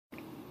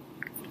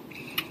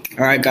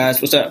All right, guys,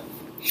 what's up?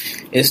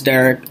 It's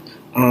Derek.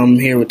 I'm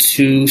here with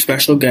two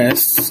special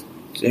guests.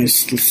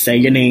 Just say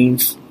your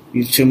names.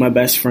 These are two of my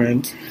best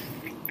friends.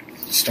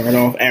 Start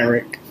off,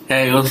 Eric.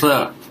 Hey, what's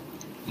up?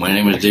 My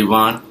name is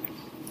Javon.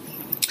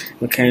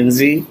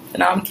 Mackenzie.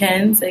 And I'm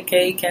Kenz,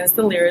 aka Kenz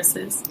the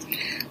Lyricist.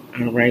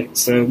 All right,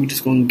 so we're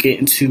just going to get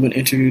into and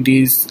interview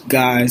these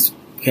guys.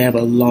 We have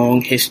a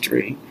long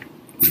history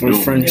for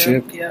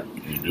friendship. Yep.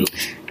 You do.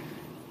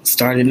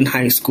 Started in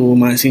high school,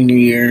 my senior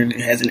year, and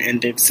it hasn't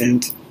ended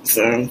since.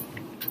 So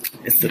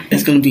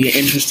it's going to be an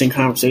interesting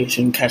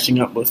conversation catching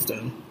up with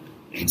them.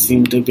 It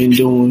seems they've been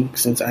doing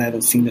since I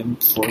haven't seen them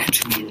for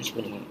 2 years,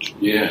 pretty much.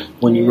 Yeah.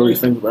 When you really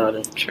think about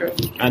it. True.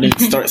 I didn't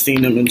start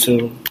seeing them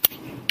until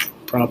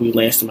probably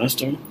last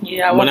semester.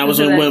 Yeah, when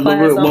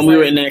we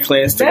were in that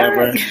class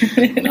together.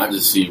 I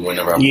just see you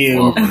whenever I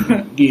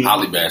perform. Yeah.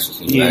 Holly Bash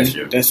was last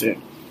year. That's it.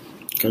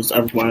 Because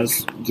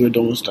otherwise, you're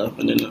doing stuff,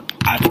 and then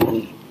I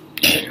don't.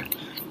 Yeah.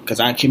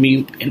 Because I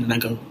commute, and then I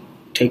go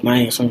take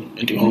my ass home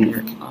and do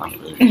homework.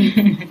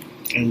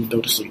 And go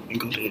to sleep and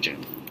go to the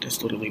gym.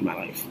 That's literally my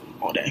life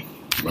all day.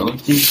 Really?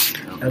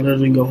 I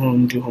literally go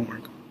home, do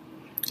homework,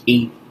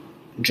 eat,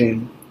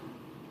 gym,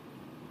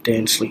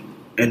 then sleep,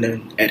 and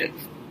then edit.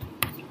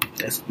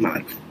 That's my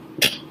life.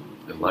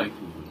 The life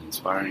of an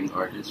inspiring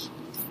artist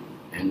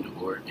and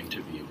or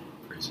interview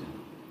person.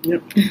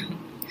 Yep.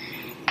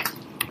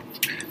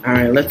 All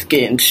right, let's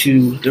get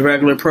into the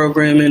regular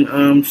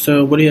programming.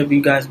 So what have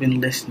you guys been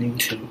listening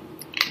to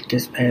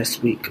this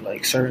past week?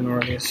 Like certain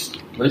artists?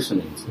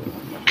 Listening to,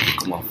 look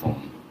at my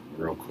phone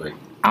real quick.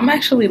 I'm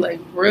actually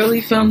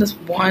really feeling this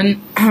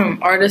one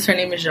artist. Her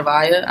name is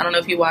Javaya. I don't know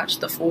if you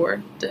watched the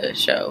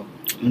show.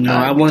 No,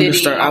 I wanted to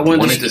start. I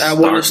wanted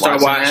to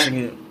start watching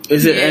it.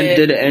 Is it? End,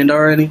 did it end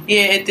already?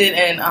 Yeah, it did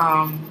end.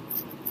 I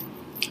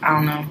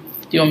don't know.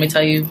 Do you want me to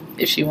tell you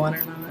if she won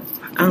or not?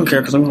 I don't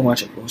care because I'm gonna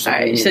watch it.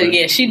 Alright, so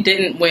yeah, she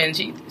didn't win.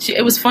 She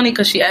it was funny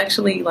because she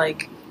actually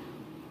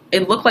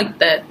it looked like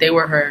that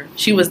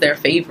she was their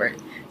favorite.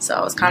 So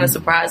I was kind of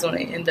surprised when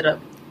they ended up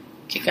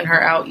kicking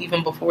her out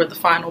even before the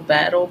final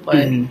battle.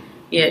 But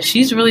yeah,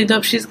 she's really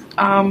dope. She's like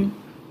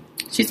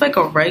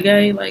a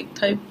reggae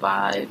type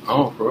vibe.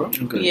 Oh, bro.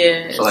 Okay.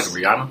 Yeah. So like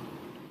Rihanna.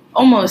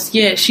 Almost,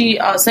 yeah. She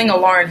sang a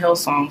Lauryn Hill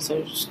song, so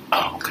it's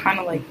kind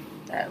of like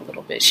that a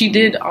little bit. She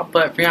did,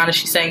 but Rihanna,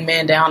 she sang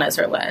 "Man Down" as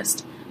her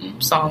last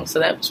song, so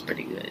that was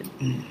pretty good.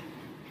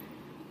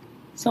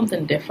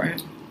 Something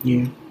different.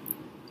 Yeah.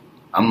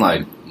 I'm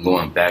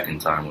going back in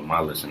time with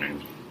my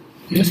listening.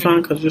 It's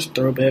fine because just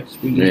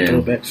throwbacks. We do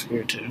throwbacks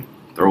here too.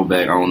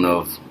 Throwback. I don't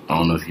know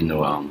if you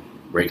know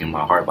 "Breaking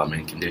My Heart" by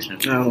Main Condition.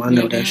 Oh, I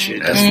know that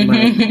shit. That's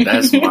my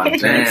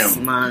jam. That's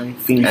my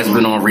theme. That's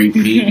been on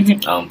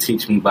repeat.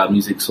 "Teach Me" by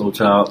Music Soul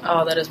Child.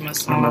 Oh, that is my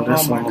song.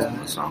 Oh my god,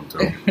 my song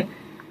too.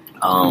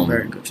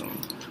 Very good song.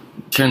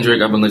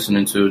 Kendrick, I've been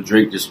listening to.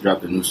 Drake just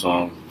dropped a new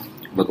song,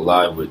 "Look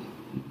Alive" with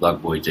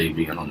Black Boy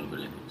JB. I don't know what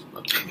it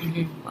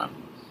is. But,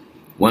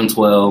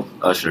 112,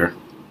 Usher,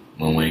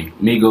 Lil Wayne,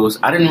 Migos.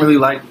 I didn't really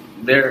like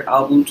their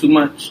album too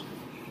much.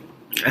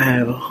 I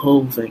have a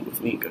whole thing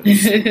with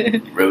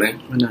Migos. Really?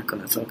 We're not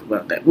going to talk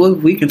about that. Well,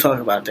 we can talk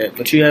about that.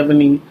 But you have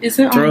any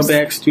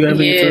throwbacks? Do you have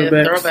any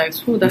throwbacks?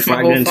 Throwbacks. Ooh, that's before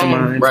my whole I get into phone.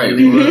 mine. Right.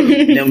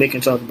 Then we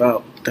can talk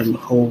about the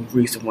whole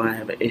reason why I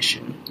have an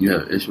issue. You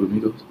have an issue with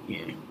Migos?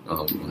 Yeah.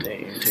 Oh,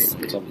 They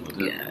irritate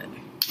me. God.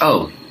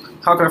 Oh,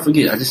 how could I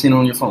forget? I just seen it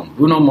on your phone.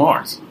 Bruno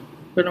Mars.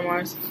 Bruno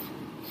Mars.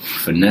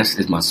 "Finesse"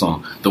 is my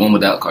song. The one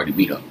without Cardi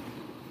B though.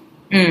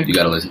 You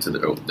gotta listen to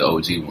the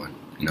OG one.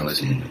 You know,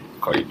 listen to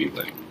Cardi B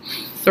play.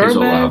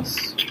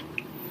 Throwbacks.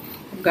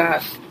 I've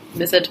got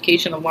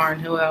Miseducation of Lauryn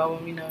Hill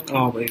album, you know.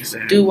 Always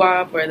that. Doo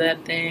Wop or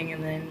That Thing,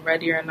 and then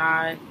Ready or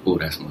Not. Oh,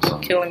 that's my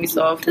song. Killing Me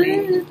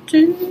Softly.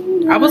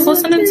 I was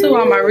listening to,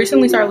 I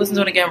recently started listening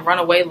to it again,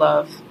 Runaway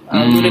Love.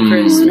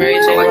 Ludacris, Mary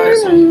J.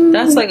 Blige.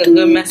 That's a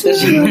good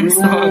message in that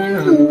song.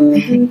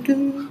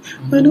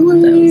 That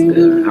was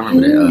good. I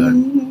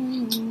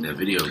remember that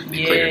video.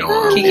 They played it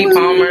on Keke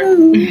Palmer.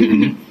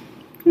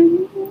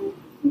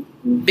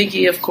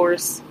 Biggie, of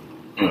course.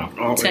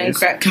 10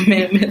 Crack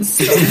Commandments.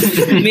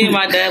 Me and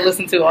my dad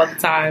listen to all the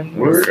time.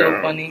 It's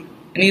so funny.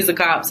 And he's a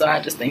cop, so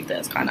I just think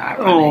that's kind of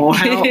ironic. Oh,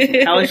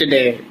 how is your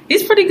dad?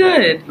 He's pretty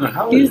good.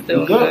 He's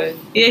doing good.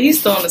 Yeah, he's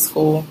still in the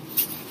school.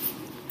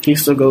 He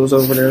still goes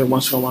over there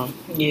once in a while.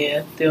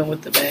 Yeah, dealing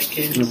with the bad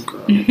kids.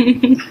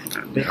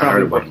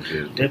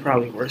 They're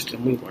probably worse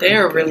than we were. They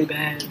are really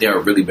bad. They are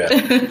really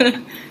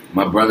bad.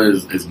 My brother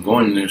is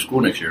going to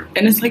school next year.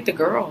 And it's like the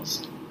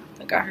girls.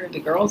 I heard the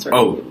girls are...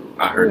 Oh,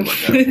 I heard about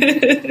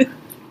that.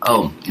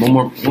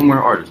 One more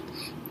artist.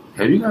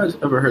 Have you guys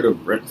ever heard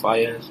of Brent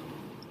Faiyaz?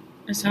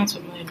 It sounds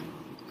familiar.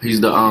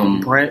 He's the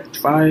Brent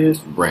Faiyaz.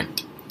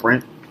 Brent.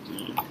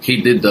 He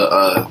did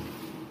the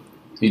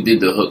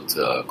hook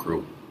to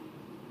Crew.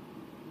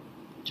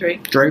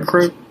 Drake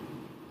Crew?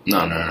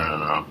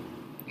 No.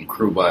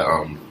 Crew by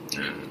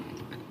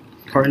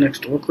Party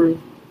Next Door Crew?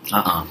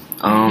 I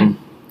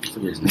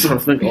forget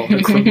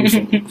his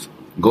name.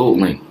 Gold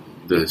Link.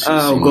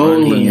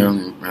 Gold Link.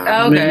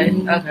 Okay.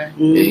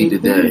 Yeah, he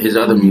did that. His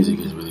other music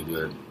is really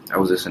good. I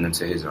was listening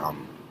to his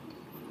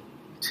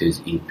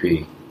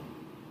EP.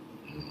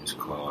 It's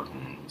called. Let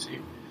me see.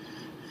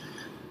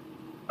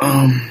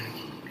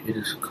 It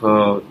is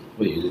called.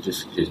 Wait, is it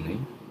just his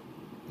name?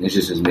 It's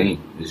just his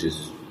name. It's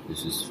just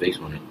his face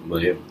on it.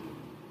 But yeah,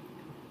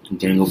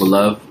 "Jangle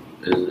Beloved"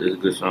 is a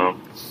good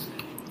song.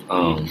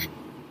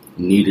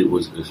 "Needed"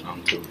 was a good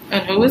song too.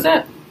 And who is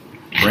that?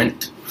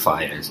 Brent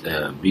Faiyaz,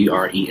 Brent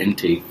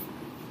Faiyaz.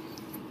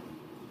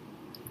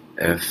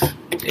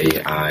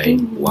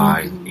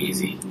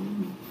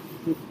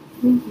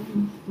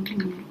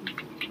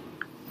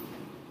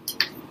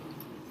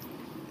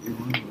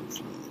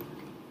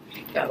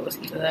 Gotta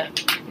listen to that.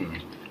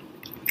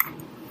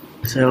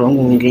 So I'm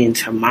gonna get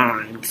into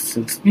mine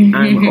since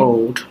I'm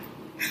old.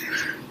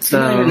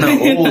 So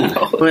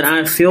No. but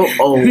I feel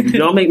old.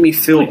 Y'all make me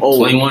feel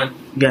old. 21.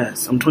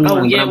 Yes, I'm 21.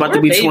 Oh, yeah, but I'm about we're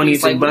to be babies.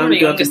 22. Like, but we're I'm the about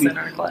to youngest be. in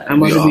our class.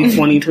 I'm about to be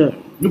 22. You're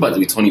about to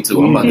be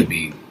 22. I'm about to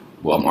be.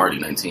 Well, I'm already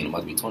 19. I'm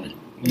about to be 20.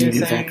 Yeah,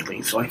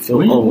 Exactly. So I feel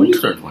When old. you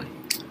turn 20?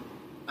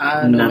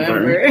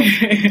 November. I was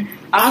the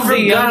forgot.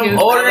 youngest.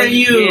 How old are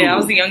you? Yeah, I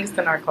was the youngest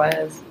in our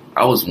class.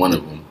 I was one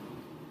of them.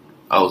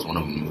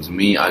 It was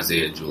me,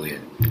 Isaiah,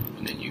 Juliet,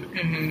 and then you.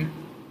 Mm-hmm.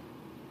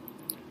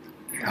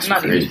 That's I'm not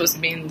even crazy. supposed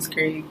to be in this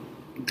grade.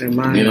 They're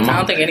my. Yeah, I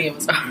don't think any of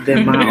us are.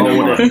 They're my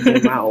older.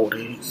 They're my old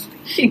age.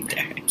 She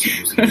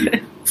was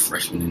a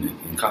freshman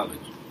in college.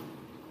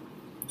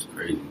 It's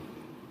crazy.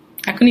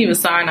 I couldn't even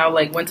sign. I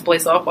went to play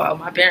softball.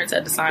 My parents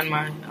had to sign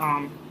my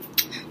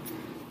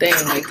thing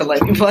to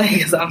let me play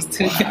because I was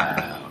too young.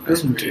 Wow,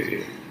 that's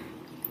crazy.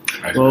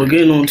 Well,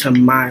 getting on to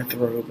my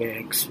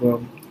throwbacks.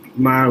 Well,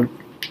 my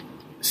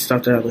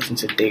stuff that I listen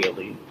to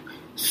daily.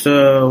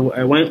 So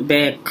I went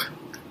back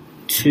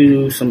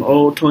to some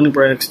old Tony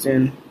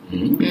Braxton.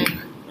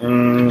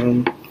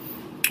 Mm-hmm.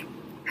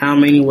 How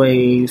Many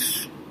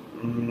Ways.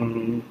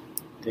 Then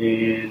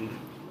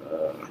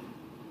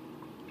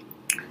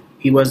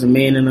He Wasn't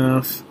Man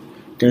Enough.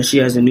 Then she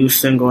has a new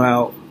single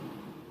out.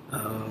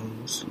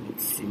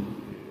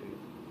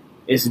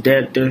 It's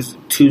Dead. There's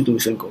 2 new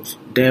singles.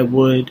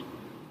 Deadwood,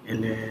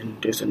 and then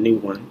there's a new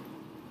one.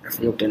 I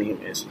forget what the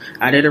name is.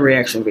 I did a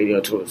reaction video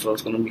to it, so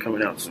it's gonna be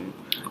coming out soon.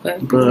 Okay.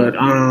 But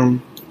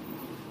and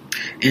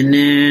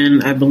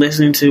then I've been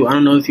listening to. I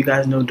don't know if you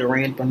guys know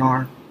Durant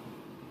Bernard.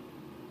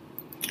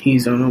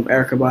 He's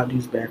Erykah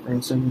Badu's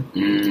background singer.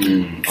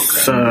 Okay.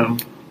 So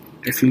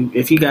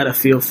if you got a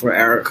feel for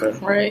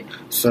Erykah, Right.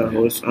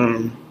 so it's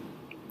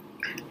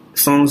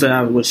songs that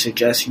I would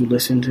suggest you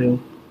listen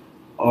to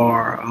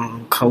are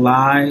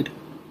Collide,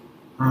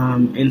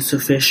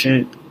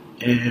 Insufficient,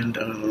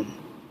 and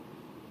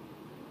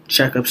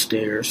Check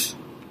Upstairs.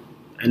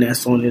 And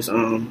that's on his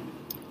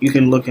you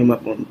can look him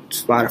up on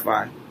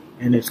Spotify,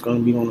 and it's going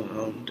to be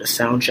on the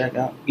Soundcheck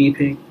out EP.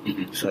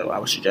 Mm-hmm. So I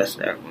would suggest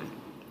that one.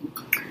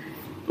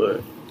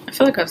 But I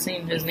feel like I've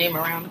seen his name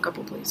around a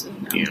couple places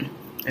now. yeah,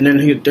 and then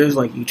there's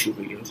like YouTube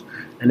videos,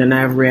 and then I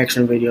have a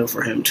reaction video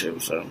for him too.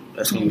 So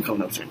that's going to be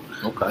coming up soon.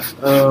 Okay.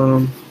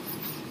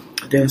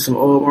 Then some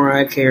old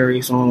Mariah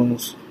Carey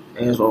songs,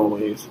 as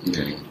always,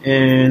 Yeah.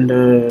 and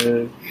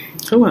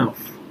who else?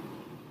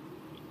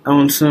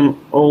 On some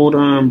old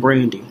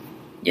Brandy.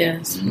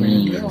 Yes.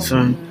 Mm. Oh,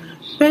 Some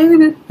gosh.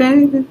 baby,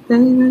 baby,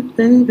 baby,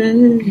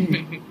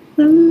 baby.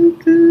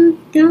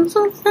 You're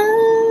so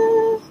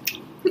fast.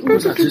 What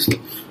was I just?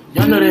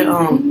 Y'all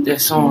know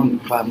that song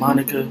by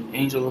Monica,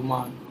 Angel of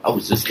Mine? I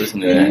was just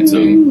listening to that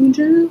too.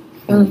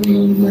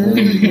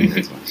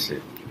 That's my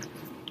shit.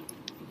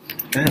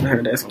 I haven't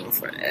heard that song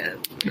forever.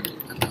 I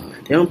know.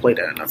 They don't play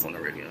that enough on the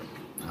radio.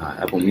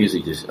 Apple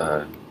Music just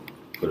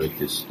put up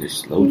this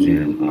slow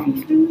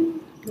jam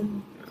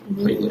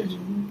playlist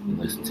and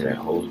listen to that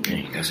whole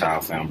thing. That's how I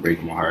found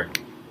Breaking My Heart.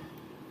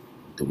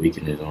 The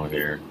Weeknd is on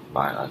here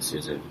by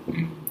SZA.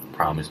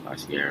 Promise by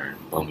Sierra.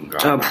 Bumping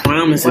Drive.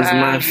 Promise is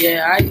my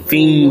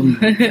theme.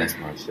 That's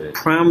my shit.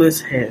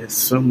 Promise has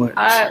so much.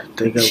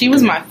 To go She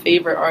was with. my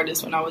favorite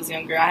artist when I was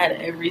younger. I had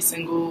every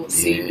single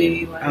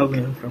CD. Like, I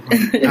live for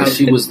And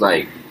she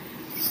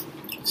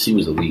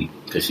was elite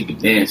because she could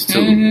dance too.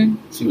 Mhm.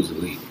 She was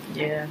elite.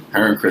 yeah.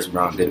 Her and Chris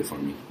Brown did it for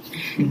me.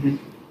 Mhm.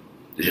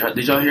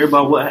 Did y'all hear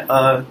about what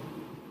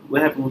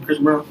happened with Chris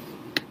Brown?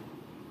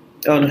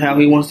 Oh, how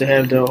he wants to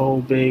have the whole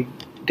big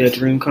Dead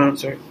Dream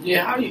concert.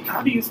 Yeah, how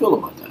do you feel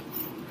about that?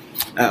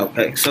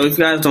 Okay, so if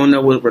you guys don't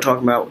know what we're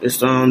talking about, it's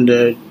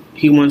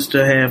he wants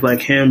to have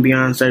like him,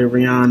 Beyonce,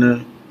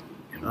 Rihanna,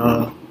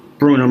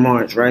 Bruno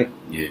Mars, right?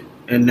 Yeah.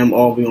 And them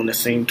all be on the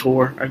same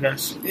tour, I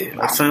guess. Yeah.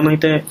 Like something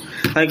like that.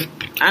 Like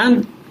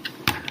I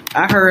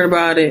heard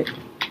about it.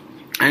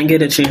 I didn't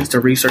get a chance to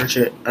research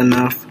it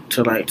enough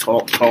to like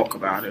talk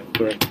about it,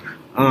 but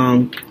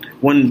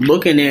when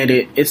looking at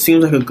it, it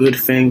seems like a good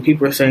thing.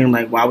 People are saying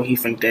like, why would he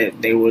think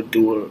that they would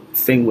do a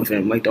thing with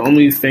him? Like the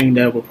only thing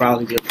that would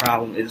probably be a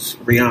problem is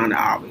Rihanna,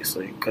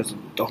 obviously, because of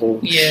the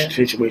whole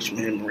situation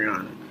with him and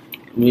Rihanna.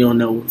 We don't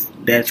know if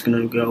that's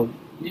gonna go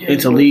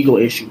into legal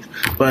issues.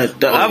 But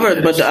the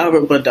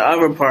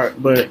other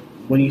part. But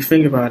when you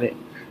think about it,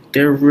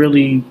 they're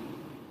really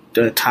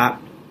the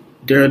top.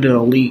 They're the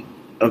elite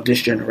of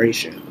this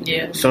generation.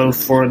 Yeah. So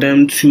for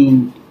them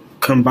to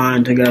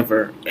combine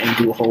together and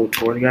do a whole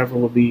tour together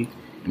would be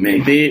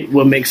big,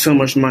 would make so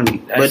much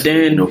money. But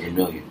then, over $1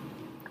 million.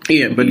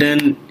 Yeah, but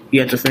then you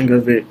have to think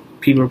of it.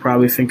 People are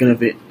probably thinking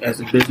of it as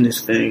a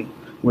business thing,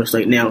 where it's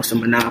like now it's a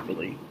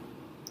monopoly.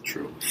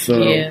 True.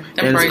 So Yeah,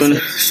 then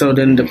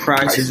then the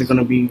prices are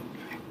gonna be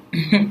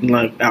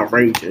like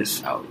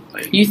outrageous.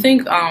 You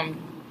think?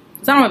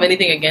 'Cause I don't have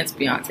anything against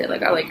Beyonce.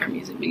 Like, I like her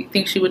music, but you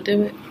think she would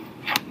do it?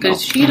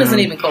 Because she doesn't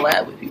even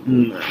collab with people.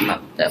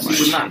 Not that much.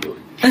 She would not do it.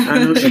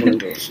 I know she wouldn't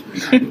do it.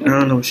 I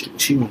don't know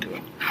she wouldn't do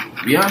it.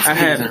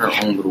 Beyonce is in her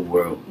own little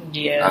world.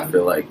 Yeah. I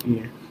feel like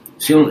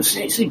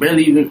she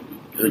barely even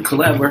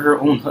collab with her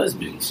own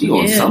husband. She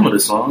on some of the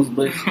songs,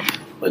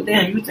 but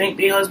damn, you think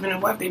they husband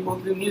and wife, they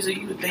both do music,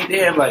 you would think they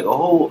have like a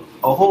whole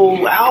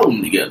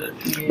album together.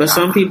 Yeah. But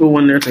some people,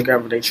 when they're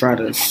together, they try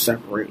to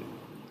separate.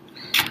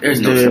 There's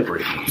no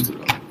separating those two,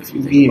 though, if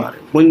you think about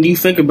it. When you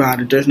think about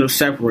it, there's no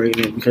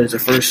separating it because the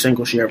first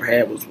single she ever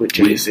had was with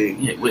Jay-Z.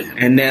 Yeah, with him.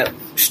 And that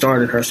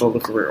started her solo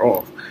career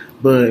off.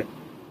 But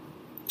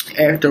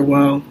after a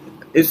while,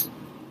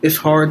 it's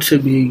hard to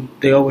be.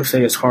 They always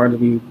say it's hard to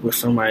be with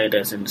somebody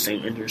that's in the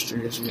same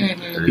industry as you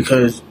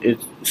because it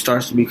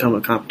starts to become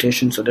a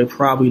competition. So they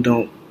probably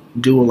don't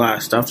do a lot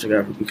of stuff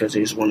together because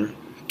they just want to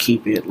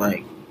keep it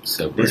like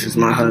this is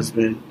my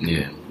husband.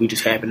 Yeah, we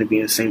just happen to be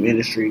in the same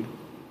industry.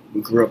 We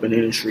grew up in the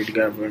industry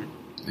together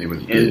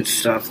and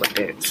stuff like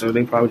that. So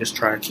they probably just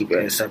try to keep it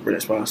as separate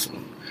as possible.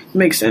 It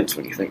makes sense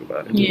when you think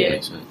about it.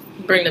 Yeah.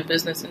 Bring the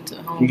business into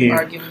home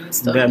arguing and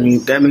stuff.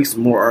 That makes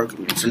more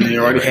arguments, and they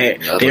already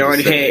had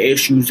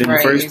issues in the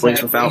first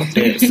place without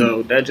that.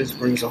 So that just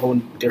brings a whole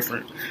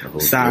different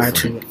side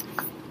to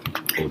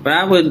it.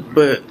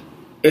 But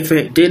if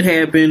it did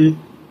happen,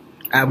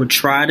 I would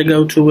try to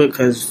go to it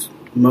because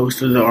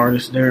most of the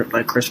artists there,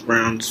 like Chris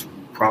Brown's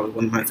probably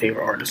one of my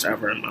favorite artists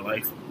ever in my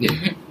life.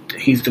 Yeah.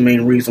 He's the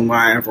main reason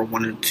why I ever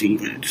wanted to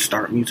even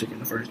start music in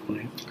the first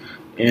place.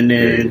 And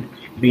then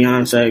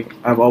Beyonce,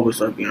 I've always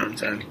loved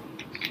Beyonce.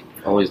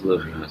 Always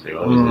loved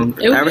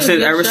Beyonce.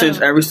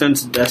 Ever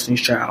since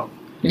Destiny's Child.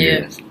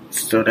 Yeah.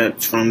 So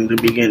that's from the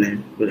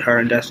beginning with her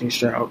and Destiny's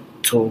Child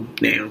till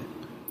now.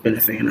 Been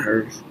a fan of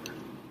hers.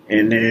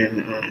 And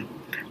then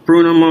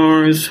Bruno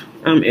Mars,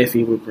 I'm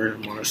iffy with Bruno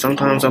Mars.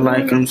 Sometimes I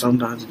like him,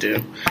 sometimes I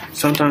do.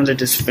 Sometimes I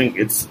just think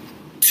it's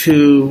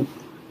too,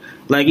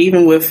 like,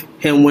 even with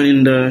him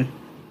winning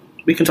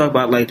we can talk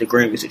about like the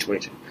Grammy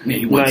situation. Yeah,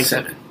 he won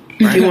 7.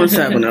 Right? He won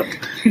 7 of them.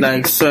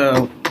 Like,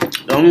 so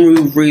the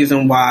only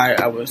reason why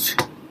I was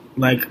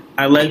like,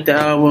 I liked the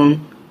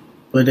album,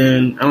 but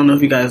then I don't know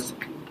if you guys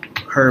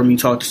heard me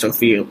talk to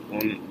Sophia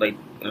on like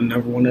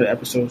another one of the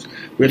episodes.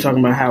 We were talking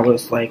about how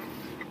it's like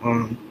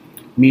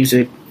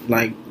music,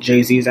 like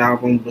Jay-Z's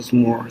album was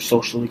more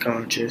socially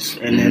conscious,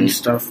 and then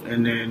stuff,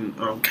 and then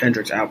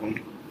Kendrick's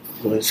album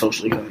was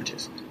socially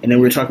conscious. And then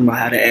we were talking about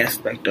how the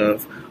aspect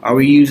of, are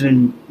we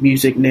using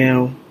music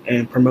now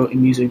and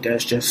promoting music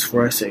that's just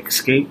for us to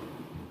escape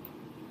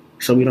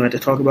so we don't have to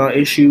talk about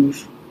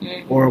issues,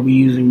 or are we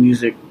using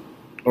music,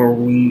 or are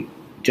we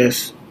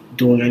just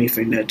doing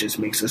anything that just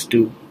makes us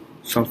do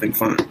something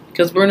fun?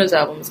 Because Bruno's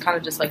album is kind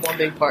of just like one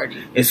big party.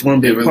 It's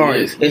one big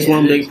party. It's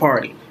one big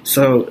party.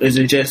 So is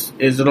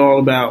it all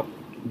about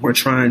we're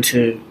trying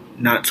to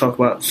not talk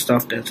about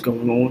stuff that's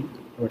going on,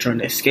 we're trying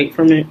to escape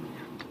from it,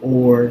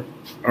 or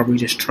are we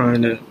just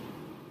trying to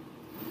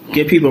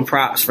give people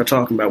props for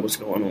talking about what's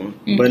going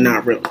on, but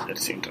not really at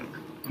the same time?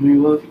 I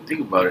mean, well, if you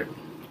think about it,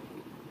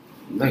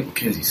 like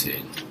Mackenzie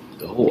said,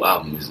 the whole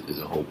album is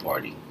a whole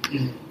party,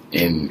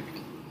 and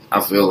I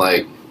feel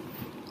like,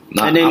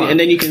 and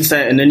then you can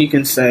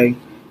say,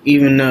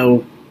 even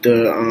though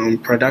the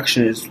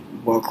production is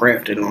well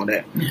crafted and all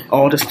that,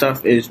 all the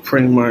stuff is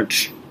pretty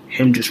much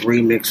him just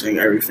remixing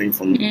everything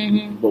from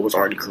what was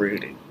already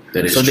created.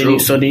 That is true.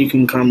 Then you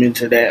can come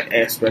into that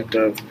aspect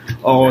of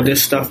all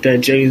this stuff that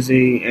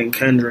Jay-Z and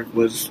Kendrick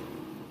was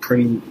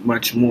pretty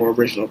much more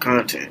original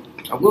content.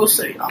 I will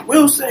say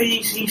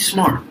he's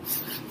smart.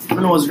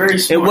 Even though it's very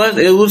smart.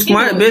 It was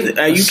smart business.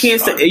 You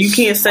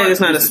can't say it's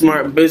not a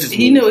smart business.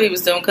 He knew what he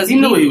was doing because he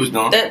knew what he was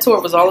doing. That tour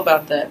was all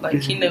about that.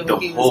 Like he knew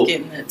he was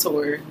getting that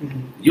tour.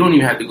 You don't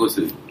even have to go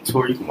to the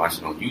tour. You can watch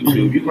it on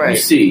YouTube.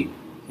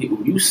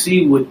 You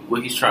see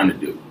what he's trying to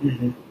do.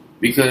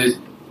 Because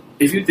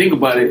if you think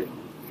about it,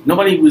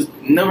 nobody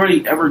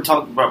ever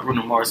talked about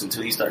Bruno Mars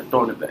until he started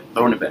throwing it back.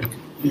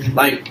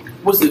 Like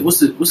what's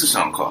the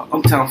song called?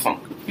 Uptown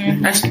Funk.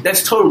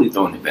 That's totally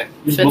throwing it back.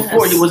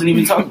 Before he wasn't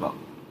even talked about.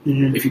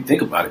 If you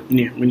think about it.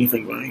 Yeah, when you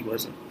think about it, he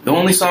wasn't. The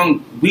only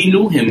song we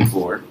knew him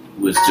for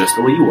was Just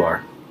the Way You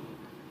Are.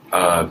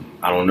 I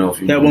don't know if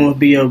you that one with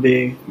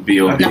B.O.B.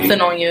 Nothing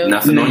on You.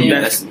 Nothing on You.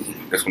 That's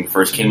when it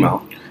first came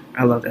out.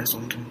 I love that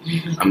song too.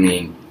 I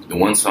mean, the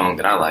one song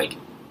that I like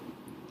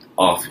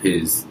off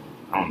his,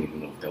 I don't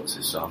even know if that was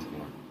his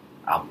sophomore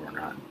album or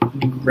not.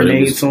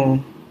 Grenade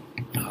song.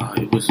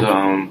 It was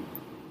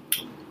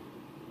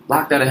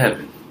Locked Out of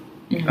Heaven.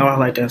 Oh, I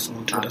like that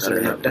song too.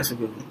 That's a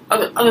good one.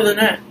 Other than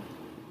that,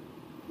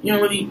 you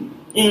don't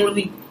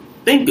really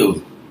think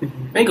of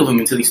think of him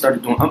until he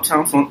started doing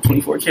Uptown Funk,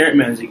 24 Karat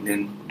Magic.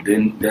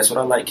 Then That's What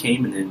I Like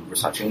came, and then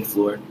Versace on the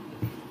Floor,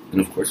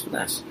 and of course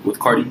Finesse with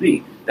Cardi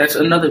B. That's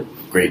another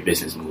great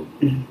business move.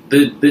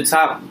 The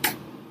top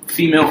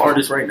female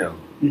artist right now.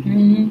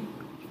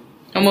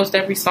 Almost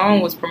every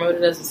song was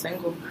promoted as a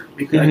single.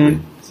 Exactly.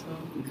 So.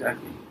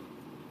 Exactly.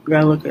 You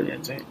gotta look at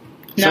it.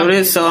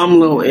 No. So I'm a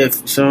little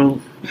if.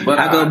 So But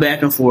I go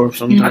back and forth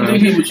sometimes,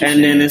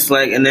 and then it's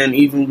like, and then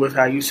even with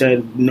how you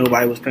said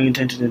nobody was paying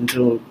attention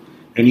until,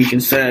 and you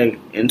can say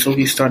until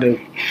he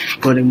started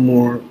putting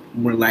more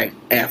like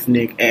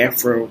ethnic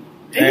Afro.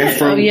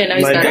 Oh, yeah, no,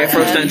 like started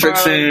Afrocentric Afro,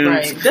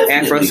 sounds, right.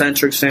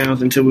 Afrocentric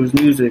sounds into his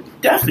music.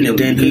 Definitely.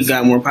 Then he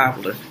got more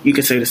popular. You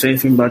could say the same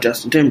thing about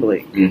Justin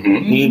Timberlake. He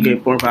didn't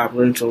get more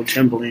popular until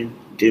Timberland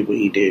did what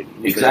he did.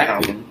 With his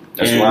Exactly. album.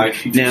 That's And why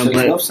Future now, Sex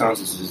but- Love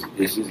Sounds is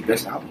his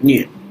best album.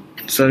 Yeah.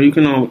 So you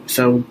can all.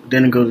 So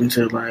then it goes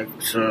into like,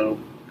 so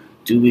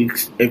do we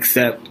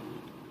accept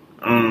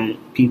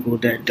people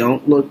that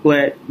don't look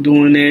black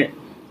doing that,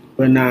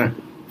 but not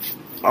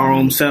our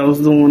own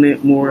selves doing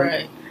it more?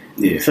 Right.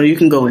 Yeah. So you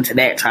can go into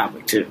that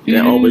topic too.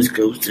 That always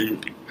goes to.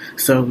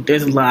 So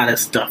there's a lot of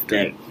stuff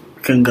that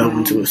can go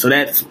into it. So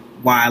that's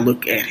why I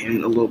look at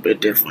him a little bit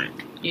different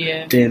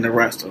Yeah. than the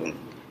rest of them.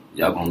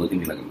 Y'all gonna look at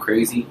me like I'm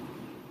crazy,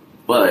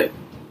 but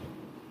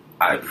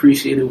I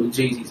appreciated what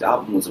Jay-Z's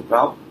album was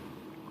about.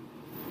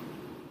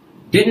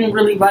 Didn't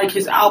really like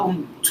his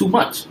album too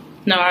much.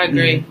 No, I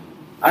agree.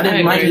 I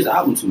didn't like his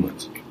album too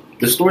much.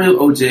 The Story of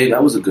OJ,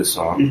 that was a good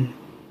song.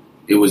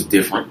 It was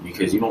different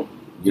because you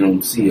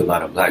don't see a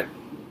lot of black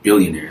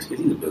billionaires,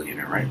 because he's a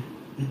billionaire, right?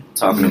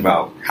 Talking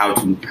about how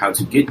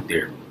to get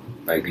there.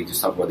 Like they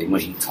just talk about their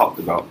money. He talked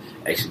about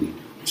actually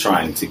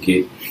trying to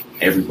get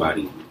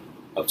everybody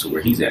up to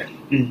where he's at.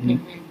 And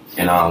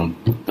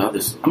the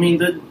others, I mean,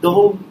 the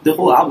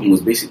whole album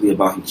was basically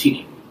about him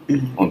cheating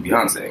on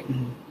Beyonce.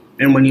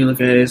 And when you look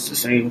at it, it's the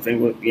same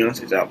thing with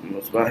Beyonce's album.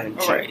 It's about him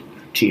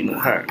cheating on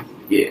her.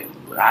 Yeah,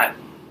 but I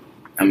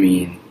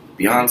mean,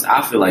 Beyonce.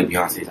 I feel like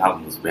Beyonce's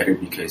album was better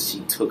because she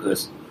took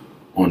us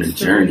on a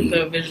journey.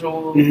 The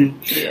visual.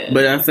 Yeah.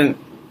 But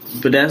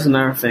that's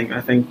another thing.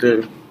 I think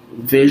the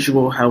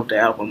visual helped the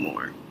album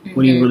more.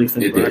 When you really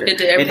think about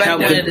it,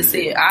 Everybody wanted to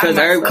see it.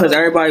 Because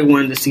everybody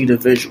wanted to see the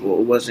visual.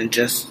 It wasn't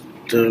just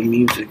the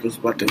music; it was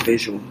about the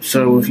visual.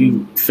 So if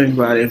you think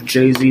about it, if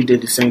Jay-Z did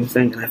the same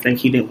thing, and I think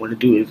he didn't want to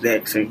do the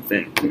exact same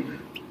thing,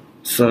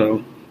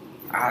 so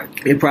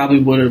it probably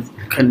would have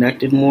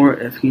connected more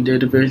if he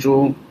did a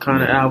visual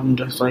kind of album,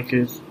 just like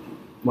his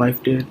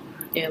wife did.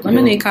 Yeah,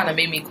 Lemonade kind of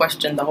made me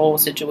question the whole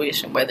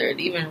situation, whether it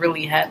even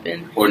really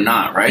happened or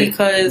not, right?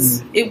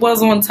 Because it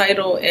was on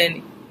Tidal,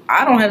 and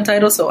I don't have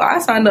Tidal, so I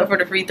signed up for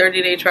the free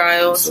 30-day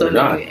trial.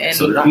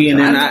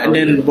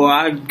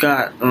 I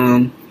got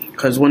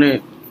because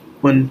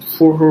when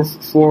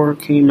 444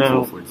 came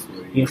out,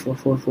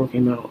 444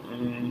 came out.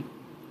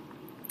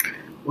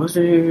 Was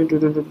it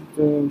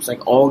was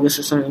like August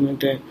or something like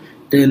that?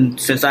 Then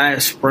since I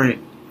had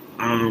Sprint,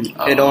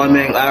 I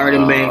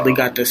automatically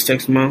got the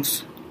 6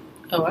 months.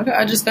 Oh,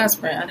 I just got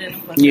Sprint. I didn't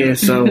know about Yeah, that.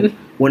 so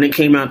when it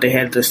came out, they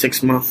had the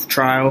 6 month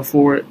trial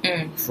for it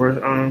for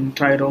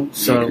Tidal.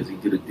 So because he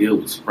did a deal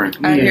with Sprint.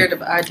 I did hear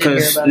about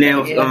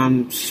now that.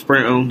 Yeah.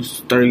 Sprint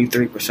owns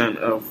 33%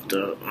 of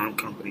the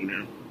company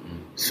now.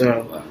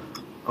 So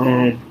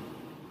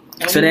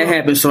so that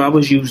happened. So I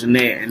was using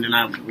that, and then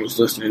I was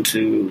listening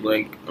to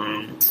like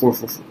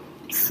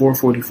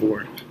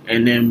 444,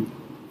 and then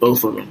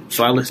both of them.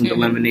 So I listened to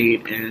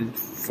Lemonade and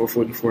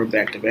 444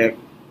 back to back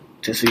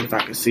to see if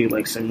I could see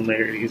like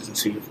similarities and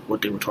see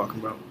what they were talking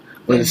about.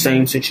 But the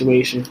same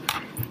situation.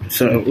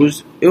 So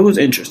it was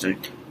interesting.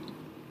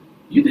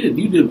 You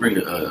did bring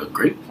a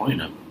great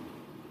point up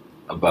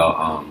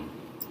about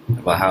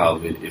how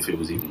if it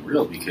was even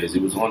real, because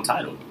it was on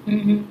Tidal.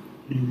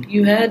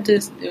 You had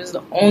this. It was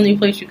the only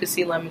place you could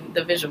see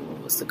the visual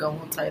was to go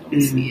on Tidal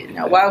and see it.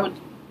 Now, why would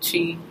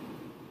she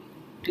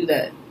do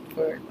that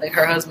for like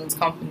her husband's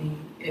company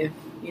if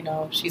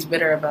she's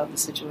bitter about the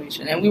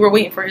situation? And we were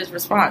waiting for his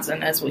response,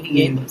 and that's what he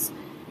gave us.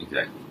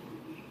 Exactly.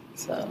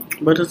 So,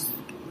 but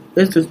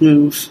it's just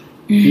news.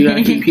 You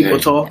gotta keep people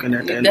talking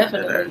at the end of the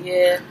day. Definitely,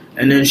 yeah.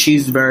 And then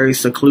she's very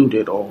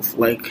secluded off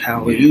like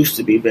how it used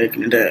to be back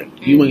in the day.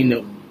 You ain't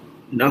know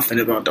nothing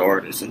about the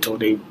artist until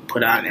they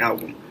put out an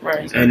album.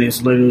 Right. And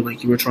it's literally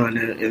like you were trying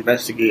to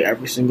investigate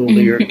every single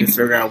lyric to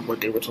figure out what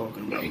they were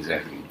talking about.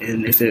 Exactly.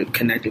 And if it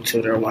connected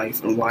to their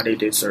life and why they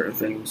did certain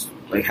things,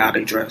 like how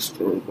they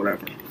dressed or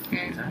whatever.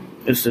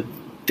 It's a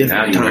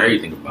different time. Now you know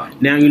everything about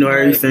it. Now you know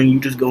everything. You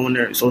just go on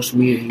their social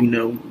media and you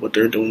know what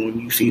they're doing.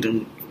 You see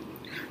them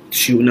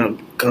shooting up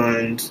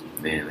guns,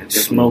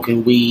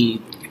 smoking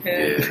weed,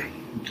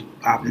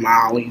 popping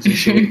mollies and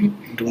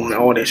shit, doing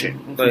all that shit.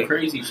 Like,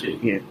 crazy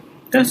shit. Yeah.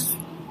 It's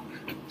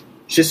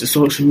just a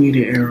social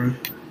media era.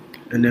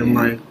 And then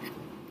like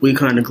we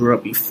kind of grew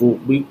up before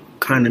we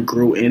kind of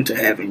grew into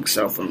having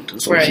cell phones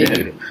and social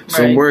media.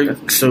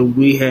 So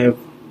we have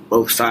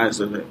both sides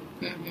of it.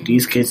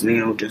 These kids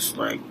now just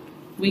like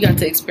we got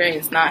to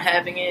experience not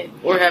having it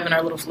or having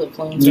our little flip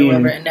phones or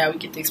whatever, and now we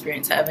get to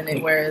experience having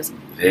it. Whereas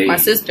my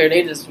sister,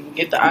 they just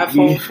get the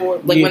iPhone 4.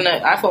 Like when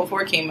the iPhone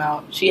 4 came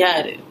out, she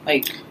had it.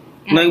 Like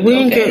we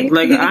didn't get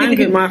I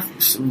didn't get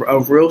a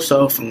real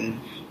cell phone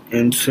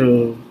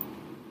until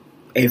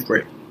 8th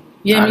grade.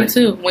 Yeah, me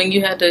too. When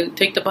you had to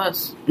take the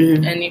bus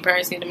and your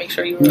parents need to make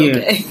sure you were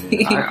okay.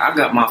 I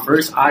got my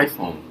first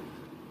iPhone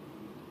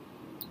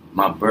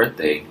my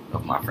birthday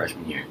of my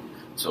freshman year.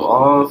 So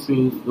all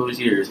through those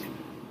years,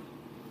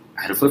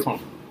 I had a flip phone.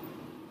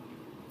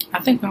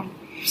 I think I'm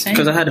saying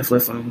because I had a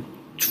flip phone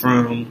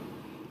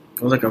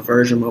it was like a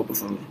Virgin mobile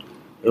phone.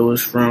 It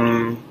was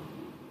from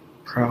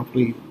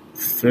probably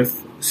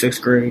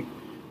 6th grade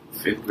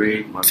to 8th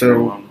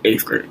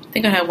grade. I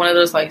think I had one of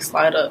those like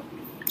slide up.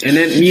 And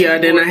then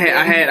I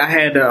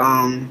had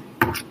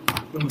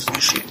what was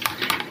that shit?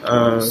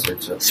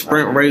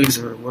 Sprint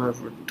Razor,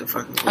 whatever the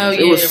fuck it was. Oh yeah,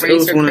 it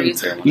was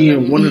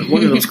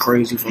one of those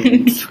crazy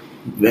phones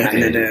back in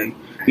the day.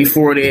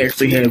 Before they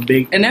actually had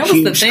big, and that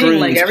was the thing.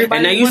 Screens. Like everybody,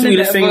 and that used to be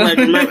the thing. Like,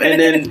 remember,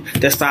 and then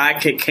the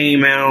Sidekick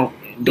came out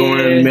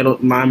during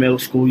my middle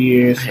school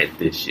years. I had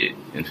this shit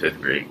in 5th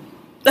grade.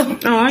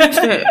 No,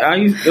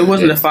 it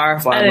wasn't a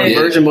Firefly, but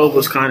Virgin Mobile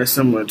was kind of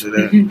similar to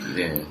that.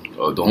 Yeah,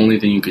 the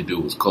only thing you could do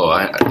was call.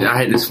 I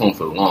had this phone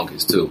for the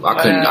longest too.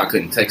 I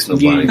couldn't text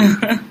nobody.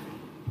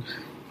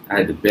 I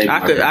had to beg.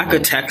 I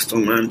could text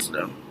on mine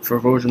though. For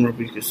Virgin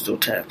Mobile, you could still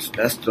text.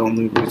 That's the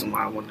only reason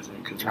why I wanted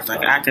it, because it's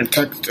like I can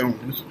text them.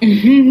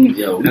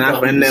 Yo,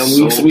 and then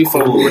we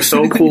were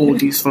so cool with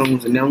these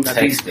phones, and now we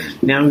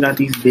got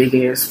these big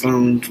ass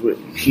phones with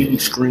huge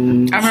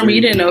screens. I remember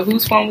you didn't know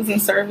whose phone was in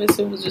service,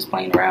 who was just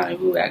playing around, and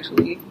who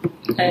actually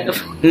had.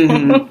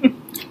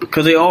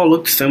 Because they all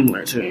look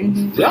similar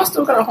too. Y'all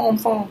still got a home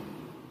phone?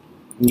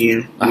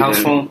 Yeah, a house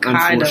phone.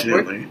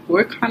 Unfortunately,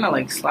 we're kind of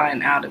like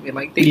sliding out of it.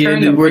 Like they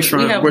turned them. We're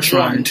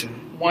trying to.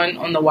 One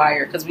on the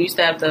wire because we used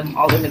to have them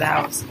all over the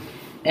house,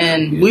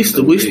 and we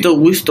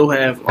still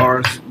have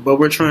ours, but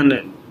we're trying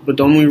to. But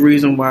the only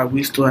reason why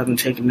we still haven't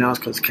taken it out is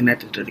because it's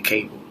connected to the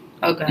cable,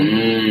 okay,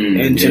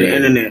 and to the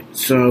internet.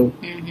 So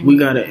we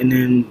got it, and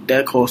then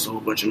that costs a whole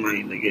bunch of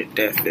money to get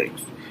that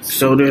fixed.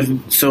 So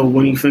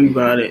when you think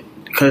about it,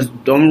 because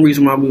the only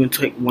reason why we want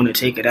to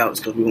take it out is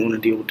because we want to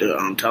deal with the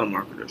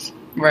telemarketers.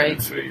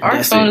 Right.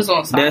 Our phone is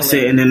on silent. That's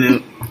it, and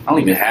then I don't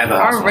even have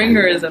our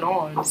ringer isn't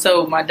on.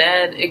 So my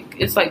dad,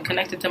 it's like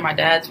connected to my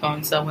dad's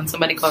phone. So when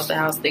somebody calls the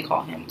house, they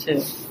call him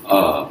too.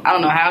 I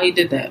don't know how he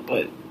did that,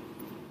 but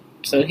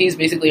so he's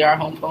basically our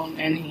home phone,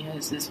 and he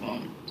has his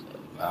phone. So.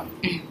 Wow.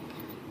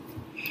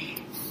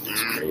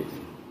 That's crazy.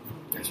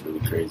 That's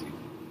really crazy.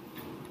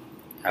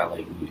 How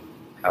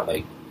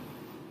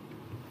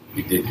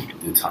we did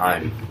the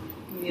time.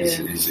 Yeah.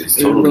 It's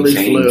totally really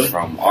changed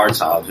from our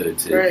childhood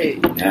to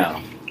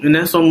now. And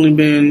that's only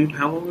been,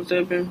 how long has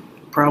that been?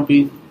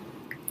 Probably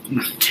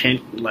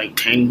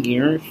 10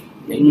 years,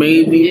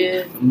 maybe.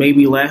 Yeah.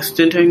 Maybe less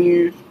than 10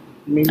 years.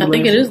 I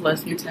think it is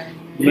less than 10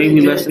 years.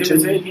 Maybe less than 10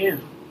 years. Yeah.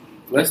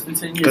 Less than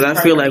 10 years. Because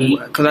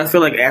I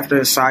feel like after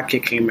the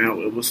Sidekick came out,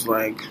 it was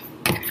like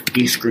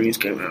these screens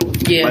came out,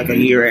 like a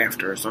year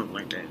after or something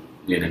like that.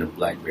 Yeah, then the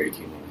BlackBerry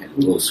came out, had a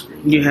little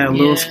screen. You had a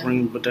little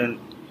screen, but then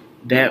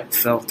that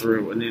fell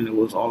through, and then it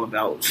was all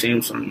about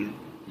Samsung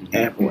and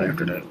Apple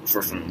after that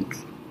for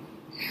phones.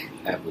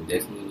 Apple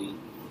definitely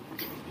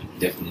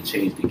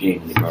changed the game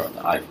when they brought out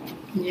the iPhone.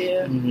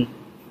 Yeah.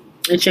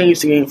 Mm-hmm. It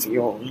changed the game for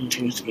y'all. It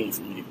changed the game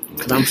for me.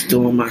 Because I'm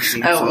still on my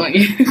seat.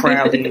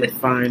 Proudly and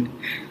fine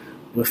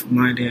with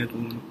my dad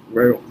on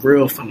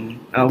real phone.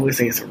 I always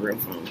say it's a real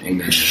phone.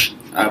 Amen.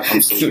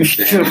 I'm so used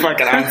to having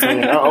fucking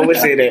iPhone. I always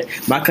say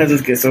that. My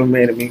cousins get so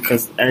mad at me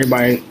because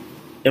everybody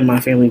in my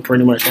family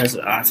pretty much has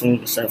an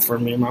iPhone except for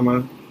me and my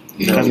mom.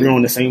 Because we're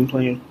on the same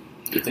plan.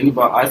 The thing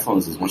about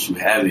iPhones is once you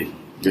have it,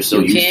 you're so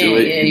used to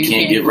it, you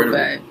can't get rid of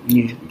it.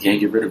 Yeah. You can't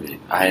get rid of it.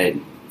 I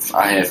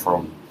had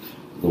from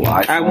the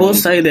iPhone. I will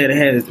say that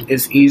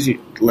it's easy,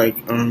 if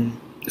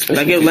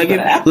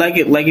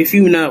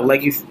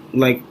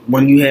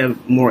when you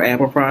have more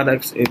Apple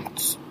products,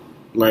 it's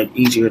like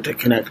easier to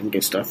connect and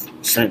get stuff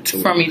sent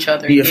to from each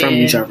other. Yeah, from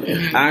each other.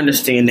 Mm-hmm. I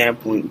understand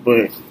that point,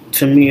 but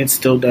to me, it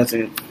still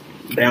doesn't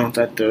balance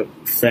at the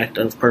fact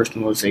of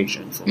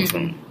personalization for a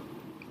phone.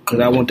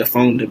 Because I want the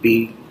phone to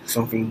be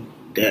something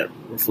that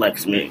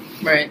reflects me,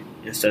 right?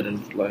 Instead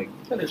of like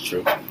that is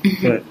true,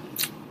 but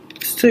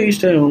still you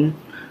stay on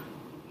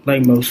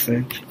like most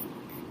things.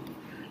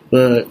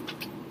 But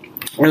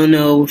I don't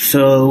know.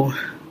 So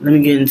let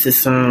me get into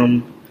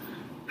some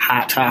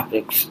hot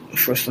topics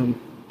for some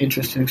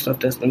interesting stuff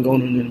that's been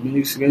going on in the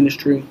music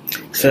industry.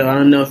 So I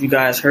don't know if you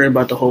guys heard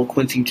about the whole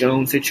Quincy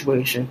Jones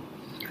situation.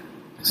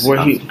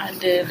 I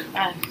did.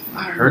 I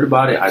heard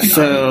about it.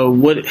 So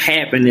what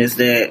happened is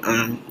that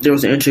there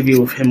was an interview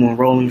with him on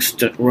Rolling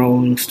Stone.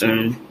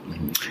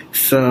 Mm-hmm.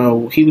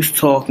 So he was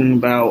talking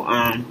about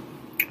I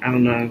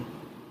don't know,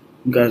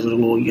 you guys are a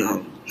little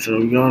young, so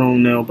y'all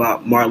don't know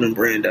about Marlon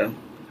Brando,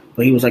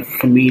 but he was like a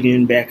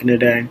comedian back in the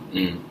day.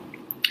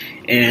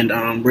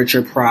 And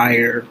Richard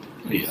Pryor,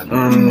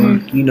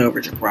 you know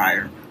Richard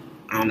Pryor.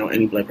 I don't know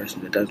any black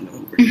person that doesn't know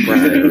who Richard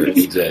Pryor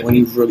is. Exactly. When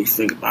you really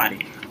think about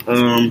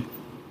it.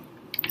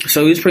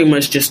 So he's pretty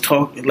much just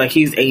talking, like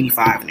he's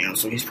 85 now,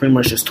 so he's pretty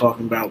much just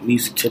talking about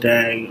music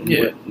today and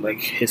what like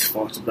his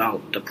thoughts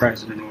about the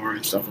president are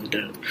and stuff like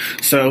that.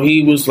 So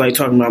he was like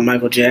talking about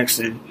Michael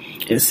Jackson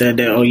and said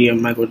that, oh yeah,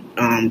 Michael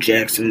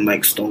Jackson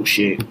like stole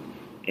shit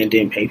and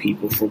didn't pay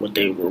people for what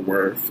they were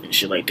worth and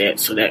shit like that.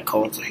 So that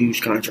caused a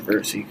huge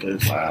controversy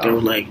because they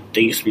were like,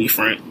 they used to be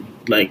friends.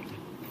 Like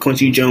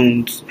Quincy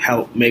Jones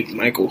helped make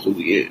Michael who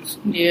he is.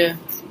 Yeah.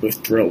 With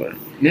Thriller.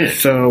 Yeah.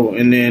 So,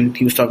 and then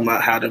he was talking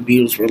about how the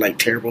Beatles were like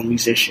terrible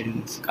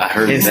musicians. I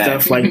heard and that.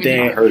 stuff like that.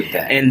 I heard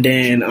that. And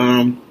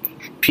then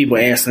people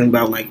asked him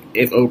about like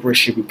if Oprah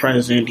should be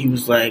president. He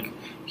was like,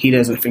 he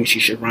doesn't think she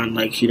should run.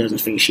 Like he doesn't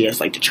think she has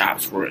like the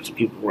chops for it. So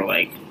people were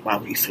like, why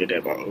would he say that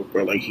about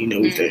Oprah? Like he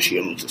knows that she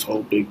owns this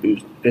whole big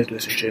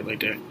business and shit like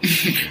that.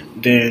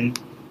 Then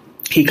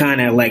he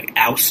kind of like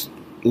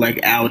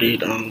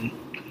outed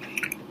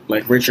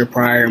like Richard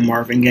Pryor and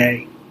Marvin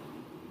Gaye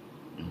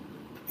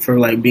for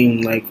like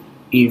being like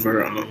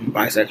either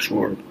bisexual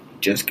or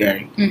just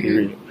gay.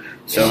 Period.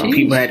 So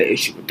people had an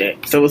issue with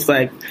that. So it's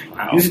like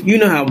you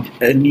know how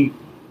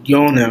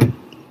y'all know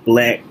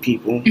black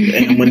people,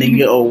 and when they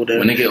get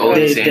older,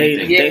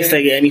 they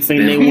say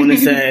anything they want to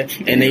say,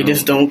 and they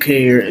just don't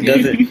care. It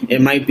doesn't.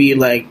 It might be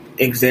like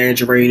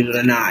exaggerated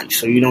or not,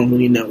 so you don't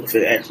really know if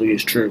it actually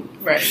is true.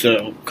 Right.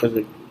 So because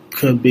it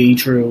could be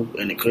true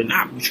and it could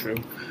not be true.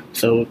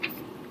 So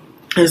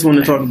I just want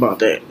to talk about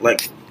that,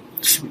 like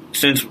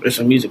since it's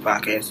a music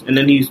podcast. And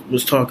then he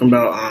was talking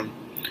about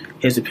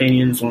his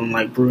opinions on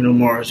like Bruno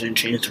Mars and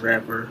Chance the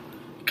Rapper,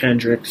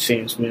 Kendrick,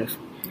 Sam Smith,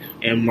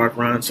 and Mark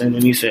Ronson.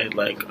 And he said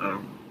like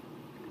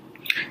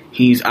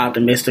he's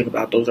optimistic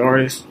about those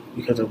artists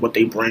because of what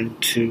they bring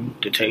to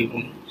the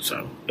table.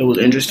 So it was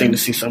interesting to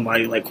see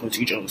somebody like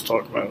Quincy Jones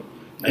talk about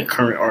like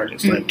current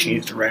artists like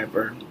Chance the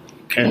Rapper,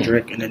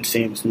 Kendrick, and then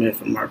Sam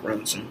Smith and Mark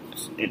Ronson.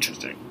 It's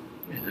interesting.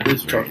 Yeah, that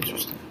is very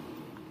interesting.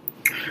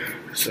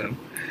 So,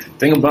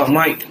 thing about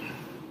Mike,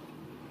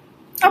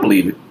 I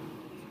believe it.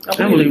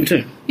 I believe it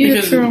too.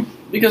 Yeah, true.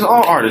 Because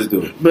all artists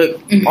do it. But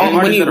all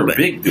artists that are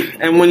big do it.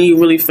 And when you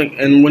really think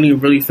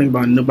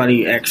about it,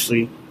 nobody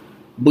actually.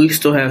 We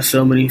still have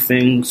so many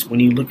things when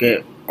you look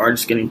at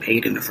artists getting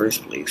paid in the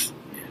first place.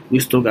 We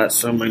still got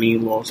so many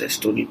laws that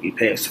still need to be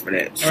passed for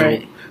that.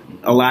 So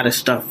a lot of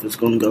stuff is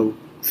going to go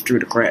through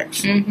the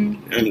cracks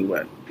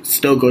anyway. It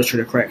still goes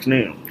through the cracks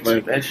now.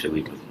 Like,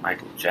 especially with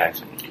Michael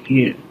Jackson.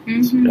 Yeah.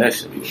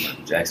 Especially with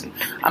Michael Jackson.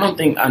 I don't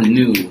think I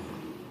knew,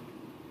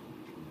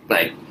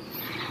 like,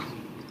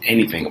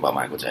 anything about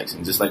Michael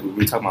Jackson. Just like we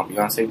were talking about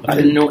Beyonce. I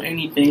didn't know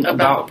anything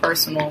about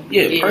personal.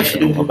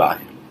 Personal about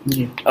him.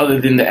 Yeah.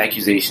 Other than the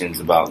accusations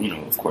about,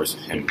 of course,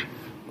 him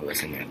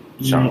molesting that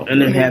child.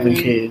 And then having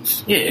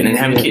kids. Yeah, and then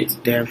having kids.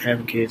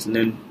 Having kids, and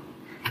then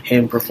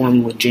him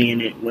performing with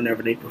Janet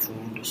whenever they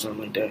performed or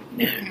something like that.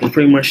 Yeah. It's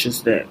pretty much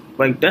just that.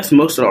 Like, that's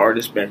most of the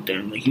artists back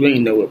then. Like, you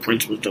ain't know what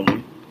Prince was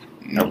doing.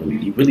 No,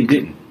 you really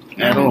didn't.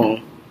 At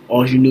all.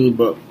 All you knew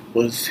about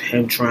was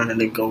him trying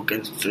to go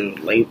against the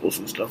labels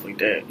and stuff like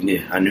that.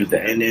 Yeah, I knew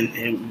that. And then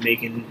him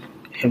making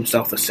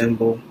himself a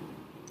symbol.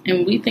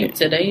 And we think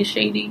today is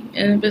shady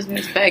in the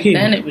business. Back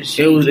then it was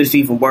shady. It's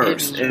even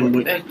worse.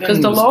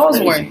 Because the laws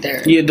weren't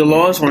there. Yeah, the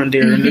laws weren't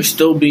there, and they're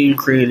still being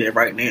created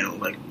right now.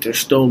 Like, there's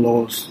still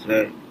laws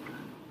that...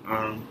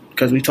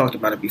 Because we talked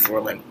about it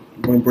before, like,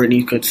 when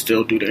Britney could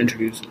still do the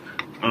interviews.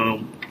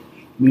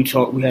 We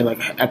had, like,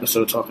 an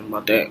episode talking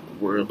about that,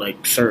 where,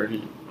 like,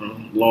 certain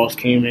laws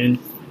came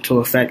into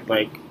effect,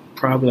 like,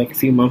 probably, like, a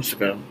few months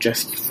ago,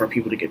 just for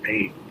people to get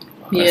paid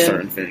a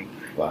certain thing.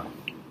 Wow.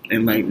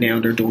 And like now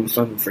they're doing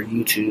something for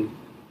YouTube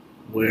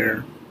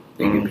where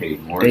they get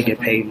paid more. They get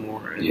paid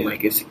more, and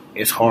like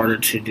it's harder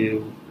to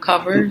do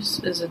covers.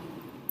 Is it?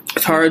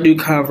 It's hard to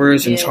do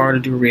covers, and it's hard to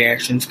do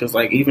reactions because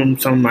like even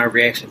some of my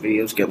reaction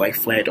videos get like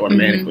flagged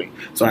automatically,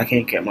 so I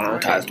can't get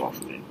monetized off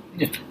of it.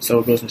 Yeah. So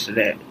it goes into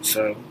that.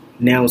 So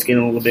now it's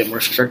getting a little bit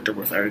more stricter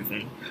with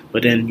everything.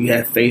 But then you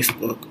have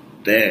Facebook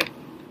that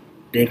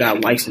they got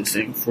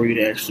licensing for you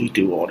to actually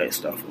do all that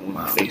stuff on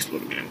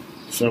Facebook now.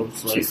 So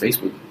it's like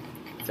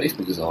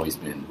Facebook has always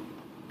been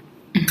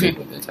good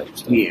with that type of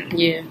stuff. Yeah.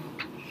 Yeah.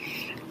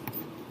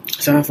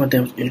 So I thought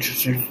that was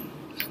interesting.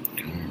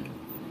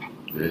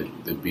 The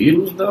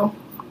Beatles, though,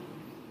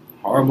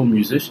 horrible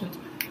musicians.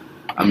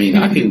 I mean,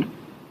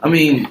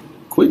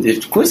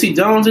 if Quincy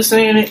Jones is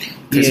saying it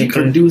because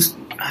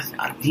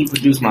he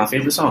produced my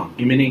favorite song,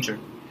 Human Nature.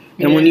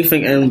 And when you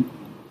think, and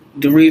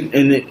the reason,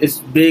 and it's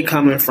big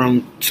coming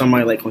from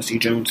somebody like Quincy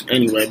Jones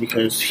anyway,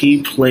 because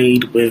he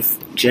played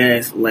with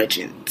jazz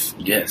legends.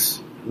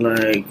 Yes.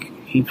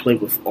 Like, he played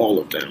with all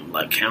of them,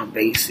 like Count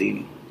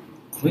Basie,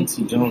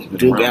 Quincy Jones,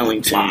 Duke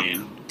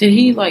Ellington. Did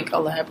he, like,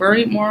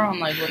 elaborate more on,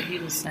 like, what he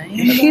was saying?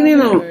 He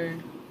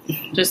didn't.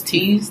 just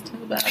teased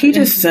about He it.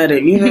 just said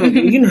it.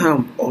 You know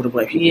how older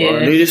black people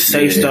are. They just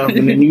say stuff,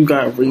 and then you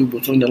got to read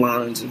between the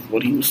lines of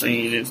what he was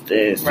saying is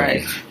this.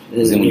 Right.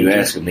 And then when you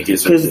ask them, they get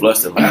so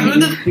flustered. Like,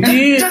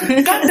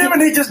 Yeah. God damn it,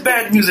 they just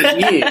bad music.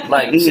 Yeah.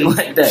 Like, shit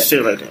like that.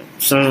 Shit like that.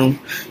 So,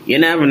 you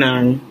never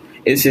know.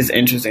 It's just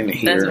interesting to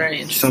That's hear very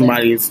interesting.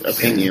 somebody's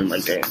opinion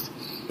like that.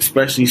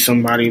 Especially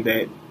somebody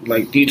that,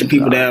 like, these are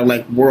people that are,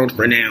 like,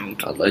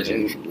 world-renowned. A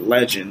legend.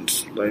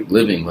 Legends. Like,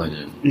 Living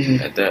legend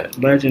Mhm. at that.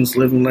 legends,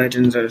 living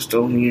legends that are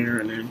still here,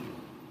 and then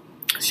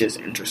it's just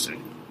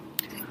interesting.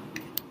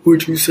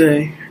 What'd you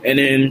say? And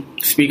then,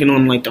 speaking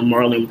on, like, the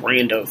Marlon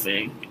Brando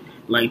thing,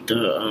 like,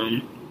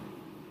 the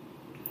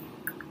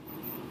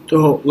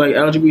whole, like,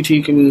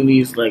 LGBT community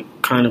is, like,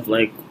 kind of,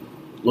 like,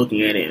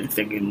 looking at it and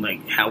thinking,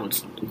 like, how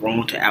it's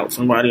wrong to out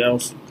somebody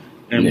else.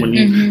 And when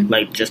you, Mhm.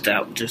 like,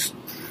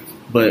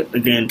 but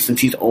again, since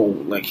he's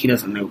old, like, he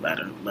doesn't know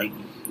better. Like,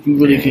 you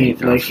really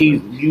can't, like,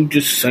 you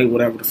just say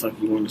whatever the fuck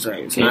you want to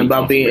say. It's not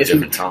about being, it's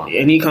different time.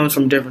 and he comes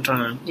from a different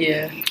time.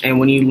 Yeah. And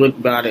when you look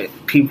about it,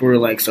 people are,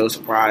 like, so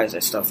surprised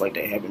that stuff like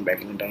that happened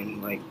back in the day.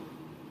 Like,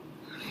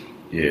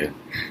 Yeah.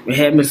 it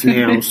happens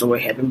now, so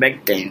it happened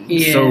back then.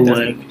 Yeah, so,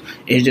 definitely. like,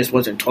 it just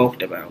wasn't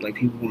talked about. Like,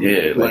 people weren't,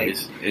 Yeah, like,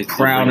 it's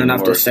proud bringing enough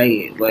more to say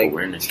it. Like,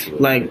 awareness to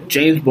it. like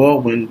James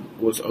Baldwin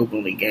was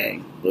openly gay,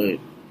 but,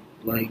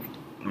 like,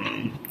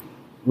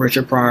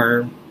 Richard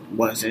Pryor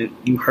wasn't.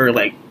 You heard,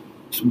 like,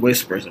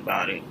 whispers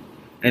about it.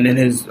 And then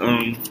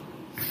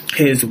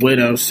his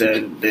widow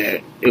said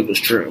that it was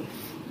true,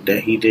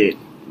 that he did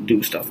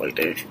do stuff like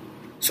that.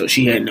 So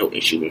she had no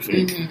issue with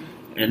it. Mhm.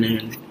 And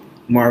then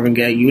Marvin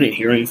Gaye, you didn't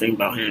hear anything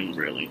about him,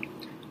 really.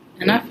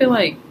 And I feel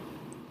like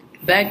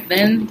back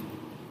then,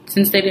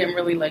 since they didn't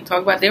really like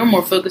talk about it, they were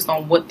more focused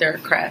on what their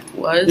craft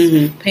was,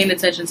 Mhm. paying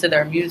attention to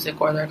their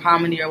music or their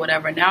comedy or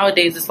whatever.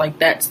 Nowadays, it's like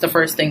that's the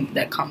first thing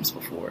that comes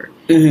before.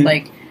 Mhm.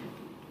 Like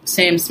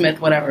Sam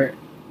Smith, whatever,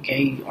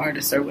 gay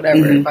artist or whatever,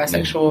 Mhm.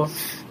 bisexual.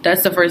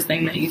 That's the first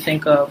thing that you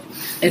think of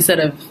instead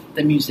of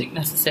the music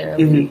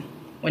necessarily Mhm.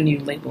 when you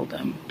label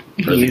them.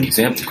 Perfect Yeah.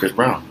 example, Chris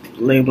Brown.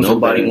 Label Nobody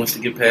somebody. wants to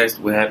get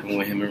past what happened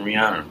with him and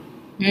Rihanna.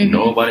 Mhm.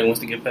 Nobody wants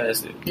to get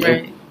past it.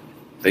 Right.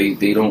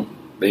 They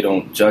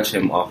don't judge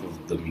him off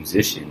of the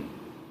musician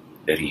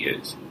that he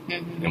is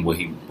Mhm. and what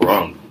he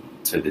brought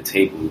to the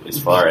table as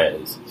far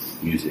as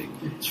music,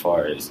 as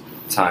far as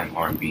time,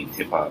 R&B,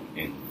 hip hop,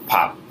 and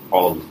pop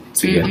all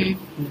together. Mhm.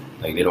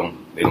 Like they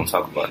don't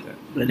talk about that.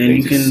 But then They you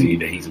just can, see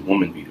that he's a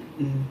woman beater.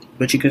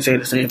 but you can say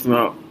the same thing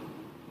about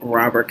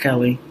Robert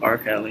Kelly, R.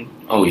 Kelly,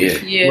 Oh yeah,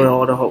 with Yeah.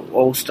 all the whole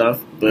old stuff.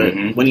 But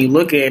Mhm. when you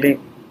look at it,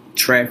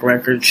 track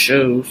record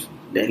shows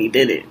that he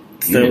did it.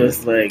 So Yeah.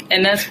 it's like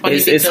And that's funny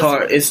it's because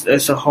hard.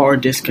 It's a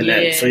hard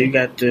disconnect. Yeah. So you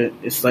got to.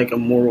 It's like a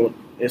moral.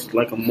 It's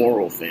like a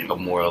moral thing. a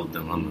moral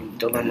dilemma.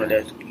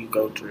 That you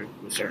go through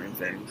with certain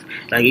things.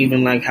 Like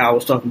even like how I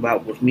was talking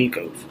about with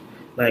Migos.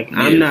 Like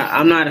I'm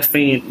Yeah. not a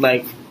fan.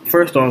 Like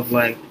first off,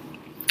 like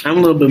I'm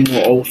a little bit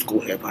more old school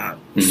hip hop.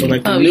 So Mhm.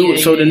 like the Oh, new, yeah,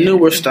 so the yeah.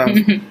 newer stuff,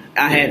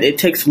 I had. It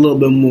takes a little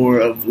bit more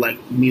of like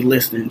me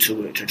listening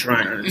to it to try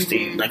and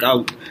understand.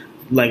 Mhm.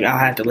 Like I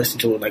had to listen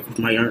to it like with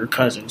my younger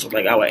cousins. So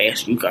like I would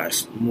ask you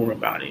guys more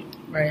about it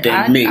right.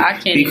 than me I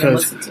can't even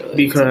because listen to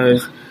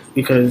it.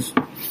 because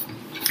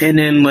and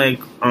then like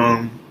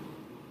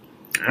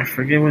I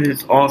forget what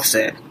his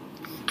Offset.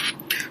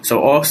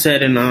 So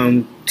Offset and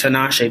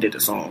Tinashe did the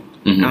song.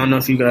 Mhm. I don't know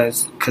if you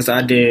guys, because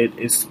I did.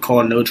 It's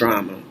called No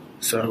Drama.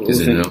 So Is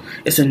it new?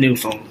 It's a new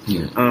song.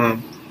 Yeah.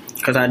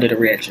 Because I did a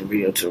reaction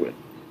video to it.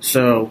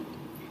 So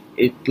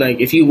it like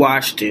if you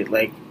watched it,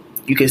 like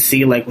you could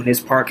see like when his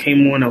part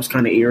came on, I was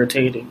kind of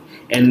irritated.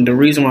 And the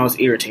reason why I was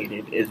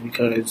irritated is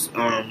because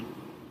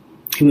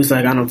he was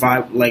like, I don't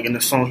vibe, like in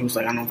the song, he was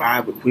like, I don't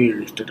vibe with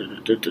queers.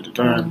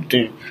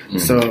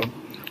 So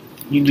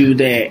you do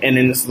that, and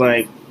then it's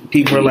like,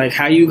 people are like,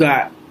 how you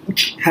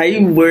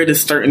wear the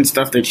certain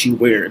stuff that you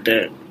wear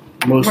that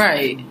most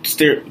Right.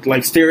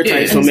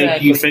 stereotypes Yeah, will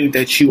make you exactly. think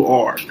that you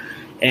are.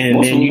 And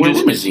Most of then them you wear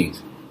just, women's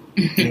jeans.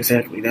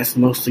 exactly, that's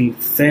mostly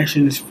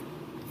fashion is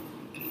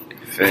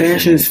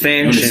Fashion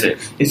fashion.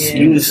 Unisex. It's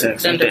Yeah. unisex at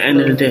Gender the end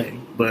of the fluid. day.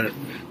 But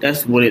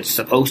that's what it's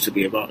supposed to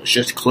be about. It's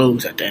just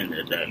clothes at the end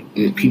of the day.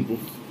 Mhm. People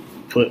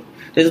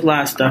there's a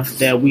lot of stuff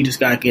that we just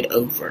gotta get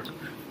over.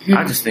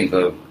 I just think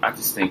of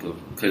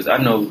because I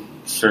know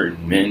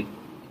certain men,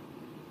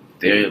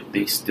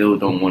 they still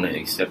don't want to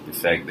accept the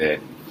fact that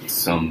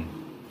some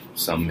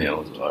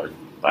males are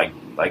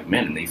like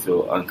men and they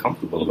feel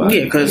uncomfortable about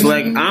Yeah, it. because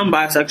like I'm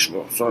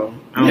bisexual, so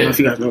I don't know if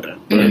you guys know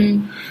that.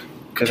 Mhm.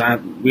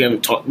 Because we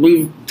haven't talked.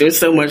 There's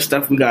so much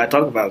stuff we gotta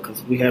talk about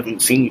because we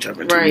haven't seen each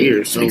other in 2 Right.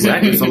 years. So like,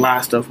 Exactly. there's a lot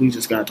of stuff we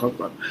just gotta talk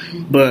about.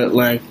 But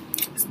like,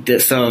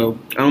 so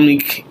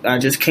I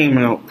just came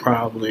out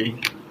probably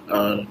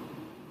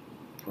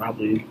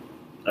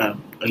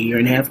a year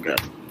and a half ago.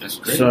 That's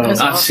great. So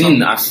That's I've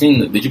awesome.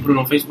 seen it. Did you put it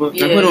on Facebook?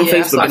 Yeah. I put it on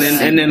I saw Facebook,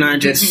 that. and then I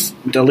just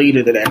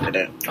deleted it after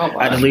that. Oh, wow.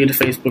 I deleted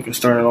Facebook and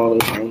started all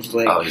over. I was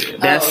like, Oh, yeah.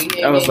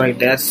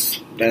 that's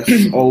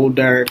old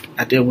dirt.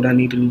 I did what I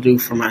needed to do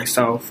for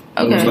myself.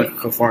 It was Okay. like a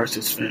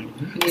catharsis thing.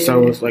 Yeah.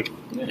 So it was like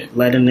Yeah.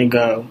 letting it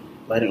go,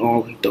 letting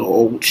all like the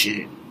old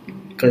shit.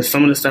 Because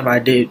some of the stuff I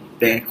did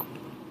back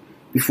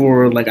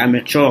before, like I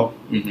met y'all,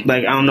 Mhm.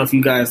 like I don't know if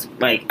you guys,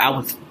 like I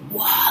was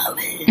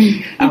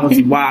wilding. I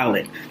was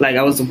wilding. Like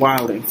I was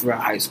wilding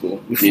throughout high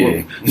school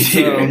before.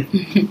 Yeah.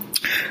 So,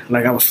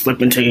 like I was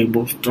flipping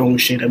tables, throwing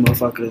shit at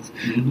motherfuckers,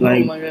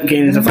 like Oh my God.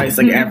 getting into fights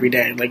like every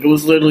day. Like it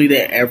was literally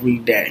that every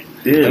day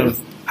Yeah. of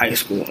high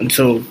school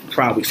until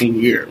probably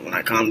senior year when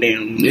I calmed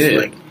down. It was Yeah.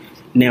 like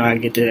now I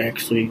get to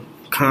actually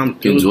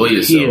Enjoy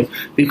yourself. Yeah,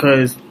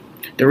 because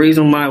the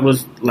reason why it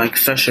was like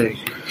such a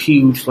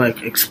huge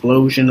like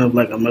explosion of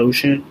like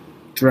emotion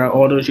throughout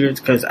all those years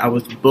because I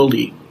was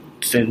bullied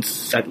since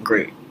 2nd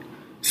grade.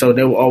 So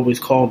they would always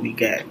call me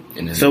Gab.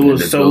 And then, So it and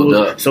was then so build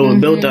up.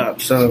 it built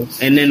up. So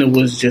and then it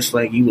was just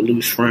like you would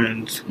lose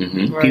friends.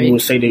 Mm-hmm. Right. People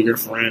would say they're your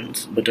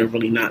friends, but they're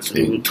really not. So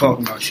they would talk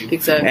about you.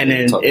 Exactly. And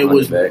then Talk it behind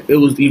was your back. it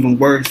was even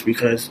worse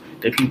because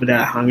the people that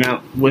I hung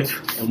out with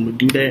and would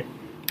do that,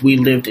 we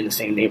lived in the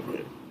same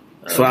neighborhood.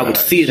 So I would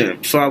see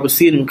them. So I would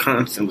see them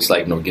constantly. It's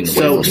like no getting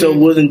away So from so it. it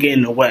wasn't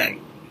getting away.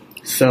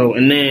 So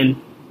and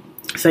then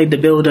it's like the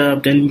build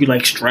up. Then you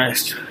like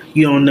stressed.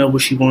 You don't know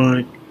what you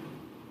want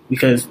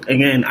because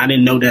again I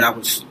didn't know that I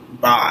was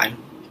bi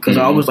because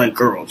I Mhm. always like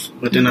girls,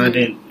 but then I Mhm.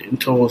 didn't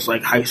until it was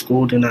like high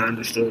school. Then I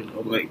understood. I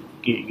was like,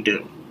 yeah, you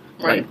do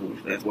Right. like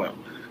boys as well.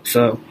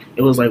 So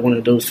it was like one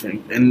of those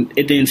things, and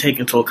it didn't take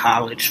until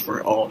college for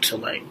it all to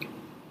like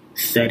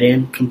set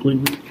in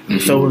completely.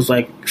 Mhm. So it was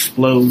like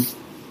explode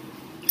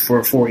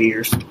for 4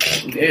 years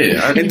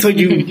Yeah, until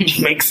you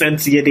make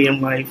sense of your damn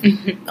life, I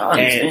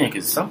understand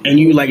because something. and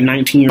you like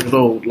 19 years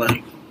old,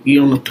 like. You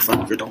don't know what the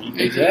fuck you're doing.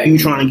 Exactly. You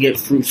trying to get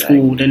through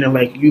school, then they're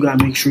like, you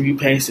gotta make sure you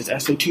pass this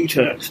SAT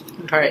test.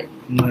 Right.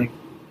 I'm like,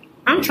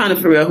 I'm trying to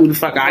figure out who the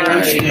fuck I am.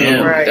 Right.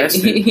 Yeah, Right. that's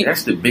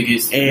the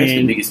biggest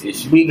And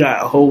issue. We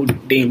got a whole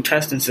damn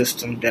testing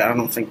system that I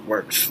don't think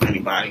works for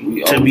anybody.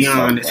 We To always be talk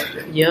honest, about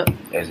that Yep.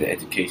 as an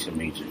education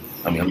major.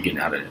 I mean, I'm getting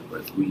out of that,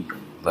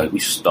 but we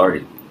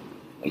started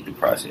like the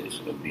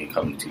process of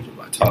becoming a teacher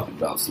by talking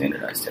about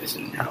standardized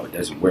testing and how it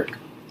doesn't work.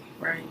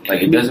 Right.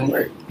 Like it doesn't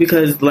work.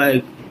 because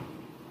like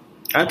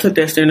I took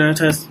that standard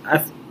test,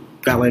 I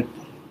got like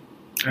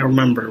I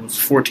remember it was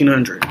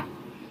 1400.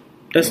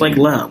 That's like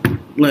low,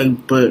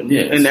 like but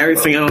Yeah, and it's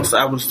everything low. else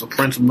I was the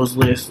principal's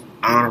list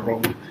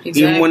honorable.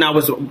 Exactly. Even when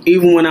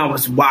I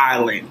was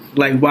wilding,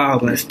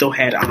 I still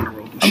had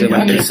honorable and I shit mean,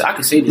 like I that.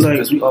 can say this Like-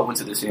 because we all went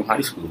to the same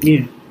high school.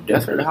 Yeah,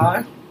 Deptford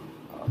High.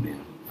 Oh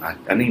man,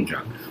 I name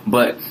drop.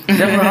 But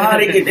Deptford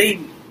High,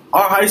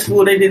 our high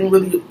school, they didn't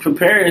really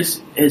prepare us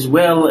as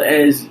well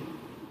as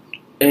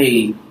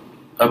a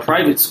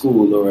private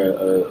school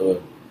or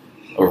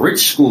a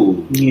rich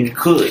school yeah.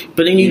 could.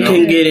 But then you You know?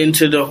 can get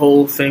into the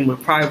whole thing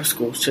with private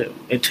schools too.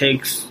 It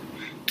takes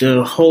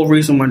the whole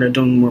reason why they're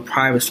doing more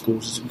private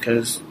schools is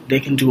because they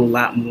can do a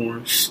lot more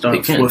They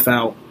stuff can.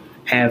 without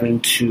having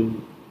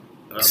to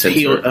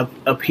Censor.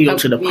 appeal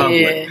to the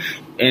public. Yeah.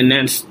 And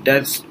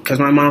that's because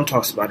my mom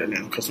talks about it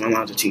now because my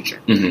mom's a teacher.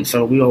 Mhm.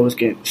 So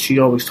she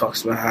always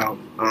talks about how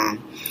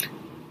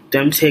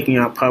them taking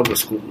out public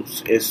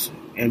schools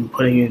and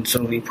putting in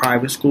so many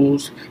private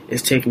schools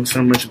is taking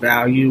so much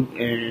value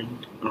and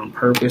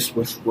purpose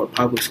with what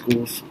public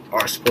schools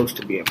are supposed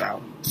to be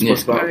about. It's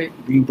supposed to be about Right.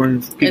 you bring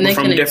And people they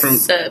from can different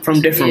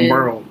accept, different yeah.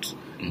 worlds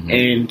Mhm.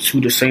 and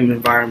to the same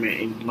environment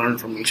and learn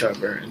from each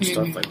other and Mm-hmm.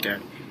 stuff like that.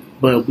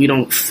 But we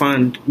don't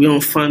fund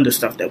the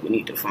stuff that we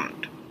need to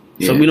fund.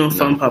 So Yeah, we don't no.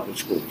 fund public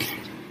schools.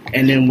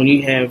 And then when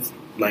you have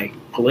like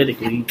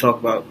politically, you talk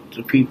about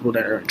the people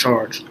that are in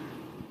charge.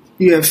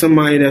 You have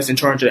somebody that's in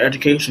charge of the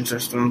education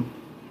system,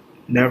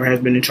 never has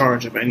been in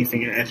charge of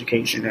anything in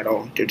education at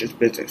all. They're just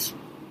business.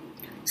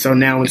 So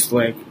now it's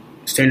like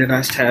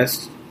standardized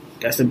tests.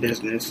 That's a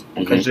business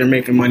because Mhm. they're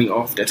making money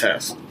off the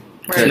test.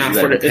 Right. It's not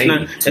You for gotta the. It's pay not.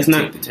 to It's take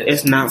not. the test.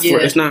 It's not for. Yeah.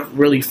 It's not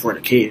really for the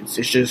kids.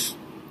 It's just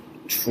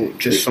for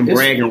some It's-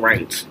 bragging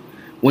rights.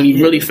 When you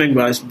Yeah. really think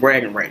about it, it's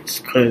bragging rights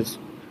because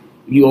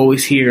you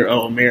always hear,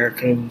 "Oh,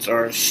 Americans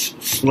are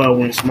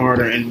slow and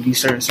smarter in these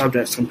certain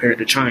subjects compared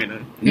to China."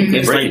 Mhm.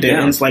 It's Break like it the.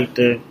 down. It's like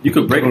the. You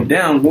could break it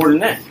down more than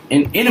that.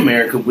 And in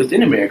America,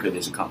 within America,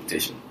 there's a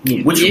competition.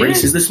 Yeah. Which Yeah.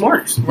 race is the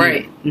smartest?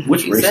 Right.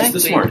 Which race is the Exactly.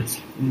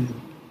 smartest? Mhm.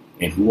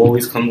 And who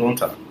always comes on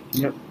top?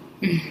 Yep.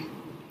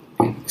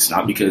 It's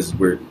not because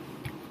we're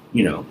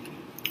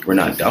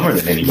not dumber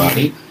than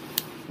anybody.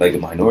 Like the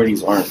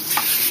minorities aren't.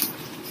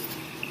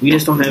 We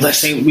just don't have the Less.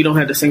 same. We don't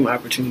have the same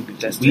opportunities.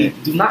 That's We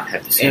it. do not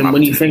have the same. And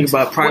when you think opportunities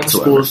about private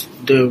whatsoever. schools,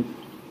 the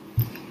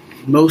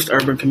most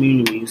urban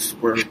communities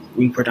where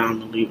we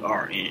predominantly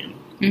are in,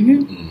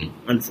 Mm-hmm. Mhm.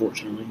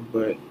 unfortunately,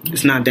 but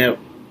it's not that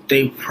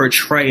they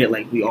portray it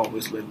like we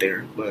always live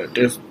there. But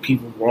there's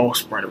people we're all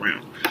spread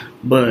around.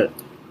 But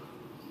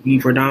we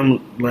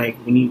predominantly like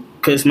when you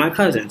because my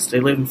cousins, they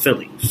live in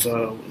Philly,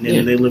 so and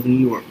then they live in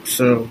New York,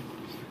 so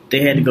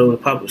they had to go to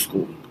public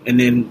school. And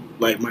then,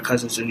 like, my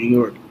cousins in New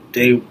York,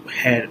 they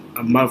had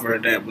a mother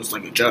that was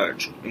like a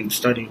judge and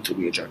studying to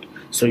be a judge.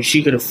 So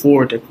she could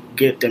afford to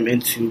get them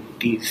into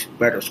these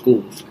better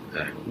schools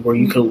where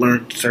you could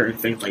learn certain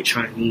things like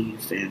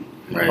Chinese and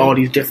all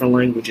these different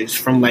languages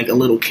from like a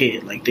little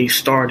kid. Like they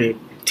started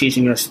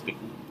teaching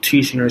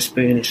her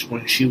Spanish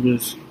when she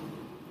was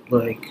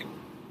like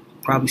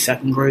probably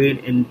second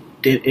grade, and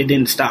it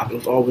didn't stop. It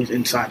was always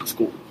inside the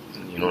school.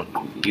 You don't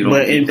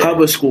but in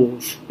public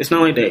schools, it's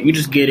not like that. You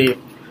just get it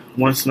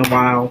once in a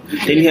while.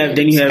 Then you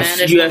have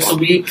Spanish once a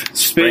week.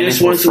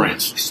 Spanish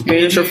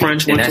or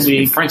French once a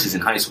week. French is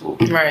in high school.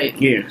 Right.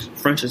 Yeah,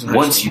 French is in high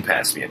once school. you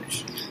pass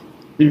Spanish.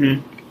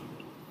 Mm-hmm.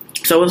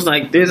 So it's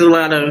like there's a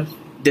lot of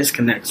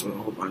disconnects with a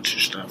whole bunch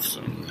of stuff.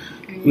 So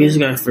we just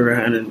gotta figure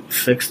out how to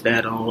fix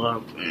that all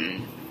up.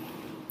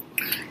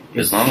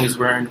 As long as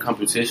we're in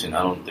competition,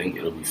 I don't think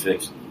it'll be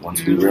fixed.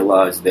 Once we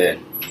realize that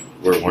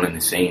we're one and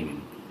the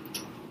same,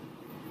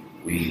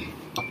 and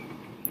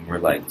we're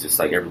like just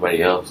like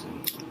everybody else.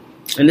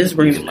 And this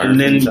brings, and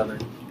then each other.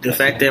 The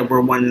fact that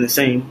we're one and the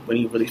same, when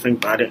you really think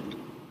about it,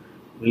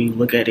 when you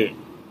look at it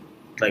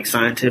like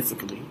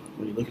scientifically,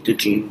 when you look at the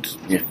genes,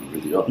 yeah, we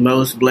really are.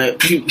 Most black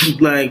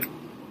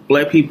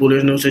people,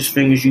 there's no such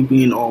thing as you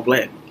being all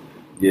black.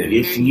 Yeah.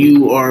 If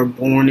you are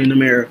born in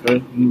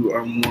America, you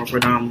are more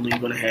predominantly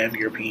going to have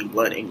European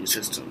blood in your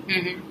system.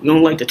 We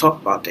don't like to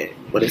talk about that,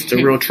 but it's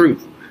the real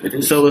truth. It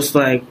is. So it's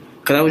like,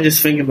 because I was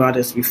just thinking about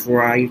this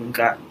before I even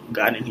got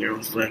in here. I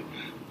was like,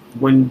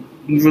 when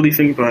you really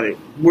think about it,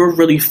 we're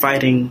really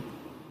fighting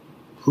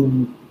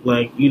who,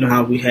 like, you know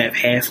how we have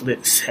half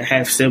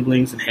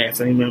siblings and half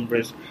family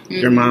members.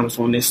 Your mom's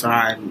on this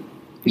side, and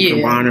you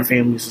combine our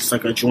families. It's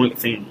like a joint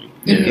family,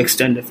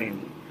 extended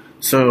family.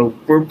 So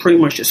we're pretty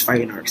much just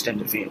fighting our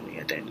extended family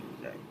at the end of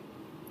the day.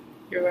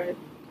 You're right.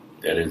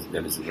 That is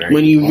a very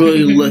when you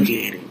really look at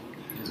it,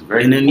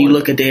 and then you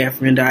look at the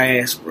African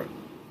diaspora,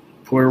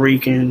 Puerto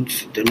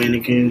Ricans,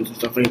 Dominicans, and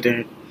stuff like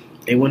that.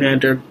 They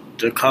wouldn't have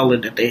the color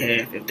that they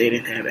have if they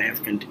didn't have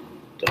African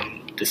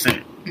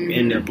descent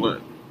in their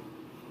blood.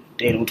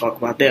 They don't talk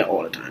about that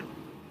all the time.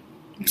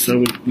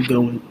 So we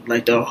go in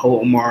like the whole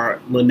Omar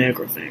La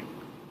Negra thing,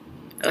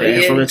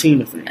 the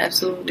Afro-Latina thing.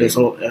 Absolutely. There's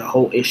a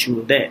whole issue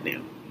with that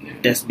now.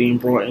 That's being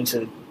brought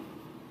into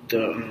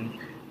the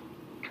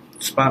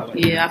spotlight.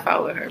 Yeah, I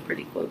followed her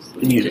pretty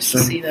closely just to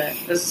see that.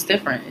 Because it's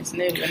different. It's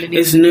new. And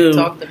it's new.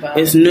 Talked about.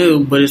 It's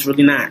new, but it's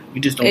really not. You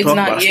just don't talk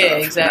about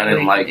stuff. Exactly. I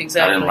didn't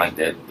like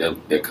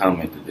that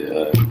comment that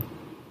the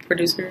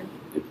producer.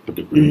 The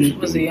producer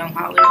was it Young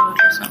Hollywood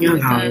or something? Young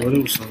like Hollywood. That?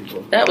 It was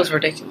something. That was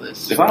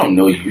ridiculous. If I don't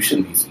know you, you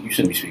shouldn't be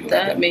speaking.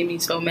 That made me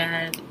so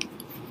mad.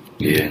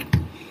 Yeah.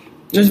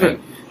 Just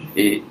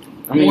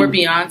more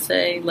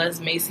Beyonce, less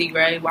Macy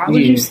Gray. Why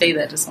would you say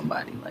that to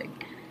somebody? Like,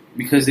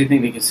 because they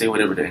think they can say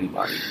whatever to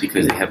anybody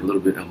because they have a little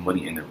bit of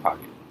money in their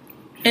pocket.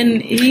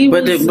 And he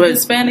was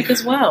Hispanic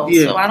as well,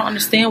 so I don't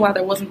understand why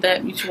there wasn't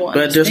that mutual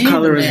understanding.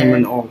 But there's colorism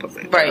in all of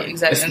it. Right,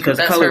 exactly. Because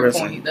that's colorism.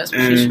 her point. That's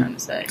what she's trying to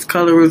say. It's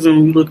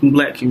colorism. You look in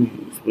black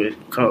communities with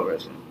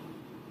colorism.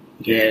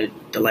 You had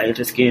the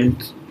lighter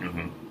skinned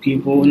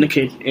people in the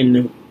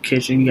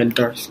kitchen. You had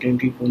dark skinned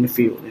people in the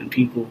field, and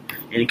people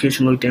in the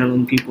kitchen look down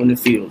on people in the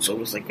field. So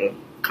it's like a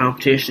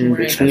competition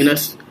between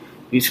us,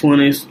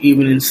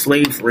 even in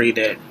slavery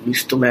that we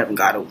still haven't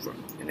got over.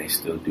 And they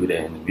still do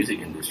that in the music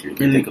industry. If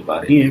you think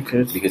about it,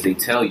 because they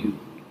tell you,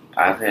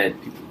 I've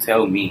had people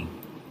tell me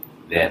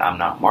that I'm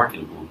not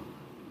marketable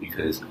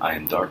because I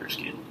am darker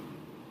skinned,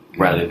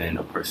 rather than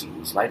a person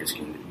who's lighter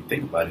skinned. If you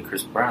think about it,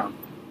 Chris Brown,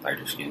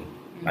 lighter skinned,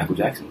 Michael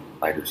Jackson,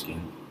 lighter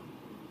skinned.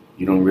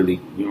 You don't really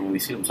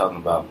see them talking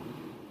about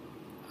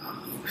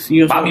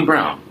Bobby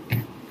Brown.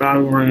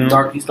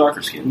 He's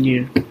darker skinned.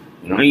 Yeah.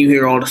 You know? And you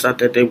hear all the stuff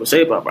that they would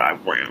say about Bobby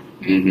Brown.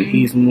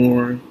 He's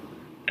more,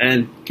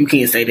 and you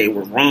can't say they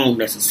were wrong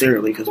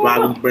necessarily because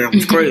Bobby Brown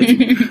was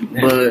crazy.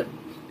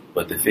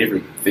 but the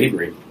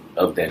favorite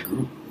of that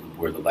group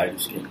were the lighter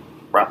skinned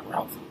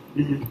Ralph.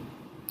 And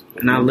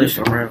I live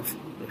for Ralph.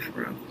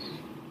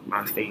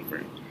 My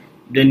favorite.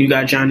 Then you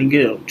got Johnny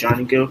Gill.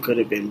 Johnny Gill could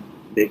have been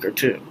bigger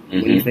too.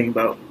 When you think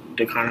about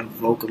the kind of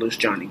vocalist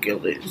Johnny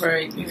Gill is,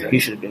 right? Exactly. He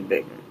should have been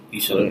bigger. He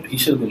should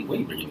have been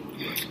way bigger.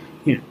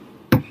 Yeah.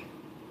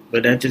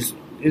 But that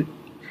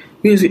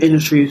music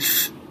industry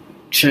is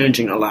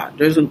changing a lot.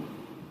 There's a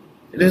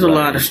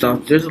lot of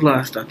stuff. There's a lot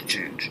of stuff to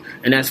change,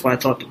 and that's why I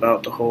talked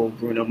about the whole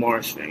Bruno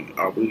Mars thing.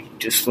 Are we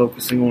just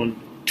focusing on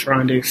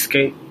trying to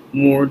escape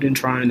more than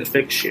trying to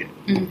fix shit?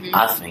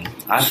 I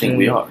think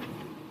we are.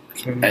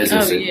 As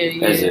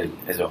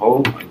a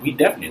whole, we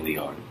definitely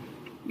are.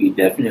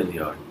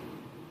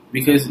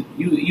 Because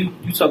you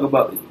talk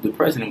about the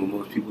president with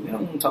most people, they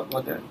don't want to talk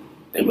about that.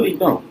 They really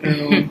don't.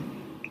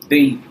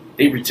 They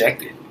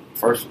reject it.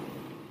 First,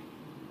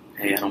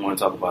 hey, I don't want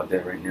to talk about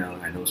that right now.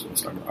 I know it's going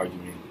to start an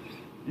argument.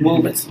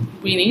 Well,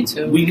 we need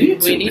to.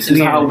 This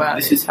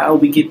is how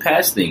we get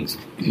past things.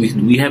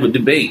 We have a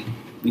debate.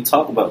 we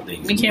talk about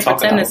things. We can't talk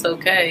pretend about, it's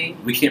okay.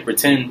 We can't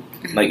pretend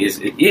like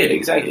yeah,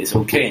 exactly. It's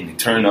okay, and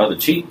turn the other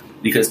cheek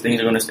because things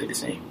are going to stay the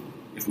same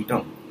if we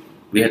don't.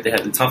 We have to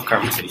have the tough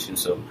conversation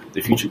so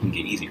the future can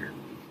get easier.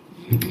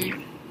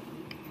 Mm-hmm.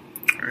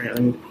 All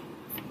right,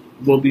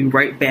 we'll be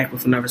right back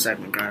with another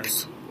segment,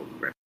 guys.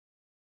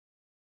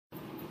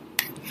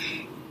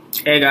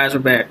 Hey guys, we're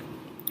back.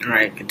 All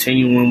right,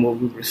 continuing what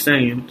we were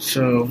saying.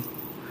 So,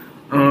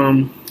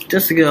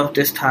 just to get off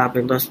this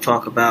topic, let's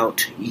talk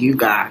about you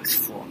guys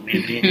for a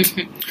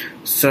minute.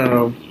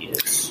 So,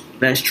 Yes.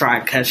 let's try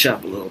to catch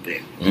up a little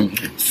bit.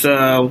 Mm-hmm.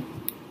 So,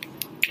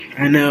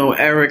 I know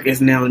Eric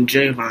is now in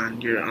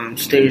Javon. Your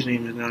stage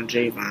name is now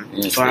Javon.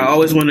 Yes, so I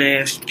always want to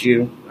ask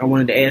you. I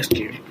wanted to ask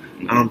you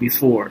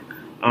before.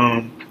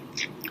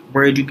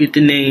 Where did you get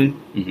the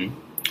name?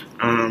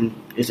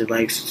 Mm-hmm. Is it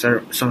like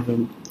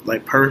something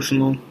like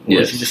personal, or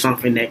Yes. is it just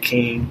something that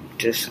came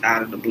just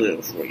out of the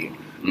blue for you?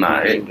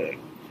 Nah,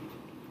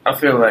 I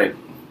feel like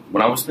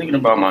when I was thinking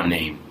about my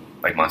name,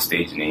 like my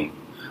stage name,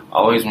 I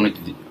always wanted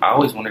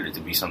it to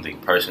be something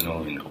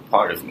personal and a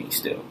part of me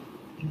still,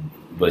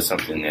 but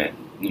something that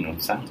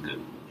sounds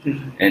good.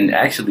 Mm-hmm. And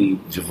actually,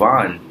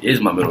 Javon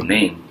is my middle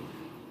name,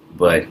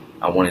 but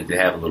I wanted to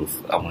add a little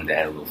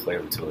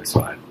flavor to it,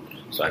 so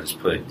I just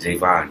put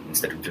Javon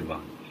instead of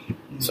Javon.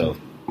 Mm-hmm. So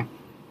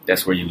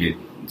that's where you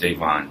get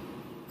Javon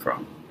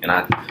from, and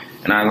I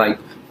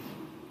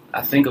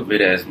think of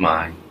it as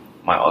my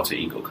alter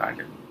ego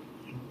kind of.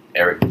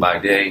 Eric by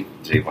day,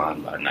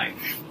 Javon by night.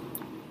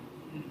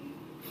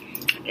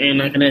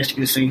 And I can ask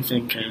you the same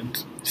thing, Ken.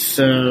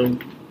 So,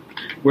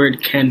 where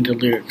did Ken the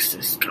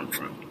lyricist come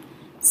from?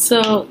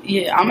 So,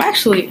 yeah, I'm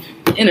actually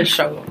in a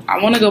struggle.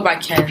 I want to go by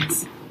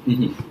Ken's,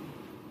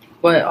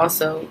 but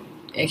also,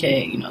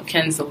 aka,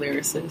 Ken's the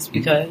lyricist,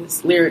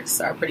 because lyrics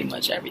are pretty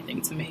much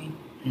everything to me.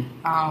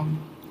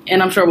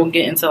 And I'm sure we'll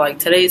get into like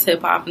today's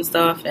hip hop and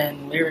stuff,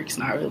 and lyrics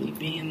not really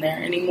being there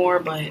anymore.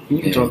 But You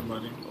can talk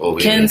about it. Oh,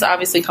 yeah. Ken's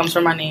obviously comes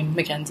from my name,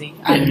 Mackenzie.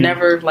 I've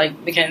never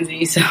liked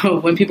Mackenzie, so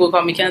when people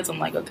call me Ken's, I'm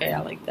like, okay, I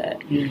like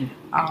that. Then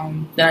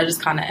I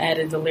just kind of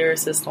added the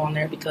lyricist on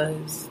there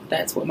because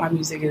that's what my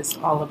music is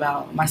all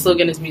about. My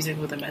slogan is music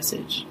with a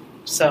message,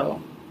 so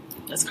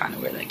that's kind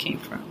of where that came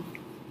from.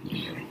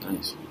 Yeah,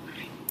 nice.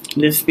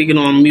 Then speaking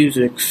on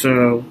music,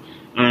 so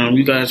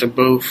you guys are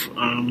both,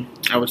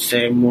 I would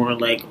say, more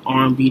like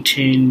R&B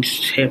tinged,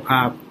 hip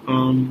hop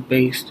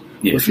based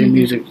with your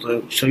music.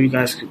 So you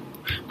guys could,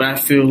 but I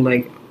feel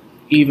like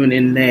even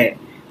in that,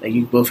 like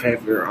you both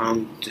have your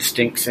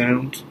distinct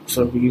sounds.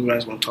 So if you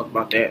guys want to talk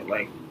about that,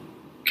 like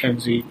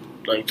Kenzie,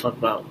 like talk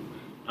about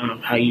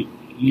how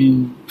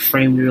you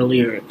frame your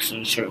lyrics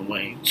in a certain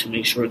way to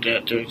make sure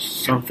that there's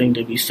something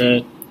to be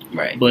said,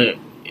 Right. but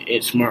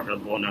it's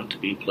marketable enough to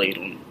be played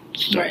on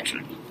stage.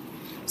 Right.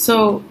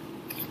 So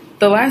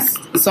the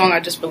last song I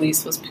just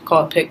released was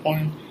called Pick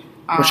One.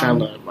 Which I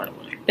love, by the way.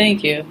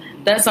 Thank you.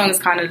 That song is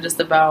kind of just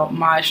about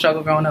my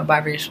struggle growing up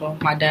biracial.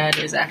 My dad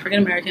is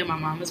African American, my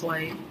mom is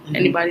white.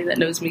 Anybody that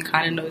knows me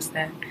kind of knows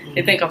that.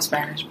 They think I'm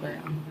Spanish, but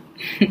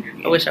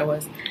I wish I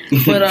was.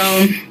 But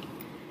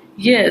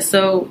yeah,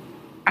 so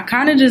I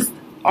kind of just,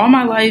 all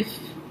my life,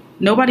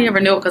 nobody ever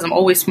knew it because I'm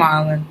always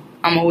smiling.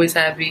 I'm always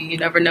happy. You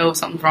never know if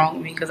something's wrong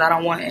with me because I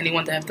don't want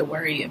anyone to have to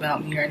worry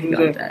about me or anything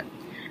like that.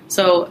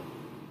 So,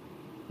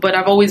 but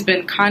I've always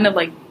been kind of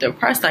like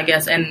depressed, I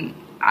guess, and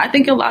I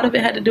think a lot of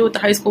it had to do with the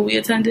high school we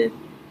attended,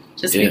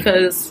 just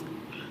because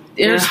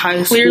there's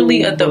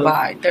clearly a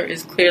divide. There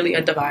is clearly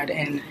a divide,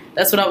 and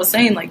that's what I was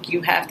saying. Like,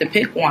 you have to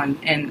pick one,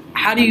 and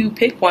how do you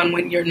pick one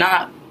when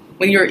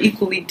you're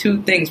equally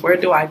two things? Where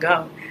do I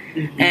go?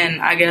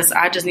 And I guess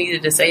I just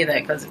needed to say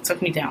that because it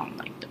took me down.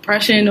 Like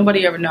depression,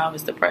 nobody ever knew I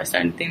was depressed or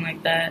anything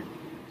like that.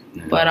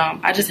 But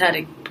I just had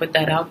to put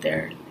that out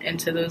there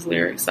into those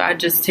lyrics. So I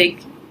just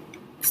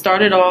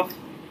started off.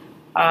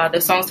 The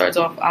song starts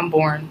off, I'm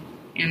born.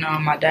 And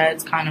my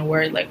dad's kind of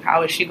worried, like,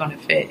 how is she going to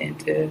fit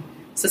into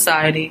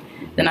society?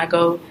 Then I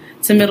go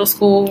to middle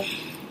school,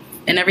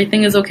 and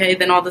everything is okay.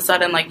 Then all of a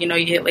sudden, like, you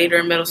hit later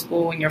in middle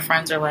school, and your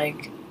friends are,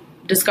 like,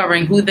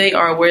 discovering who they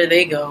are, where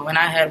they go. And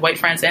I had white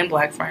friends and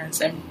black friends,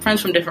 and friends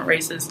from different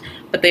races,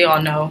 but they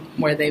all know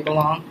where they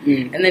belong.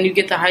 And then you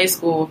get to high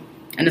school,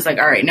 and it's like,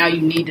 all right, now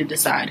you need to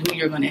decide who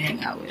you're going to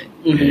hang out with.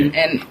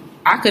 And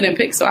I couldn't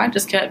pick, so I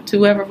just kept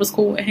whoever was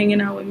cool with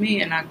hanging out with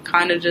me, and I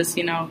kind of just,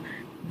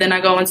 then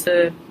I go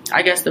into,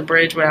 I guess, the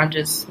bridge where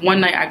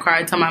one night I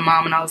cried to my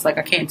mom and I was like,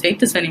 I can't take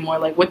this anymore.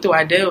 Like, what do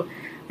I do?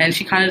 And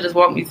she kind of just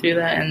walked me through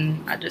that,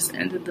 and I just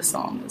ended the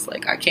song. It's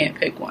like, I can't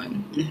pick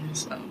one.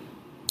 So,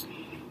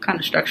 kind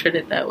of structured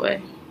it that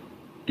way.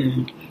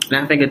 And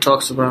I think it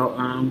talks about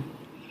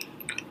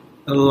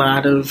a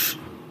lot of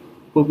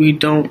what we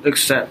don't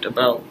accept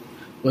about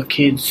what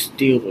kids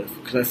deal with.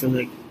 Because I feel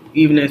like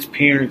even as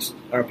parents,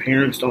 our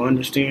parents don't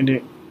understand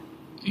it.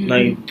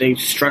 Like, they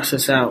stress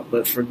us out,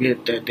 but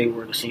forget that they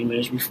were the same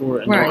age before,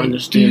 and don't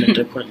understand that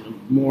they're putting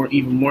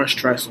even more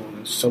stress on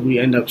us. So we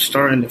end up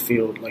starting to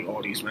feel like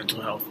all these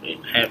mental health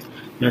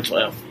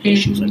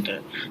issues like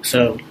that.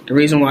 So the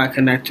reason why I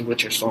connected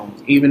with your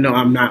song, even though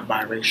I'm not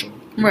biracial,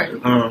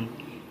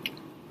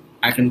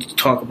 I can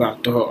talk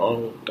about the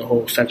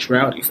whole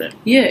sexuality thing.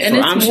 Yeah, and so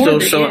it's I'm more still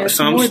than,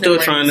 so I'm still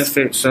trying to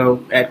fit.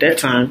 So at that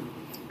time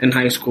in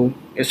high school,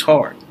 it's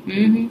hard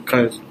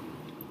because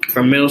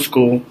from middle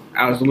school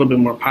I was a little bit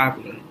more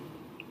popular,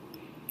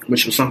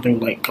 which was something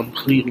like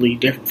completely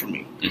different for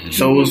me.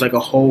 So it was like a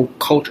whole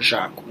culture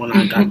shock when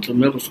I got to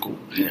middle school,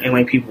 and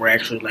like people were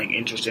actually like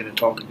interested in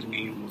talking to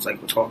me. It was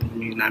like talking to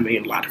me, and I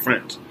made a lot of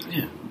friends.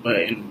 Yeah.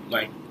 But in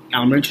like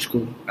elementary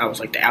school, I was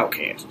like the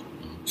outcast.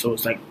 So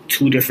it's like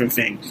two different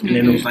things. And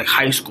then it was like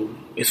high school.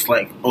 It's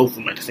like both of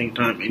them at the same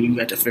time, and you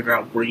got to figure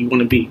out where you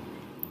want to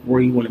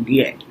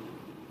be at,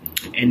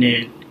 and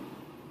then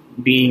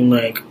being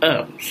like,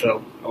 oh,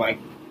 so I like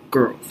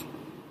girls,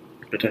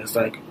 but then it's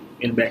like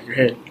in the back of your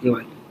head, you're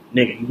like,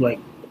 nigga, you like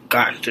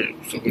guys too.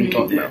 So what are you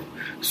talking about?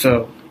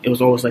 So it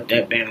was always like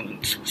that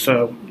balance.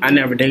 So I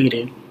never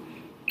dated.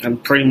 I'm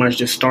pretty much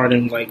just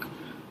starting like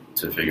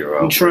to figure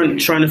out trying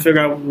to figure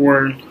out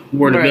where to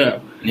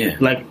go. Yeah.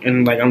 Like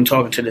I'm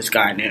talking to this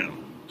guy now.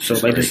 So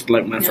That's like great. this is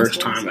like my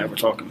first time ever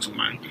talking to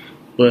somebody.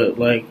 But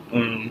like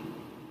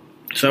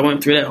so I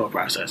went through that whole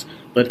process.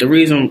 But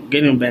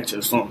getting back to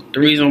the song, the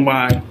reason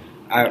why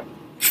I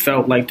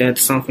felt like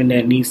that's something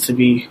that needs to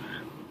be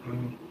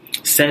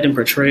said and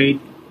portrayed,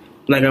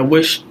 like I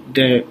wish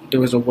that there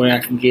was a way I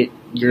could get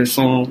your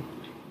song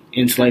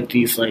into like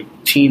these like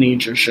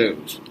teenager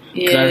shows.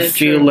 Because I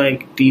feel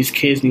like these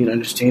kids need to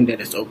understand that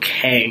it's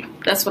okay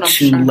That's what I'm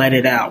to trying. let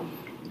it out.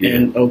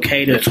 And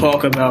okay to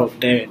talk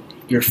about that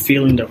you're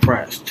feeling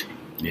depressed.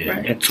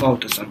 And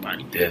talk to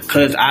somebody.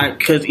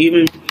 Because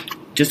even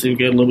just to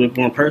get a little bit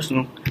more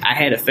personal, I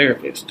had a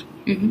therapist.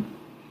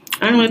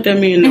 I don't let that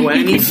man know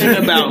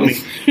anything about me.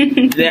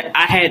 That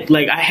I had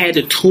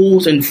the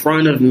tools in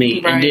front of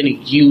me and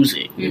didn't use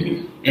it.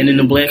 And in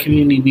the black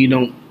community, we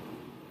don't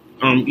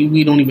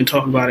even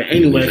talk about it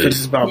anyway because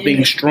it's about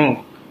being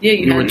strong. Yeah,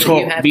 you were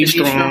taught be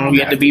strong.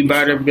 You have to be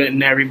better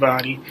than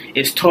everybody.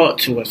 It's taught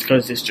to us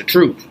because it's the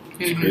truth.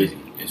 It's crazy.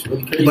 It's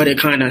really crazy. But it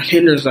kind of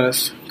hinders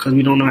us because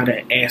we don't know how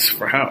to ask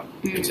for help.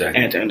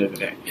 Exactly. At the end of the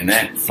day, and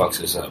that fucks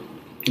us up.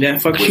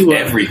 That fucks with you up.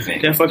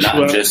 Everything. That fucks Not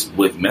you up. just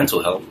with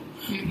mental health,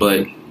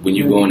 but when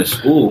you go into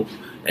school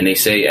and they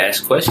say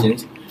ask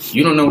questions,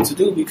 you don't know what to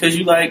do because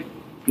you like,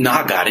 no,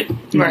 I got it.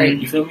 Right.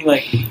 You feel me?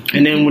 Like,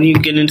 and then when you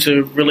get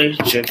into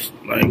relationships,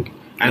 like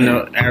I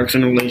know Eric's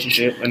in a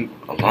relationship and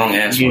a long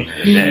ass one.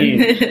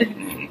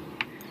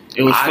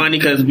 It was funny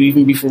because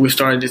even before we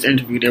started this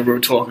interview, they were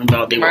talking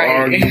about they were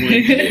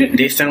arguing.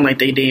 They sound like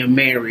they damn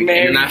married,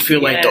 and I feel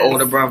like the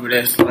older brother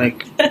that's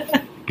like,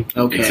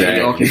 okay,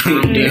 y'all can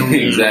calm down.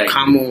 Exactly.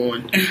 Come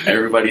on.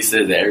 Everybody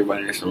says that.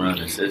 Everybody that's around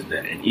us says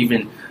that, and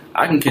even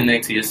I can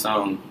connect to your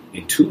song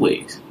in two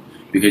ways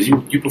because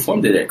you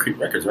performed it at Creek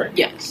Records, right?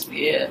 Yes.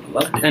 Yeah. I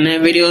loved it. And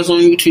that video's on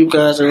YouTube,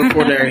 guys. I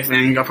record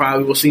everything. Y'all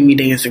probably will see me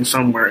dancing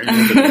somewhere.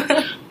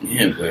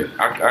 Yeah, but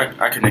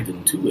I connected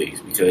in two ways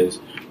because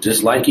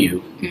just like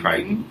you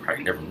probably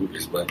never knew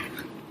this, but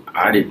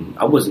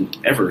I wasn't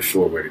ever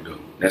sure where to go.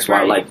 That's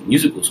why I like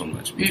musicals so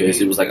much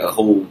because it was like a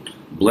whole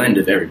blend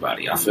of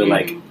everybody. I feel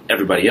like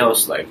everybody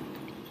else, like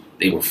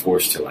they were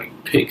forced to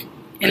like pick.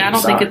 And I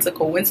don't think it's a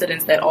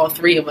coincidence that all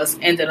three of us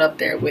ended up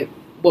there with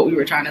what we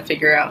were trying to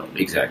figure out.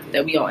 Exactly.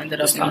 That we all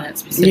ended up in that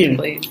specific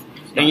place.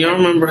 And y'all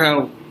remember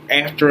how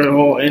after it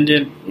all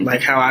ended,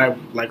 like how I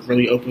like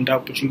really opened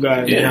up with you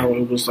guys and how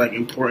it was like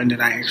important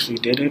that I actually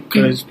did it?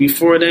 Because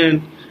before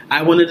then,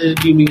 I wanted to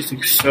do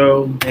music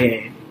so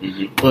bad,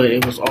 but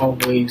it was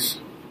always.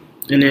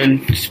 And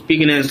then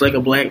speaking as like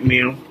a black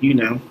male, you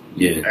know,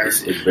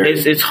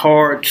 it's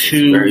hard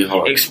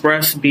to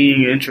express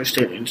being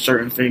interested in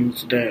certain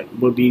things that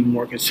would be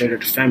more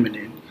considered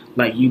feminine,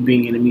 like you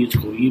being in a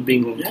musical, you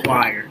being on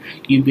choir,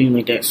 you being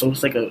like that. So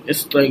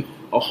it's like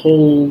a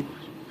whole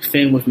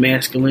thing with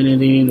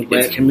masculinity in the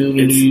black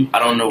community. I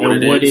don't know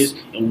what is.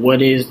 And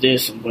what is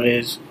this and what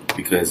is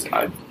because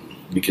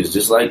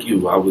just like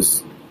you, I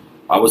was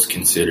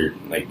considered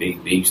like they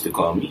used to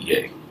call me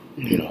gay.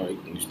 You know,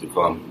 they used to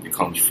call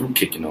me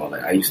fruitcake and all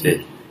that. I used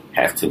to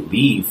have to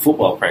leave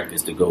football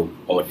practice to go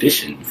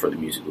audition for the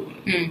musical.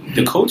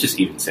 The coaches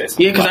even said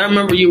something. Yeah, because I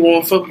remember you were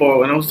on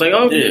football, and I was like,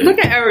 "Oh, look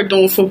at Eric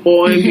doing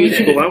football and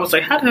musical." I was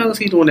like, "How the hell is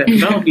he doing that?"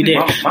 Because I would be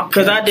there.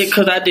 Because I did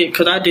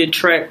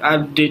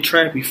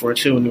track before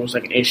too, and there was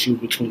like an issue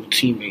between the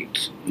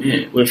teammates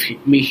with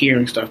me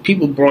hearing stuff.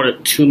 People brought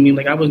it to me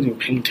like I wasn't even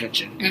paying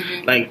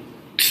attention, like.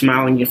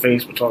 Smile in your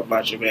face but talk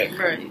about your back.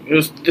 Right.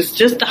 It's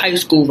just the high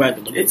school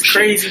regular. It's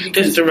crazy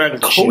because the regular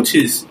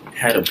coaches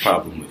had a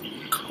problem with it.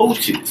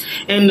 Coaches.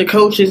 And the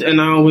coaches, and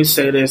I always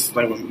say this,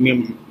 like when me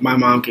and my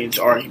mom get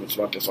into arguments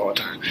about this all the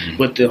time,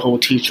 with the whole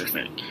teacher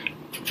thing.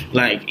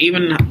 Like,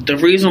 even the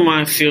reason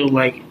why I feel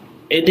like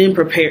it didn't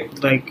prepare,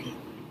 like,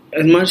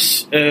 as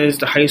much as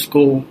the high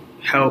school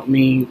helped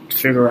me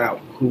figure out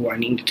who I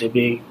needed to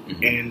be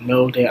and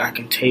know that I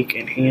can take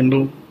and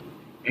handle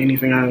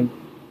anything I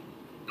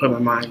put my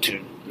mind to.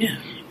 Yeah.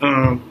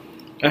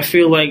 I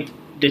feel like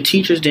the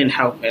teachers didn't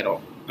help at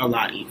all, a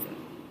lot either.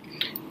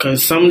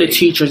 Because some of the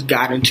teachers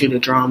got into the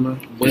drama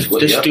with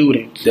the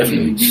students.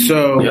 Definitely.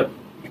 So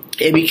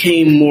it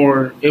became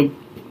more,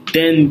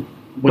 then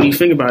when you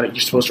think about it,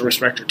 you're supposed to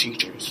respect your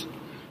teachers.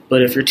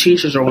 But if your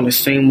teachers are on the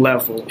same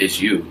level,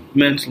 it's you.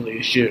 Mentally,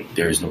 it's you.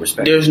 There is no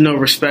respect. There's no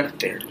respect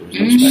there. There's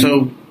no respect.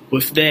 So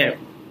with that,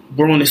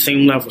 we're on the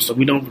same level, so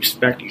we don't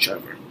respect each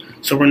other.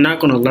 So we're not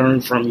going to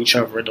learn from each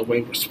other the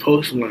way we're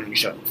supposed to learn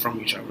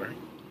from each other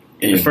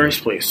in the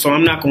first place. So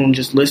I'm not going to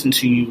just listen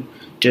to you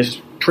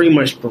just pretty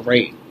much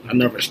berate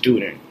another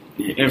student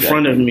in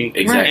front of me.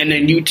 Exactly. And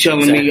then you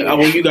telling me, oh,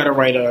 well, you got to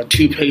write a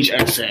 2-page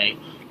essay,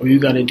 or you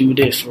got to do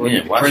this, or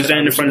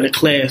present in front of the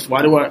class.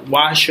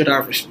 Why should I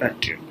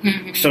respect you?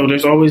 Mm-hmm. So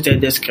there's always that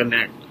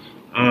disconnect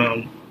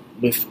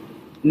with.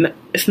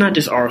 It's not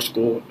just our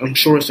school. I'm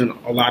sure it's in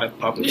a lot of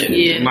public schools,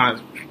 a lot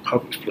of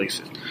public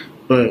places.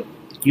 But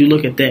you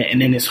look at that,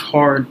 and then it's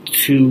hard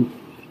to.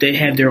 They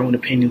have their own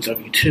opinions of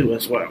you too,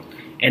 as well,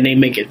 and they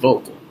make it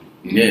vocal.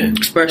 Yeah,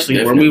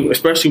 especially where we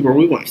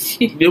went.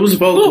 It was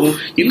vocal.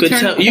 You could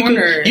tell.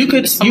 You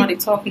could somebody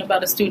talking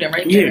about a student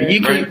right there.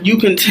 Yeah, you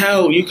can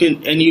tell. You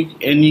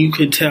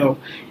could tell.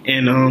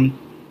 And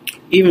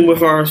even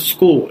with our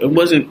school, it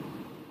wasn't.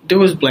 There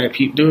was black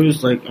people. There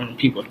was like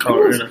people of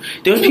color.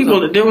 There was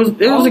people. There was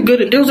a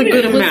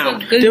good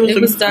amount.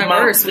 It was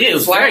diverse. Yeah, it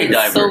was very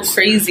diverse. So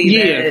crazy.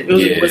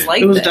 It was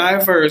like it was that.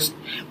 diverse.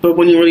 But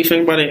when you really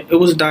think about it, it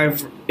was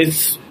diverse.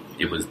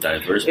 It was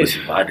diverse, but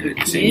divided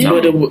at the same time.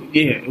 But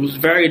it was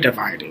very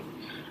divided.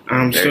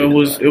 So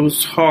it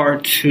was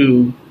hard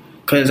to,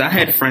 because I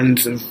had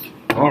friends of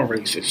all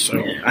races.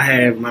 So I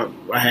had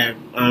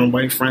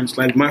white friends,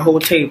 like my whole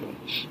table.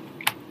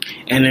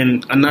 And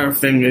then another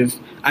thing is,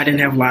 I didn't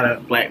have a lot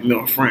of black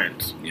male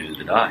friends. Neither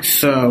did I.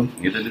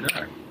 Neither did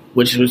I.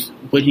 Which was,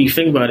 when you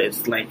think about it,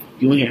 it's like,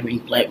 you don't have any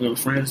black male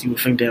friends. You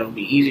would think that it would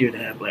be easier to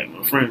have black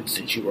male friends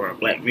since you are a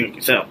black man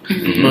yourself.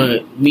 Mm-hmm.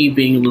 But me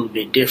being a little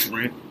bit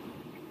different,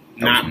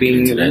 not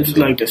being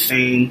like the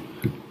same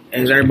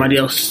as everybody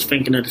else,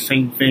 thinking of the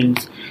same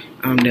things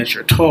that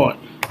you're taught,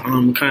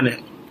 kind of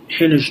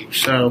hinders you.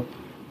 So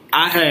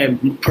I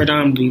had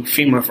predominantly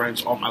female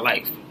friends all my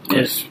life.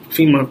 Because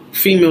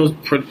females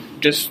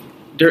just,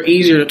 they're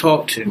easier to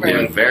talk to.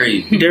 They're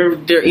very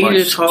they're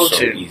easier to talk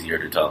to. Easier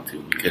to talk to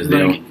because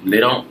they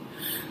don't.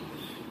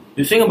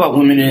 The thing about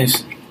women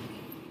is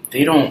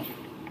they're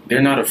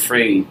not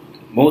afraid.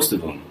 Most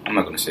of them. I'm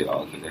not going to say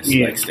all because that's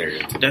like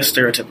stereotypical. That's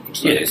stereotypical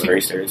stuff. Yeah, it's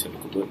very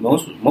stereotypical. But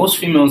most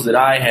females that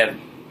I have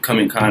come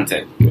in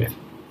contact with,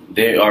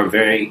 they are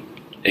very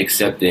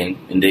accepting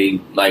and they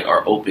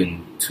are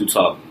open to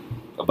talk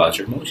about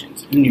your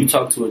emotions. When you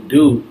talk to a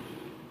dude,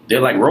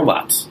 they're like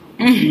robots.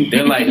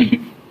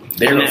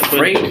 They're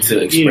afraid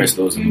to express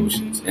those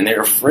emotions, and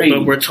they're afraid.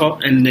 But we're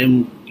taught, and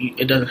then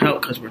it doesn't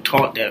help because we're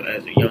taught that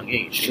at a young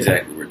age.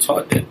 Exactly, we're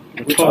taught that.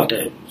 We're taught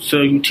that.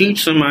 So you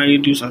teach somebody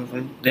to do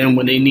something, then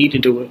when they need to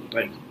do it,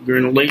 like you're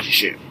in a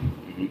relationship,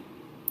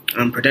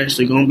 I'm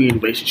potentially going to be in a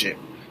relationship.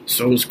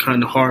 So it's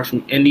kind of hard for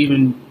me. And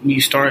even me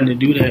starting to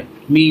do that,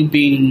 me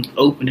being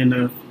open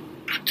enough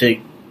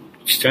to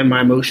extend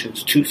my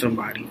emotions to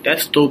somebody,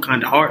 that's still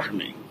kind of hard for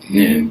me.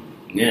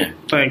 Yeah.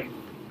 Like,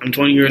 I'm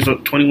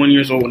 21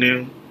 years old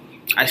now.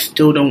 I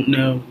still don't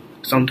know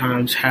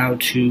sometimes how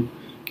to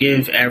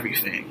give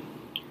everything.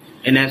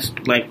 And that's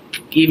like,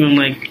 even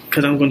like,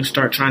 because I'm going to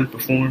start trying to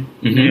perform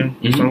now.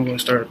 So I'm going to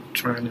start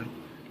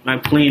my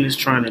plan is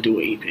trying to do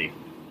an EP.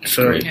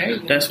 So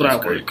that's what I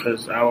want,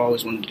 because I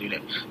always wanted to do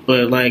that.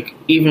 But like,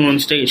 even on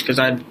stage, because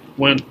I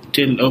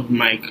did an open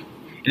mic,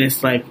 and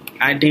it's like,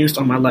 I danced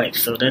all my life,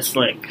 so that's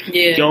like,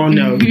 y'all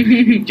know.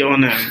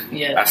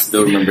 Yeah. I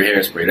still remember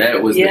Hairspray.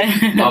 That was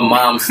my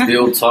mom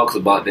still talks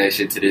about that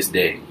shit to this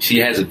day. She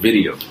has a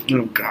video.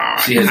 Oh God,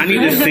 I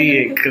need to see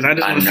it because I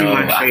just want to see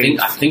my face.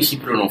 I think she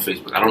put it on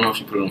Facebook. I don't know if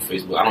she put it on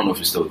Facebook. I don't know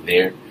if it's still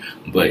there,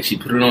 but she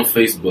put it on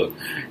Facebook,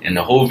 and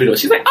the whole video,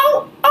 she's like,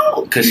 oh,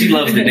 because she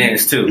loves to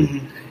dance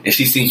too, and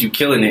she sees you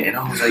killing it, and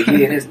I was like,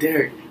 yeah, that's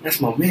Derek, that's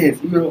my man,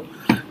 you know.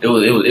 It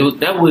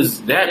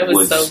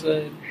was so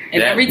good.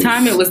 And every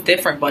time it was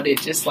different, but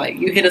it just like,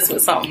 you hit us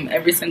with something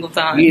every single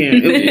time.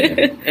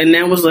 Yeah. And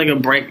that was like a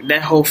break.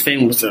 That whole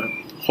thing was a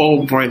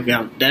whole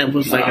breakout. That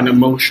was like an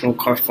emotional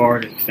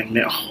cathartic thing.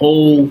 That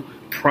whole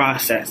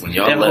process.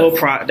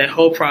 That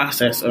whole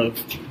process of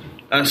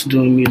us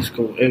doing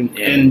musical.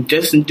 And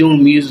just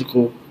doing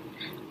musical,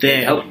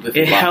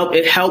 it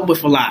helped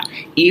with a lot.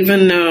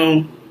 Even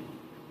though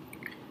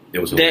there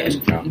was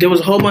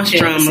a whole bunch of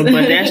drama,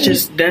 but that's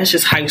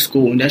just high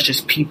school, and that's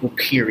just people,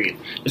 period.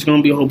 There's going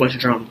to be a whole bunch of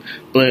drama.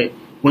 But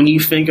when you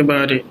think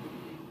about it,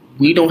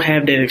 we don't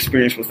have that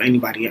experience with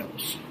anybody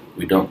else.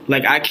 We don't.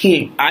 Like, I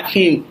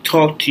can't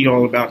talk to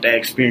y'all about that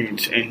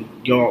experience and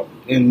y'all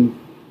and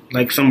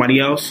like somebody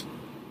else,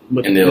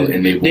 but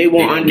they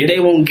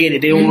won't get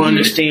it. They won't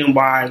understand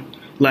why.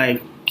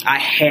 Like, I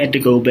had to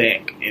go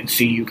back and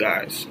see you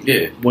guys.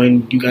 Yeah.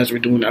 When you guys were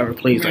doing the other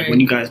plays, like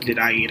when you guys did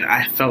Aida,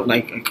 I felt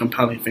like a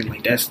compelling thing.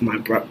 Like, that's my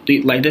brother.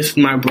 Like, this is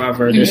my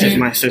brother. This is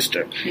my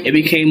sister. It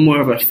became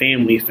more of a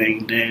family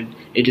thing than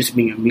it just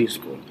being a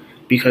musical.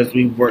 because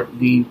we worked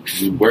We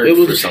worked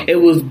for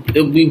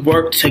something. We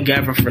worked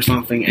together for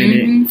something,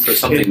 and For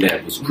something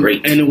that was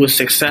great. and it was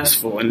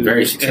successful, and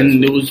Very successful.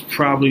 and it was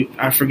probably,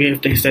 I forget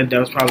if they said that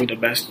was probably the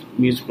best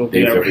musical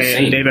They've they've ever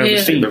seen.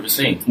 seen. Never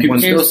seen. People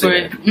still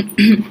say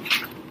that.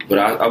 But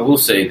I will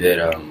say that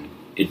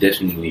it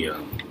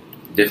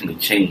definitely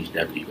changed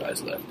after you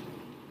guys left.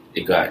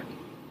 It got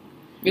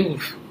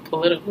Oof,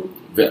 political.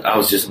 I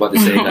was just about to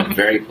say it got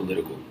very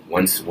political.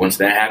 Once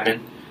that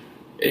happened,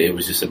 it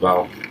was just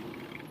about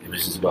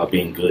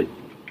being good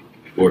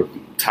or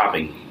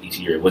topping each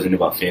year. It wasn't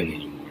about family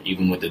anymore,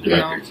 even with the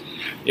directors. No.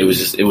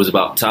 It was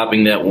about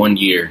topping that one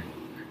year,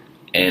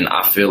 and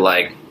I feel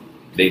like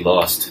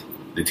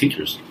the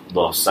teachers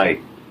lost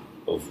sight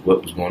of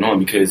what was going on,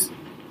 because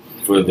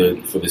for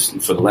the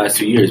last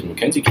 2 years,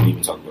 Mackenzie can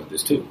even talk about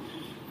this too.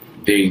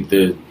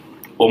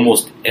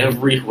 Almost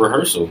every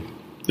rehearsal,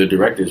 the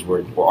directors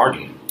were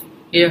arguing.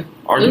 Yeah,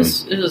 arguing.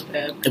 It was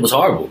bad. It was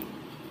horrible.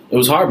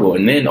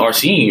 And then our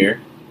senior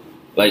year,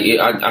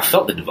 I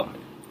felt the divide.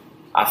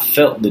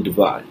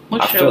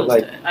 What I show felt was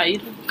like that?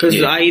 Aida? Because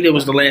Aida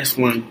was the last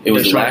one. It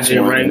was the last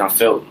one, right? and I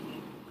felt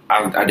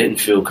I didn't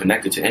feel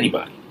connected to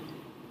anybody,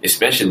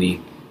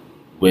 especially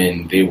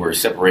when they were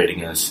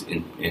separating us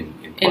in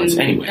parts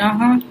anyway.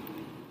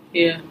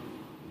 Yeah.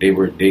 They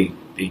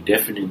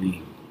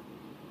definitely.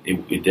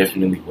 It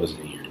definitely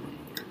wasn't a year to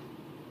remember.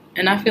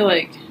 And I feel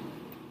like,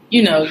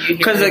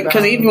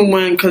 because even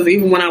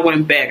when I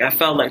went back, I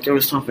felt like there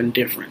was something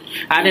different.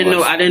 I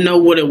didn't know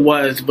what it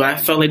was, but I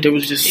felt like there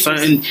was just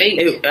something. Fake.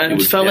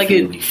 It felt like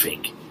it.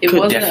 Fake. It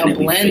wasn't a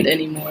blend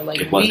anymore.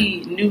 Like,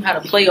 we knew how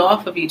to play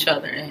off of each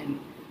other, and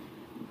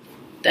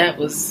that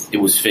was. It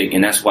was fake,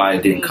 and that's why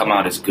it didn't come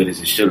out as good as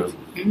it should have.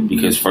 Mm-hmm.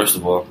 Because first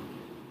of all,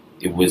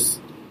 it was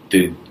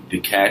the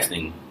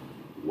casting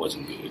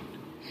wasn't good.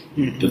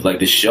 Mm-hmm.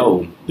 The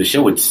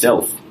show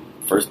itself.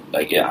 First,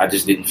 I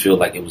just didn't feel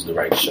like it was the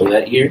right show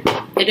that year.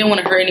 They didn't want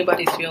to hurt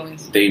anybody's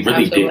feelings. They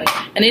really did,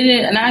 and they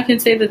didn't. And I can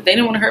say that they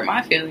didn't want to hurt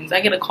my feelings.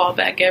 I get a call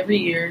back every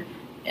year,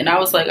 and I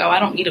was like, "Oh, I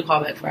don't need a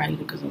call back for Aida,"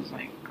 because I was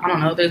like, I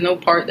don't know. There's no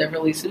part that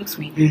really suits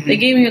me. Mm-hmm. They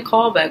gave me a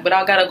call back, but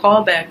I got a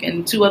call back,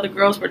 and 2 other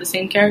girls were the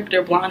same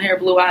character, blonde hair,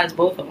 blue eyes,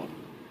 both of them.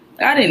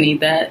 I didn't need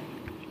that.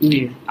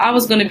 Yeah, I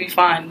was gonna be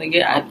fine.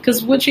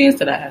 Because what chance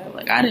did I have?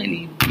 I didn't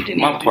need.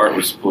 My part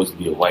was supposed to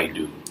be a white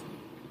dude.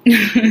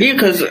 Yeah,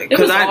 because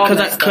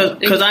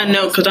I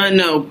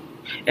know,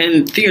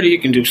 in theater you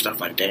can do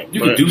stuff like that. You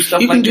can do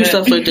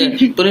stuff like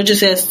that, but it just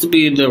has to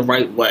be the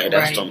right way.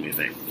 That's the only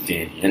thing.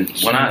 Yeah, and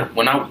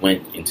when I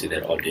went into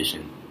that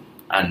audition,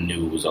 I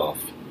knew it was off.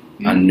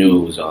 Mm-hmm. I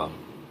knew it was off.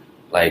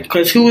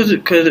 Because who was it?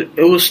 Because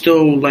it was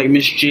still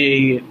Miss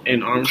J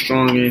and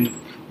Armstrong, and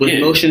was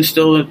Motion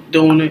still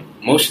doing it?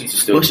 Motion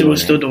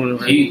was still doing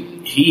it.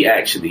 Right? He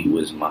actually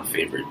was my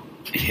favorite.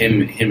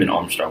 Him and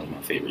Armstrong were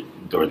my favorite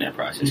during that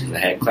process, because I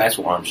had class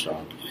with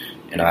Armstrong,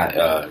 and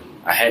I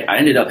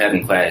ended up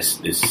having class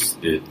the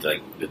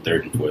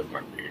 3rd and 4th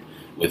mark period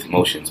with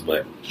Motions,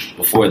 but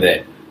before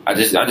that, I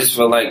just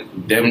felt like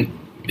them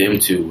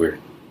 2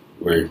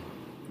 were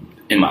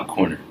in my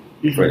corner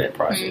for that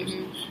process,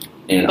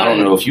 and but I don't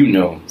know if you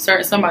know.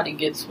 Sir, somebody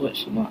gets what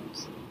she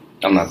wants.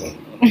 I'm not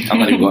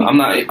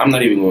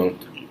even going.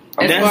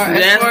 I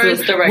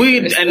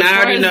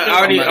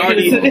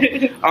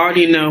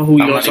already know who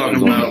you're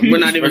talking about. We're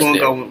not even going to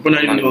go. We're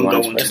not even going to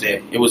go into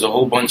that. It was a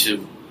whole bunch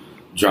of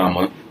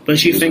drama.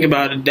 But you think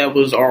about it, that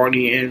was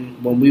already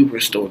in when we were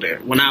still there.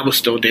 When I was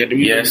still there,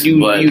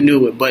 you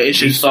knew it. But it's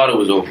just, we thought it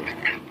was over.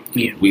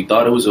 Yeah, we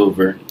thought it was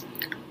over,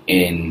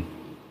 and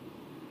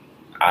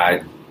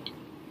I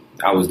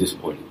was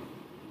disappointed.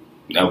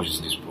 I was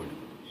just disappointed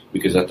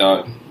because I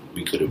thought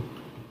we could have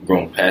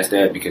grown past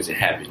that, because it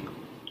happened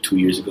 2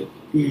 years ago.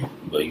 Yeah.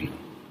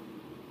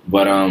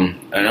 But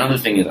another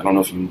thing is, I don't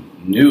know if you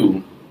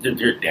knew,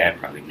 your dad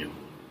probably knew,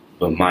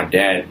 but my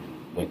dad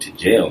went to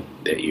jail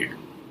that year.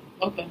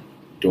 Okay.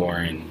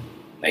 During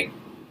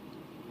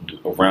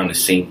around the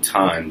same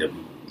time that we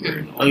were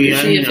in. Oh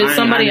yeah. See, if it's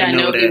somebody I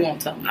know, he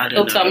won't tell me.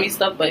 He'll tell me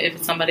stuff, but if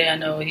it's somebody I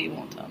know, he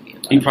won't tell me.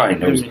 He probably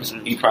knows.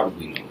 He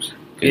probably knows.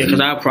 Yeah,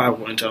 because I probably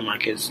wouldn't tell my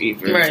kids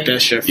either. Right. If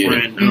that's your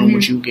friend, I don't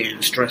want you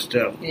getting stressed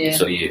out. Yeah.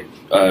 So you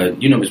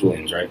know Miss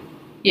Williams, right?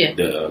 Yeah.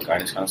 The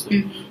guidance counselor.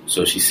 Mm-hmm.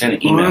 So she sent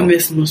an email. Oh, I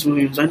miss Miss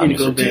Williams. I need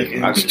to go back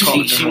and talk to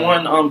her. She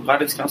won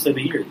guidance counselor of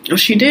the year. Oh,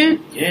 she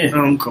did? Yeah.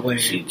 I'm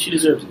glad. She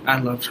deserves it. I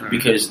loved her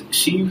because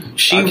she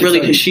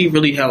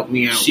really helped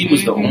me out. She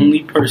was the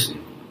only person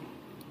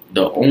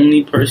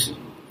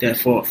that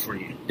fought for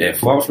you. That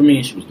fought for me,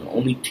 and she was the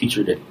only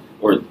teacher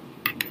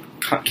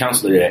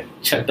counselor that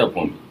checked up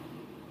on me.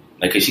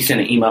 Cause she sent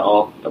an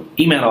email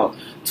out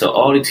to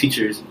all the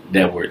teachers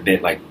that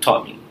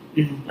taught me,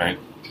 right?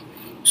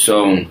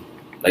 So,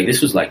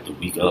 this was the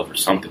week of or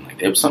something like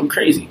that. It was something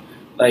crazy.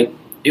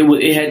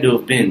 It had to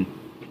have been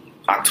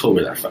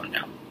October that I found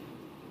out.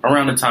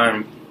 Around the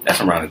time,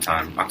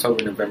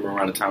 October, November,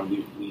 around the time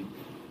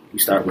we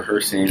start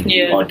rehearsing,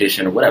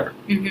 audition or whatever.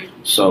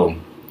 Mm-hmm. So,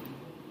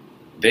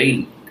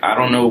 I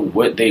don't know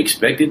what they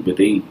expected, but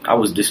they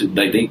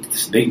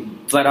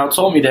flat out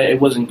told me that it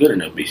wasn't good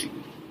enough, basically.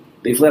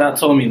 They flat out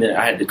told me that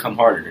I had to come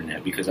harder than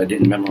that because I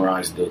didn't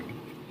memorize the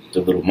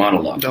little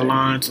monologue, the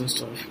lines and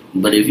stuff.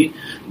 But if you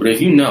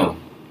know,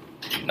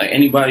 like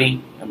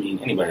anybody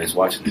that's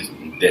watching this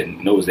that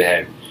knows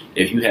that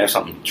if you have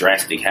something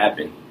drastic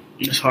happen,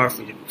 it's hard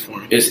for you to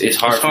perform. It's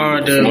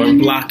hard to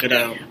block it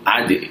out.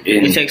 I did.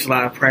 It takes a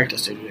lot of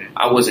practice to do that.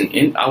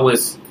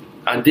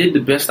 I did the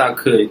best I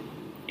could,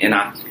 and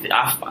I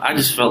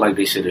just felt like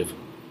they should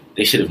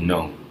have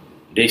known.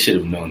 They should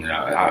have known that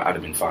I'd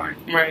have been fine,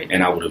 right?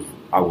 And I would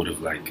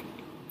have like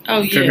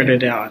figured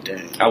it out.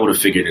 I would have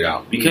figured it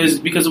out because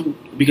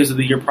of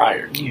the year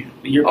prior. Yeah,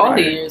 the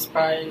years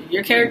prior.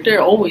 Your character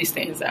always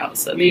stands out,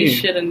 so they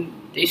should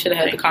have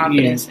had the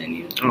confidence in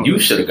you. Oh, you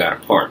should have got a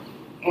part.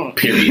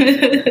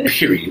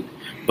 Period.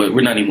 But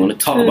we're not even going to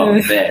talk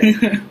about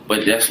that.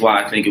 But that's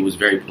why I think it was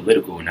very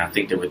political, and I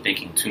think they were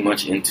thinking too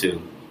much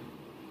into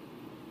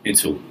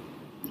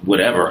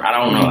whatever. I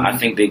don't know. I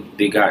think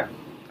they got.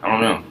 I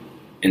don't know.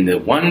 And the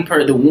one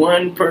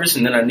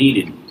person that I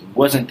needed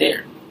wasn't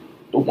there.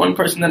 The one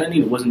person that I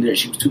needed wasn't there.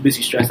 She was too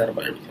busy stressed out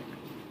about everything.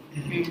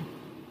 Mm-hmm.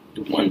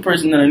 The one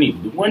person that I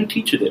needed, the one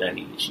teacher that I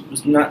needed, she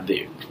was not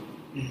there.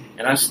 Mm-hmm.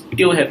 And I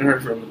still haven't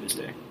heard from her to this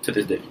day.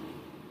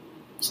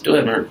 Still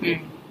haven't heard from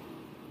her.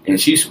 And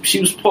she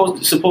was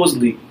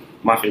supposedly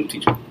my favorite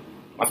teacher.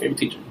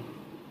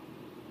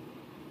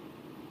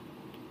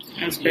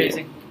 That's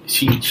crazy.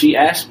 Yeah. She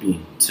asked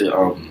me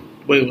to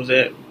wait, was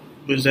that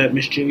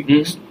Miss Judy?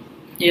 Mm-hmm.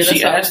 Yeah,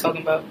 that's what I was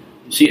talking about.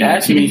 She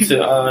asked me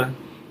to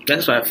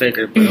that's what I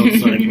figured, but I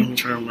was like, let me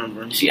try to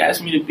remember. She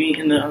asked me to be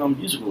in the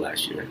musical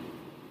last year.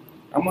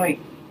 I'm like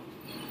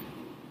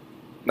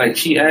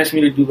she asked me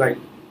to do like,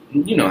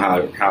 you know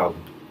how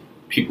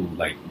people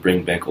like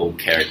bring back old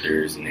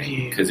characters and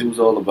because it was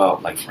all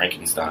about like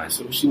Frankenstein.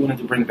 So she wanted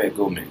to bring back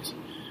Gomez,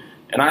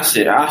 and I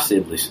said,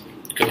 listen,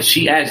 because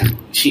she asked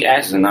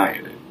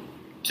Zanaya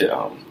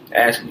to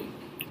ask me.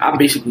 I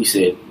basically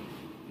said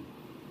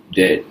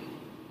that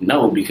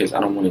no, because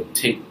I don't want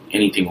to take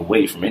anything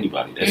away from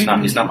anybody. That's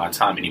it's not my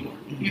time anymore.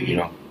 Mm-hmm. You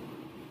know,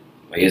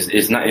 like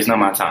it's not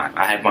my time.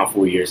 I had my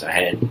 4 years. I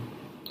had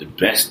the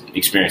best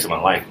experience of my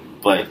life,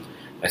 but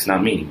that's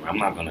not me anymore. I'm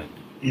not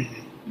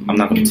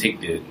gonna take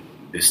the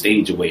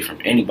stage away from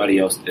anybody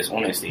else that's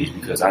on that stage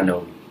because I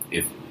know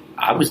if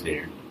I was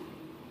there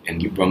and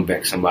you brought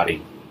back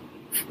somebody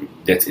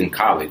that's in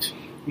college,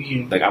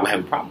 like I would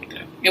have a problem with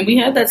that. And we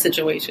had that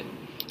situation.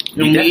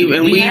 We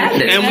had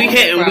that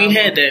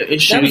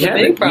issue. We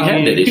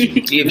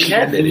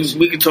had that issue.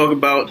 We could talk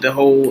about the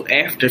whole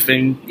after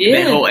thing,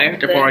 that whole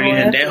after party,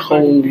 and that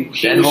whole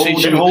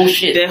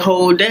shit, that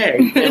whole day,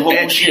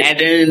 and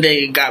then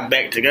they got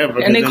back together.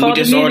 And they called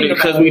a meeting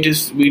because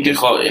they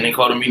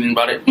called a meeting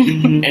about it,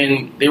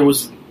 and there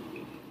was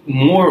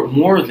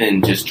more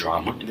than just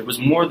drama. There was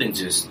more than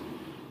just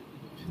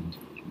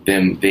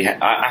them.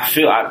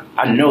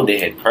 I know they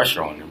had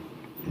pressure on them,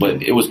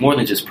 but it was more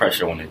than just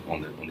pressure on the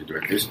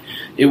directors.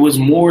 It was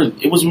more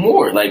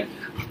like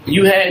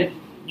you had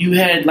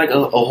like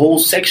a whole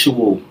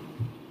sexual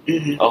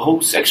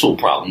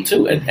problem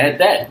too at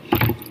that.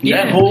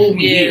 That whole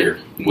year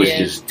was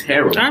just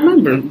terrible. I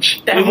remember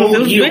that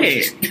whole year was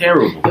just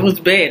terrible. It was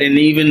bad, and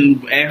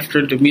even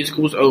after the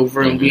musical was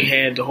over and we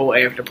had the whole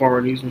after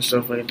parties and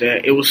stuff like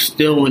that, it was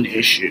still an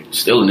issue.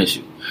 Still an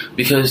issue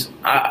because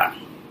I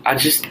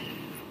just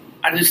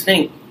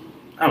think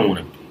I don't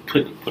want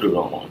to put it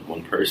all on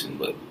one person,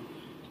 but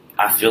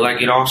I feel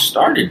like it all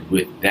started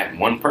with that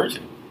one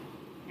person.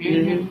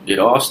 Mm-hmm. It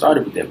all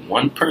started with that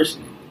one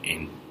person.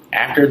 And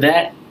after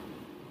that,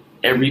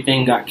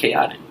 everything got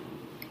chaotic.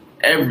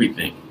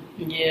 Everything.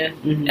 Yeah.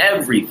 Mm-hmm.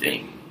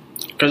 Everything.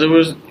 Because it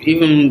was,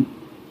 even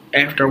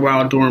after a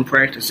while during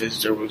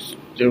practices, there was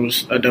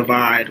a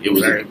divide. It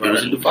was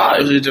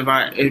a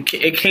divide.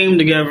 It came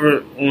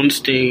together on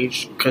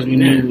stage because we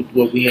knew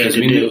what we had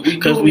to do.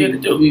 Because we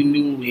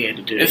knew what we had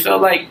to do.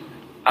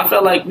 I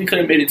felt like we could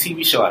have made a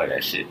TV show out of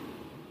that shit.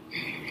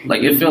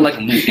 Like it felt like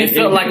a movie. It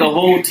felt like a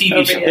whole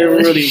TV show. It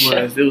really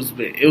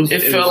was.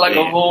 It felt like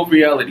a whole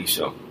reality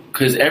show.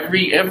 Because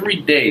every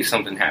day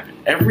something happened.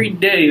 Every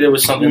day there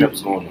was something that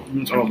was going on. It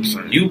was all the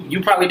same.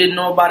 You probably didn't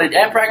know about it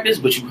at practice,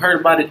 but you heard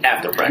about it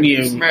after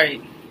practice. Yeah.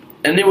 Right.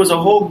 And there was a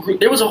whole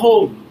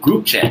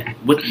group chat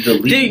with the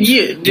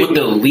leads. With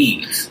the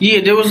leads.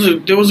 Yeah, there was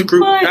a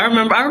group. What? I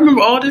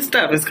remember all this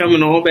stuff. It's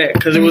coming all back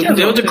because there was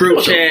a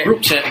group chat. A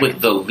group chat with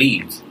the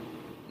leads.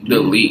 The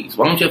leads.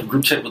 Why don't you have a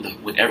group chat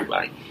with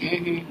everybody?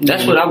 Mm-hmm.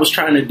 That's what I was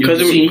trying to do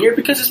this senior year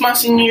because it's my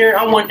senior year.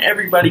 I want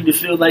everybody to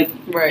feel like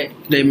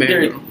they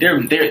matter.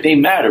 They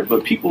matter,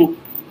 but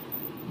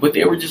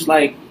they were just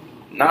like,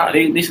 nah.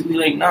 They basically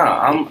like,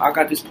 nah. I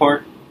got this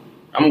part.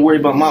 I'm gonna worry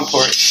about my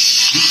part. You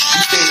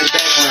stay in the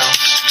background.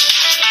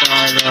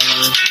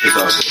 It's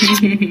all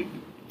good.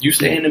 You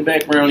stay in the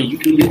background and you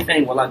do your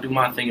thing while I do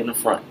my thing in the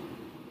front.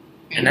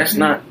 And that's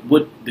not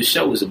what the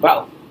show is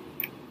about.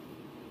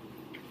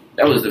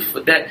 That was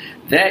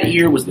that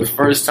year was the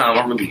first time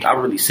I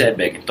really sat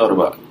back and thought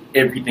about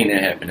everything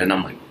that happened, and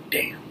I'm like,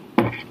 damn.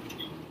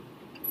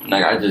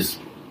 Like because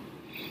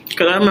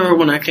I remember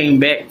when I came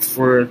back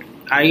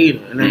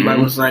Aida, and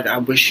everybody was like, "I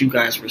wish you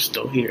guys were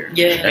still here."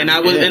 Yeah. And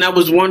I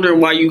was wondering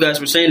why you guys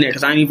were saying that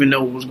because I didn't even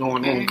know what was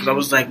going on. Because I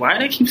was like, "Why do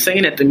they keep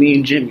saying that to me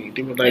and Jimmy?"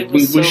 They were like,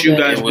 "We wish you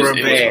guys were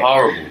It bad." was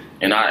horrible,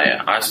 and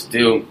I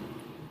still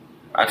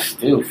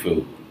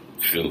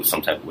feel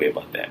some type of way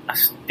about that. I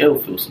still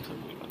feel some type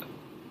of way about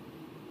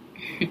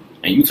that.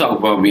 And you talk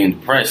about being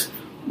depressed,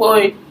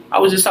 boy. I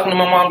was just talking to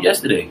my mom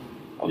yesterday.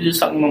 I was just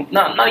talking to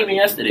my not even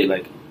yesterday,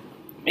 like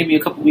maybe a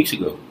couple weeks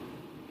ago,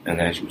 and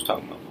then she was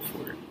talking about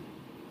before it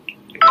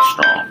was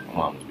strong. My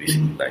mom was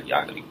basically like, you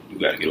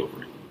gotta get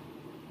over it.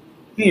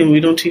 Yeah, we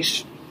don't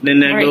teach. Then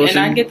that Right, goes. and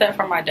I get that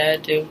from my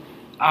dad too,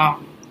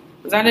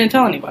 because I didn't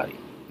tell anybody.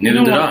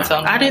 Neither did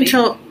I didn't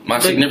tell my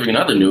significant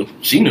other knew.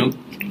 She knew.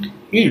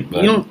 Yeah,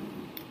 But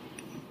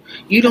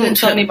you don't didn't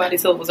tell anybody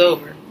till it was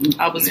over.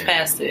 I was Yeah.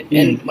 past it,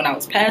 Yeah. and when I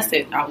was past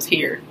it, I was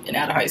here and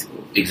out of high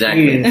school.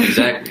 Exactly, Yeah.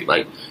 exactly.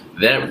 Like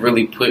that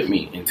really put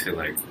me into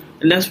like.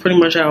 And that's pretty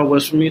much how it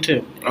was for me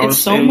too. It's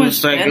so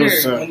much better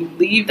when you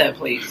leave that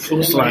place. It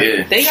was And, like-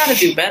 Yeah. they got to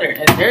do better,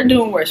 and they're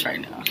doing worse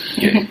right now.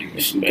 Yeah,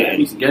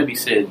 Gabby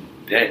said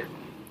that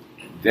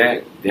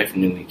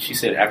definitely. She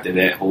said after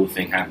that whole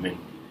thing happened,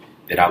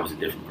 that I was a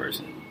different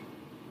person,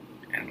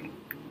 and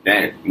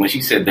that when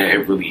she said that,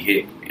 it really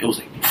hit. It was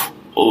like,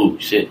 oh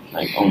shit!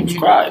 Like I almost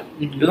cried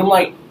because I'm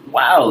like,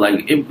 wow,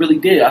 like it really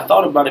did. I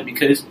thought about it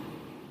because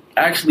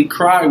I actually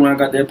cried when I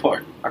got that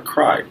part. I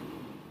cried.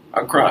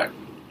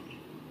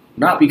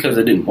 Not because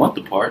I didn't want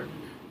the part.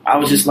 I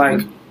was just like,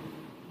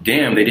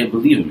 damn, they didn't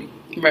believe in me.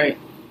 Right.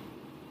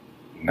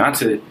 Not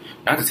to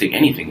take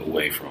anything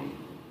away from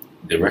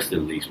the rest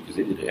of the leagues because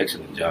they did an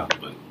excellent job,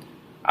 but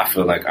I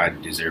feel like I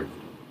deserve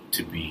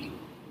to do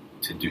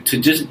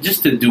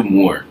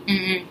more,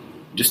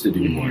 just to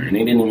do more. And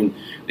they didn't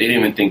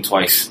even think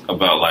twice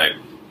about like,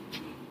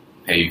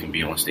 hey, you can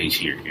be on stage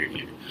here.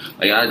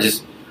 Like I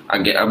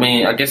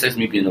guess that's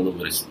me being a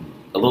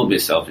little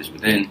bit selfish.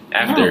 But then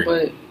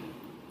after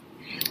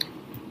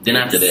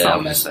that, I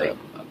was just like,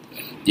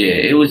 yeah,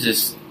 it was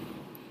just.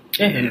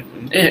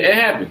 It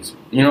happens.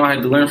 You know, I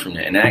had to learn from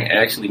that, and that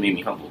actually made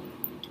me humble.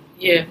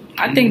 Yeah,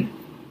 I think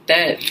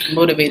that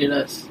motivated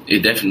us. It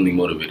definitely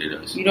motivated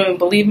us. You don't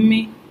believe in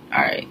me? All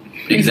right.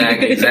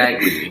 Exactly.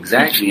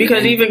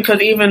 Because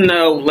even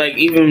though, like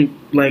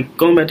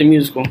going back to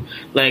musical,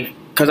 like,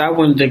 because I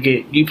wanted to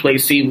get you play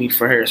Seaweed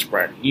for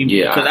Hairspray.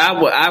 Because I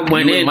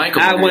went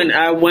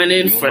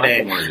in for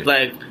that.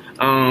 Like,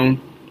 and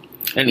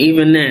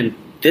even then,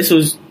 this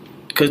was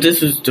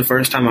the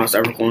first time I was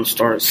ever going to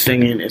start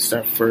singing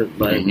except for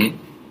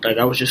like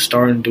I was just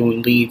starting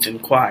doing leads in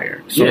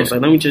choir. So I was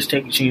like, let me just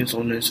take a chance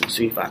on this and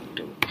see if I can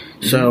do it.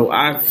 So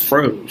I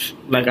froze.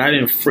 Like I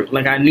didn't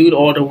I knew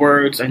all the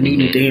words, I knew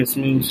the dance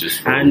moves.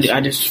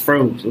 I just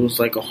froze. It was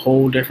like a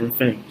whole different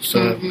thing.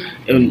 So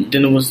and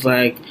then it was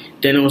like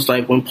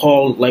when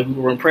Paul, like we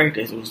were in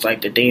practice, it was like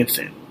the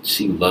dancing.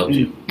 She loved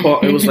you. Paul,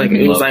 it was like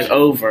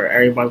over.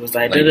 Everybody was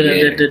like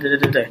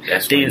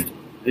That's dance.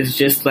 It's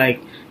just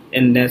like.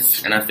 And I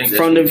think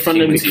that's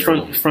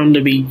from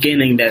the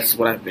beginning, that's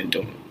what I've been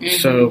doing.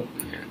 So,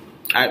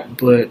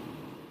 but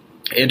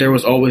there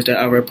was always that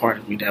other part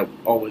of me that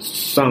always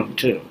sung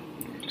too.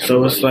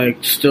 So it's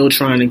like still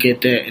trying to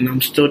get that, and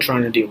I'm still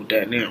trying to deal with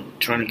that now.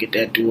 Trying to get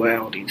that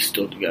duality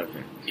still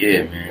together.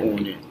 Yeah, man.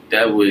 On it.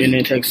 And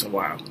it takes a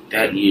while.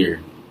 That year,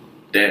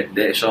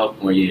 that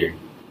sophomore year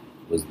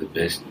was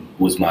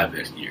my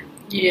best year.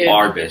 Yeah.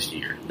 Our best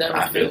year.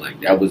 I feel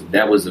like that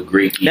was a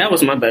great year. That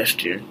was my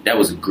best year. That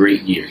was a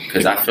great year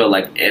because I felt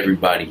like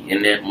everybody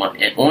in that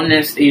on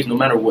that stage, no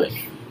matter what,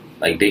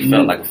 like they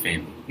felt like a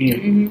family. Yeah.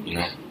 You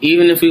know,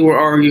 even if we were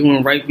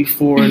arguing right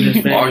before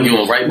the family,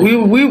 we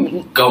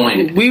were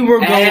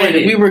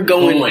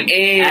going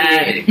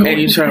at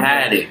each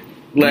other.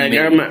 Like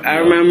I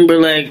remember,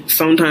 like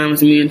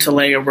sometimes me and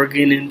Talaya were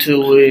getting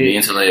into it. Me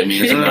and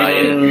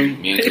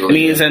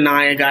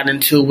Zanaya got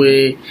into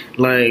it.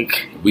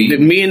 Like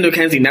me and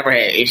Mackenzie never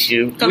had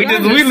issue. Me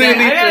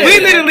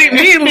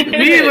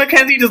and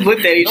Mackenzie just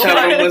looked at each other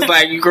and was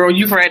like, "Girl,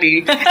 you ready?"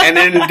 And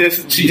then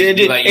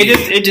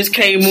it just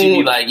came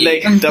on. Like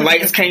the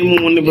lights came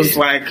on. It was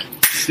like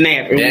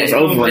snap. It was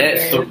over.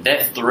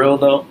 That thrill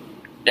though.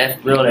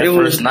 That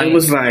first night. It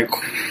was like.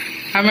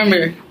 I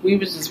remember we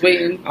was just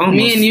waiting.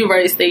 Me and you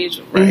right stage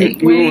right.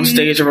 We were on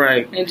stage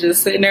right and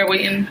just sitting there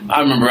waiting.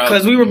 I remember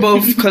because we were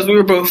both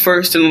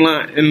first in the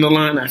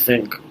line. I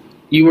think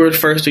you were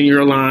first in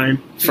your line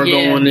for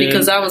going in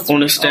because I was on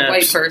the steps. A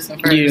white person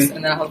first,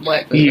 and then I was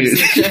black person. I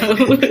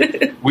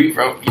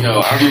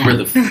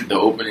remember the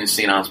opening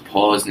scene. I was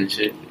paused and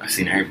shit. I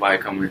seen everybody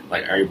coming,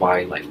 like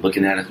everybody like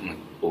looking at us. I'm like,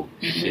 oh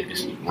shit,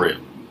 this is real.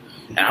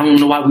 And I don't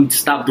know why we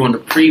stopped doing the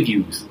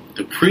previews.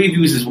 The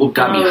previews is what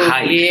got me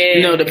hyped. Yeah.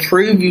 No, the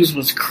previews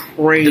was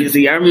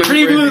crazy. I remember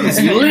previews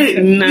was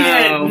lit. No,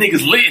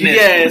 niggas lit in that.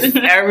 Yes,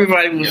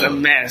 everybody was a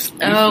mess.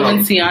 Oh, when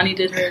Tiani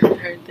did her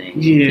thing.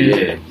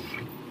 Yeah.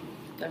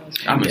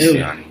 I miss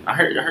Siani. I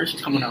heard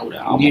she's coming out with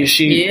an album. Yeah,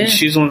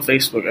 she's on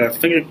Facebook. I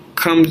think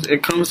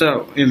it comes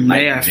out in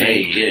May. I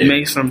think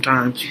May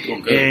sometime. She's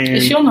doing good.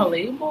 Is she on a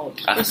label?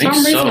 I think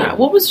so.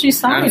 What was she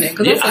signing?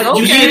 Because I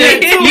was like,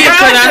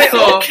 I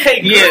saw.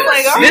 Okay,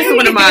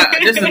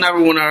 This is another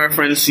one of our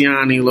friends,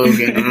 Siani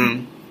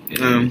Logan.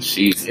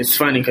 It's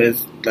funny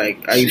because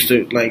I used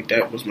to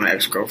that was my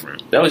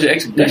ex-girlfriend. That was your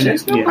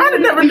ex-girlfriend? Yeah. I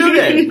never knew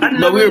that.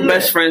 But we were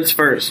best friends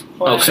first,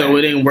 so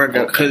it didn't work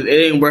out because it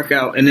didn't work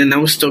out. And then I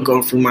was still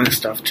going through my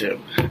stuff too.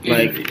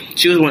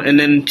 She was one, and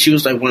then she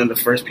was one of the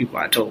first people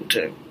I told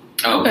too.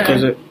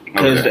 Because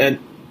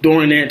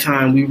during that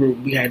time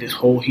we had this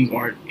whole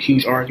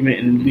huge argument,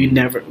 and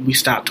we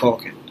stopped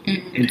talking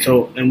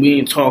and we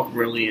didn't talk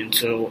really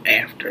until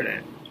after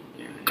that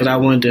because I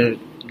wanted to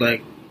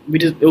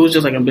it was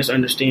just a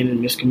misunderstanding,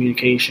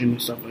 miscommunication,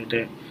 and stuff like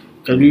that.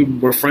 Because we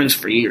were friends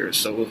for years,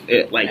 so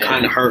it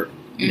kind of hurt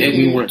that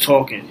we weren't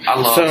talking. I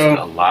lost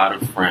a lot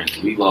of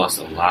friends. We lost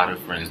a lot of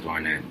friends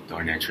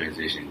during that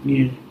transition.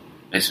 Yeah,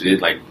 it's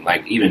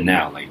even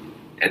now,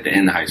 at the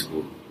end of high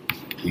school,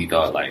 we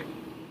thought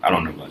I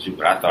don't know about you,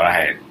 but I thought I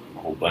had a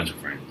whole bunch of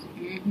friends.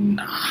 Mm-hmm.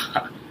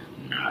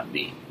 Nah,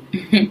 me,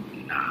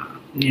 nah.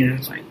 Yeah,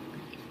 it's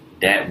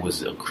that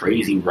was a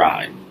crazy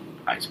ride.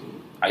 High school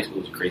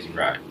was a crazy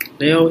ride.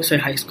 They always say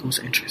high school's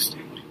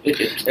interesting.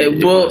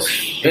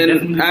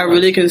 And I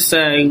really can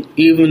say,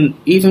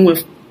 even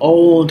with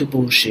all the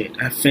bullshit,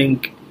 I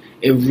think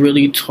it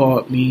really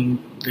taught me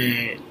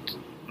that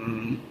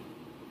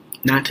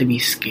not to be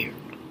scared.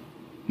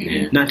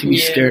 Yeah. Not to be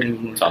scared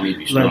anymore. Taught me to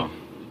be strong.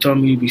 It taught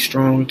me to be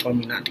strong. It taught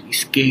me not to be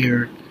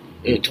scared.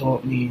 It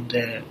taught me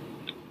that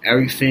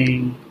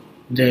everything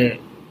that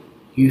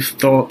you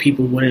thought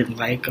people wouldn't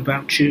like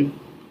about you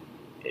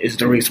is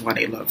the reason why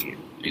they love you.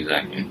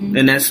 Exactly. Mm-hmm.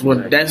 And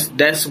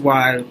that's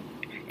why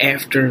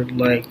after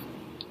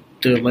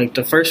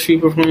the first few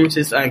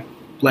performances I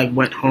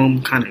went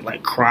home kind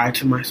of cried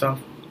to myself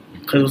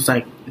because it was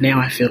now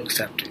I feel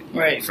accepted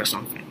for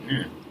something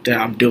that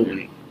I'm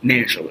doing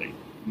naturally.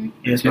 Mm-hmm.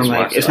 And it's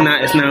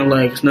not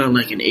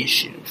like an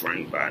issue for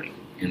anybody.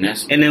 And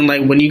then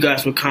when you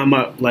guys would come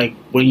up,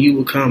 when you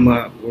would come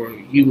up or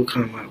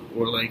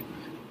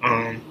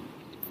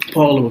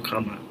Paula would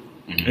come up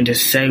and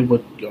just say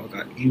what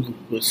you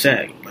would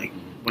say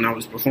when I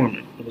was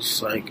performing. It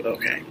was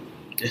okay,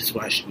 this is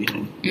what I should be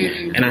doing.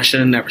 Mm-hmm. And I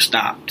should have never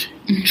stopped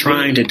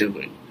trying to do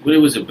it. What it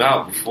was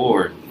about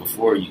before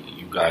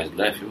you guys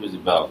left, it was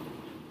about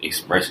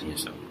expressing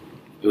yourself.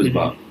 It was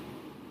about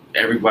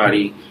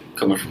everybody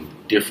coming from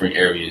different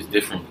areas,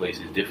 different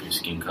places, different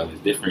skin colors,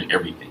 different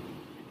everything.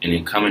 And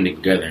then coming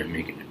together and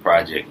making a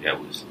project that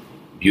was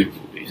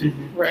beautiful, basically.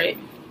 Mm-hmm. Right.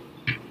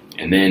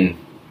 And then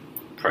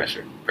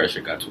pressure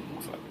got to a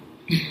motherfucker.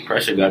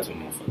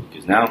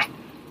 Because now,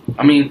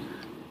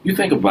 you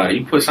think about it,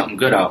 you put something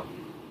good out,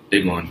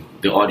 the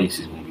audience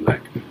is going to be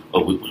like,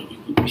 oh,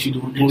 what you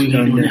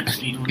doing next?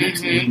 What you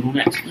doing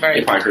next? Right.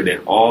 They probably heard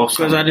that all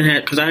because I didn't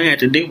have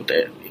to deal with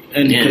that.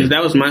 And because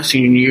that was my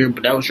senior year,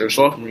 but that was your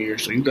sophomore year,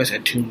 so you guys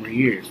had 2 more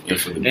years.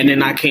 And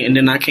then I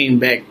came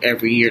back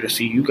every year to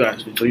see you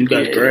guys until you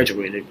guys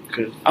graduated.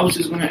 Cause I was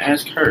just going to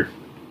ask her.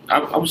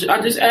 I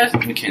just asked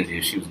Mackenzie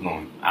if she was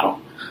going. I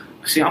don't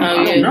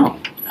know.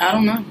 I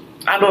don't know.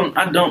 I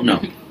don't know.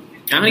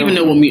 I don't even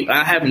know what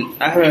I haven't.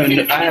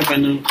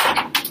 I'm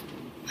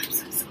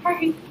so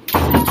sorry.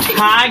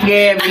 Hi,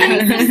 Gabby.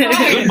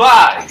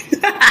 Goodbye.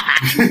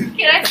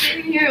 Can I sit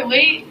in here and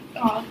wait?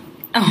 Oh.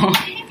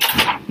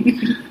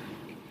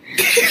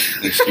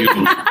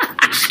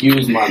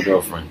 Excuse my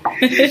girlfriend.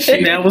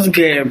 That was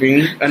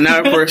Gabby,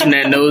 another person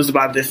that knows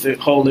about this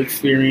whole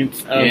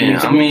experience.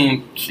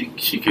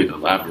 She could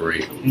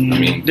elaborate.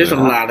 There's a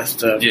lot of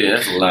stuff. Yeah,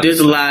 that's a lot. There's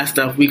a lot of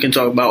stuff we can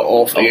talk about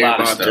off air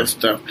about this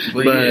stuff.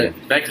 But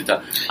back to the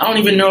top. I don't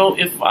even know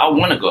if I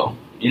want to go.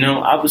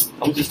 I was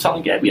just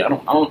telling Gabby I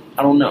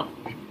don't know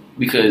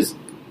because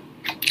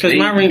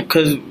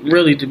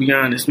really, to be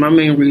honest, my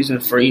main reason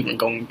for even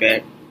going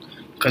back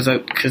because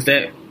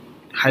that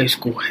high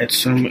school had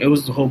it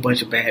was a whole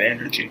bunch of bad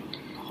energy.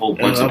 A whole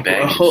bunch of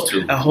baggage,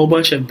 too. A whole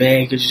bunch of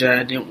baggage that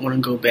I didn't want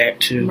to go back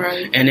to.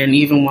 Right. And then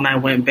even when I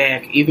went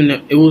back,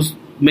 it was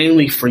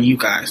mainly for you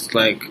guys.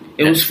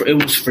 It was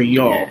for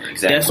y'all. Yeah,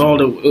 exactly.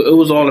 It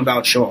was all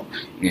about y'all.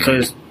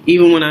 Because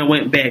even when I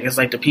went back, it's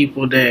the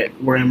people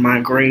that were in my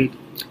grade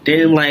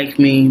didn't like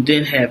me,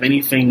 didn't have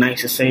anything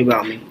nice to say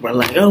about me. Were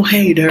oh,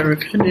 hey,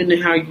 Derek, how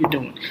you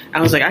doing?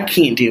 I was I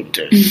can't deal with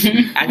this.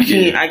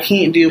 I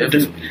can't deal with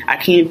this. I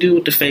can't deal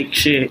with the fake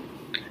shit.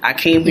 I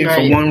came here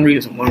for one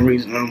reason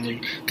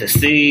only, to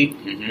see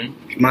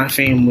my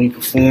family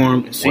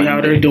perform and see how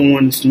they're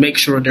doing, to make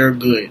sure they're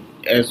good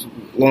as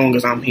long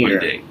as I'm here.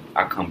 One day.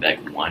 I come back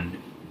one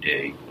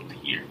day of the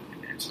year.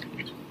 And that's,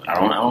 I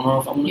don't know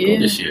if I'm going to go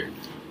this year.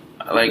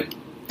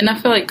 And I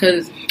feel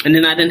and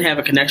then I didn't have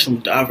a connection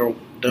with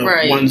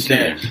the ones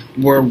that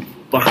were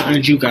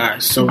behind you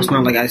guys, so it's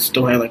not I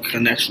still had a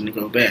connection to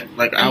go back.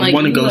 I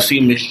want to go see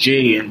Miss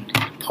J and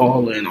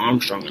Paula and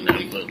Armstrong and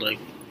them, but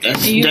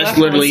that's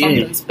literally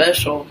something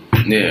special.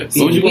 Yeah,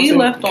 we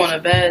left on a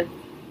bad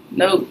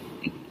note.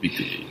 We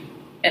did.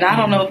 And I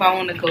don't know if I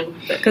want to go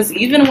because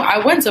even when I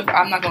went to,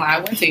 I'm not gonna lie, I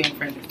went to Young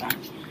Friends this time.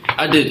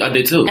 I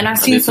did too. And I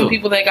seen some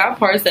people that got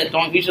parts that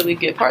don't usually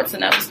get parts,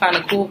 and that was kind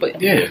of cool. But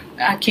Yeah.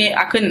 I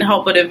couldn't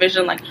help but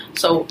envision like,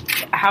 so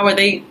how are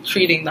they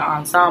treating the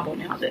ensemble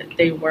now that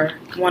they were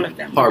one of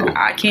them? Horrible.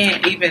 I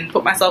can't even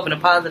put myself in a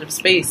positive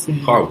space.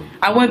 Horrible.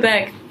 I went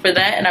back for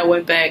that, and I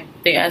went back.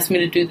 They asked me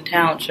to do the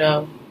talent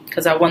show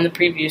because I won the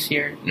previous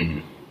year, Mm-hmm.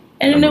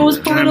 and it was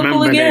I political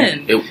remember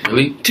again. It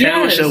really?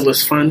 Talent Yes. show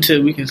was fun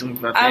too. We can talk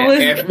about that. I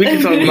was- We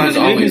can talk It about was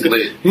always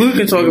lit. We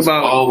can talk It was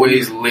about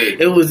always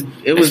lit. It was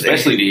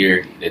Especially the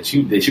year that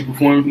you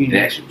performed.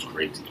 That shit was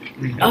crazy.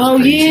 Oh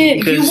yeah,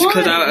 you because won.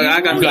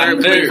 I got You got third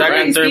place. third, I got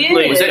right? third Yeah.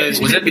 place.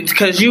 Was that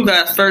because you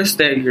got first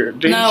that year?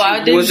 No, I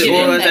didn't Was it, get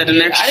or in was that that the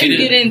year. next I didn't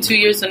year? get in 2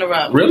 years in a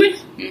row. Really?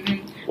 hmm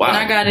Wow. When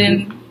I got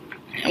in,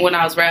 when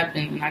I was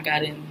rapping, and I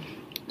got in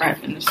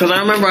rapping. Because I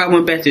remember I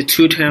went back to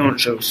 2 talent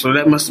shows, so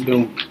that must have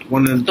been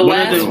one of The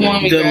last the,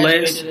 one we the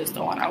graduated last. is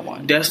the one I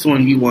won. That's the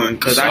one you won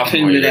because I came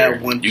Sophomore to year,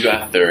 that one. You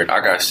got third.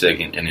 I got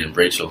second, and then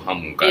Rachel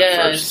Hummel got Yes,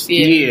 first.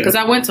 yeah. Yeah. Because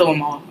I went to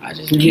them all. I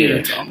just Yeah,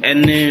 went to them.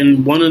 and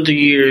then one of the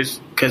years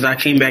because I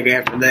came back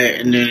after that,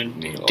 and then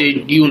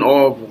did you and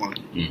Orb won,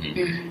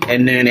 Mm-hmm.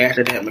 and then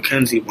after that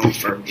Mackenzie won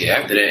first. Yeah.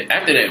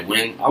 After that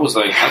win, I was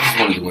like, I just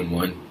wanted to win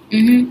one.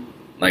 Mm-hmm.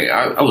 Like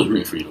I was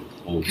rooting for you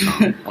the whole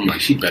time. I'm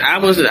like, she better. I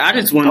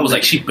just wanted. I was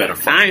like, she better.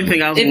 I didn't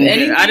think I was If gonna get.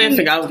 I anything- didn't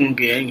think I was gonna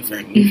get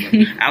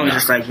anything. I was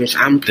just like, bitch,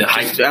 I'm. The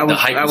hype- I was, the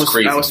hype I was was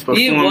crazy. I was It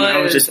performing.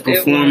 I was just was.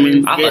 It performing.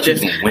 was. I Get thought you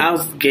this- was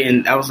gonna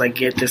win. I was like,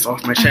 get this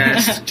off my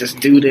chest. Just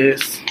do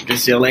this.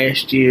 This is your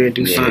last year.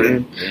 Do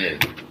something. Yeah.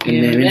 And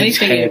Yeah, then it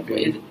just anything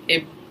happened.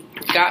 it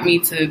got me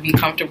to be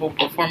comfortable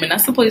performing.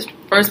 That's the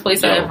first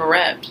place I Yo. ever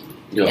rapped.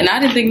 Yo. And I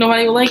didn't think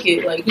nobody would like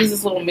it. Like, who's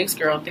this little mixed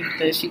girl? Think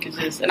that she could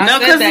just. And I No, said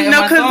because that in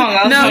my song.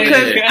 I was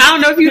like, I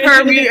don't know if you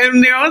heard me in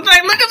there. I was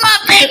like, look at my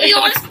baby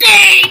on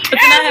stage. But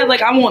then I had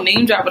like, I won't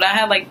name drop, but I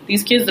had like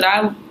these kids that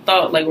I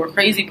thought like were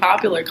crazy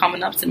popular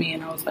coming up to me,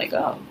 and I was like,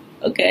 oh,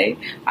 okay,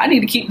 I need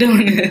to keep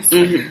doing this.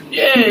 Mhm.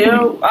 Yeah,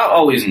 yo. I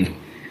always knew.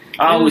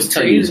 I It always was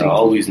tell you this. I crazy.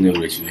 always knew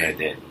that you had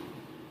that.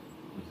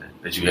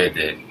 That you had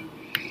that.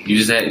 You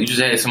just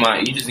had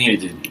somebody. You just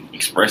needed to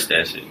express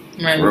that shit.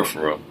 Right.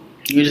 For real.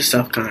 You're just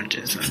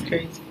self-conscious. It's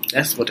crazy.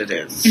 That's what it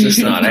is. It's just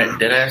No,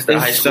 that's the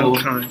it's high school.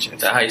 self-conscious.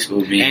 The high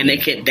school being. And they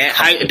can that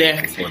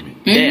performing.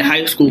 that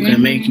high school can Mhm.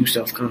 make you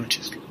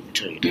self-conscious. Let me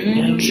tell you that.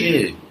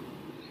 Mhm. Yeah.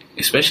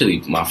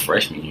 Especially my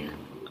freshman year.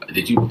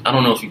 Did you? I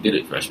don't know if you did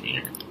it freshman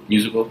year.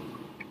 Musical.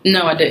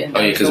 No, I didn't. Oh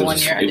yeah, The because one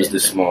year I it was did. the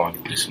small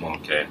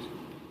cast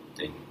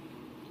thing.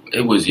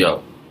 It was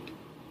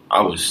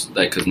I was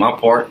like, because my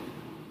part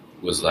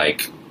was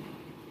like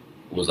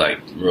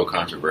real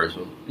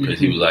controversial because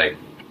he was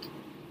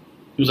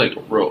like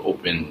a real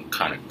open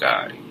kind of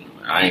guy. You know?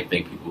 I didn't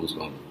think people was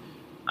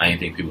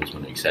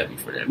gonna accept me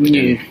for that. But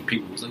Yeah. then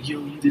people was like, "Yo,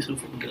 you did so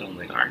fucking good." I'm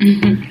like, "All right,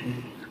 Mhm.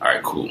 all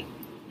right, cool."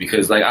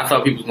 Because like I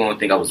thought people was gonna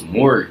think I was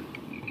more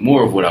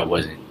of what I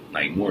wasn't,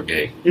 like more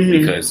gay Mhm.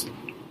 because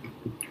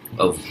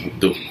of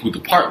who the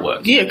part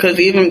was. Yeah, because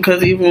even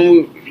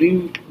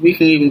we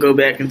can even go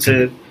back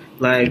into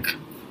like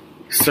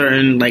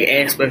certain like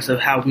aspects of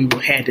how we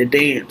had to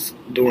dance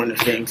during the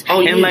things.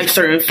 Oh, yeah. And like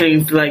certain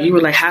things, like you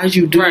were like, "How'd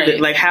you do Right.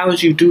 that? Like,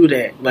 how'd you do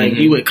that?" Like Mhm.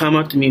 you would come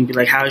up to me and be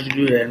like, "How'd you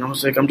do that?" And I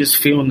was like, "I'm just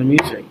feeling the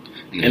music,"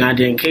 and I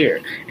didn't care.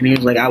 And he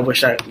was like, "I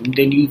wish I."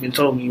 Then you even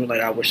told me you were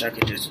like, "I wish I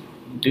could just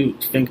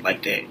think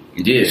like that.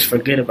 Yeah, Just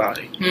forget about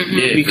it." Mhm.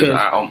 yeah. Because-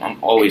 Because I'm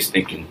always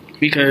thinking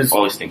Because too much. it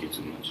Always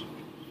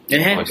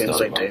happens thought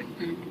like about that.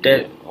 it.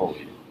 That Oh,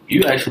 yeah.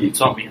 You actually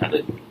taught me how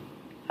to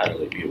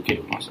like, be okay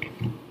with myself.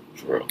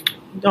 For real.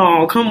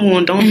 oh, come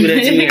on, don't do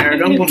that to me,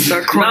 Eric. I'm gonna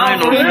start crying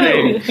Nah, over for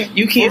there. real.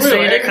 You can't For say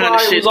real, that kind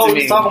of everybody shit was to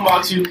always me. talking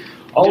about you.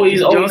 Always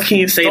Y'all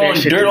can't say that throwing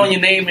shit dirt to on me.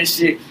 your name and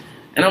shit.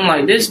 And I'm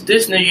like, this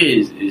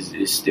nigga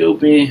is still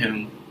being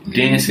him,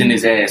 dancing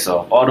his ass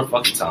off all the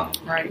fucking time.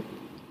 Right.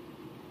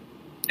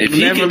 If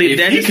he could do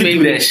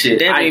that shit,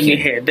 that I made me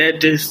can't. hit.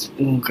 That just,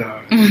 oh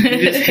god,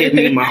 it just hit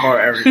me in my heart,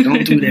 Eric.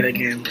 Don't do that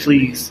again,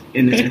 please,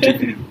 in this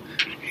interview.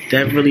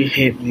 That really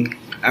hit me.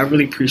 I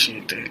really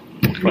appreciate that.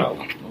 No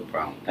problem.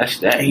 That's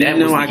that. And you that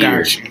know was I the year.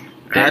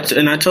 got you.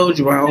 And I told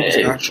you I always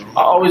Yeah. got you.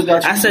 I always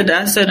got you. I said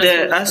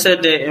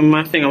that in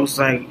my thing. I was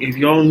like, if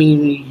y'all need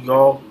me,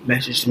 y'all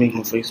message me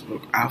on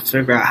Facebook. I'll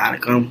figure out how to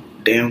come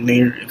down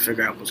there and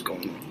figure out what's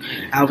going on.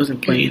 I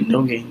wasn't playing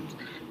no games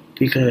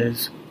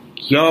because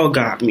y'all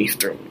got me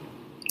through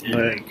it.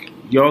 Like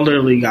y'all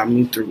literally got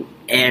me through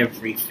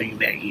everything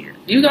that year.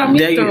 You got me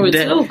That- through it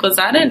that- too, because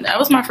that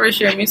was my first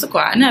year in musical.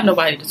 I didn't have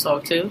nobody to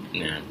talk to,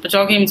 Yeah. but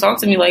y'all came and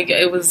talked to me like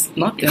it was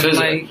nothing. Because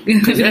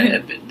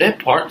Like that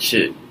part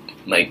shit,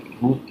 like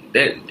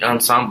that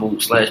ensemble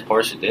 /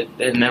 part shit,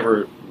 that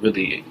never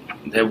really,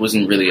 that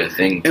wasn't really a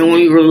thing. And when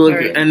you look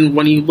Right.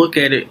 when you look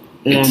at it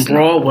on It's not.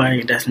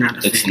 Broadway, that's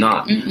not a It's thing.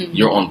 not. Mm-mm.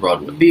 You're on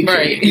Broadway. Because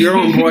Right. You're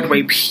on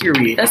Broadway.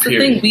 Period. that's the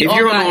Period. thing. We if all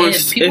you're got on, in.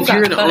 People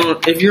got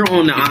cut. if you're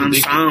on the If you-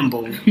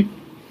 ensemble,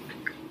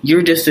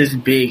 you're just as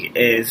big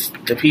as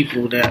the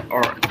people that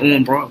are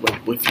on Broadway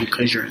with you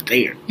because you're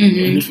there. And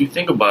Mhm. if you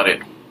think about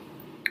it,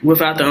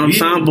 Without the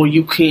ensemble,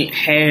 you can't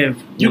have.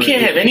 You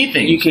can't have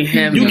anything. You can't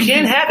have. You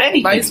can't have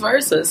anything. Vice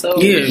versa. So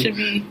it should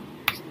be.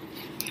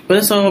 But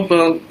it's all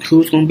about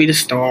who's going to be the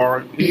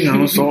star. You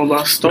know, it's all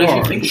about stars. But if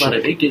you think about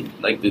it, they did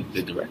like the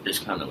directors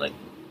kind of like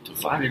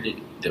divided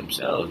it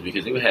themselves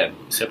because they would have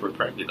separate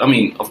practice. I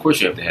mean, of course,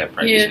 you have to have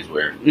practices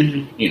where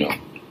you know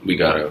we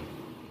gotta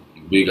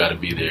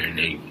be there,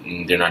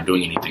 and they're not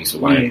doing anything. So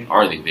why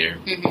are they there?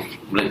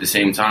 But at the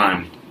same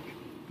time,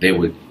 they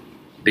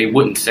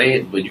wouldn't say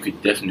it, but you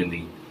could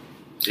definitely.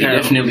 They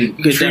definitely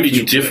treated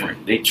you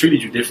different. They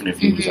treated you different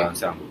if you was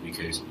ensemble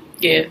because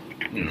you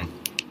know.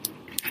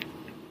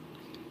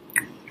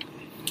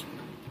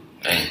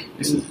 Man,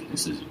 this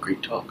is a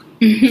great talk.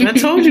 I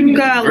told you we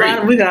got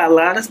a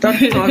lot of stuff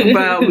to talk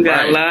about. We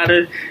got a lot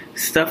of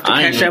stuff to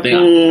catch up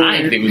on. I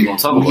didn't think we were gonna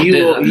talk about this.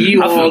 I feel good.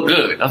 You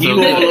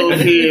all over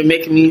here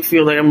making me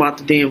feel like I'm about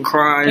to damn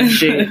cry and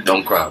shit.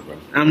 Don't cry, bro.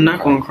 I'm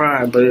not gonna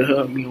cry, but it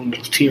helped me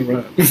almost tear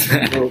up a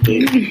little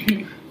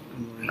bit.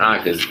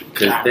 Nah, because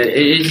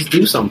it just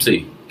do something to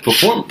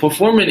you.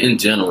 Performing in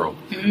general,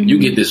 you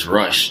get this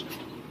rush,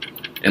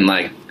 and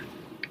like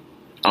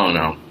I don't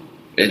know.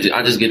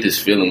 I just get this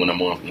feeling when I'm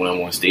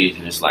on stage,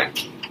 and it's like,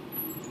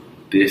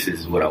 this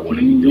is what I want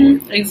to be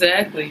doing.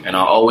 Exactly. And I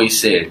always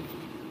said,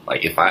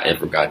 like, if I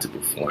ever got to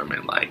perform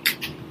at like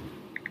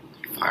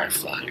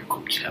Firefly or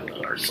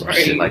Coachella or some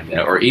shit like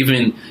that, or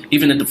even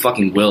at the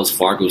fucking Wells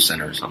Fargo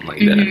Center or something like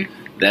that,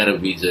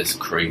 that'd be just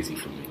crazy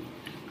for me.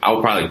 I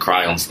would probably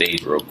cry on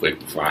stage real quick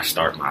before I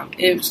start my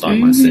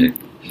set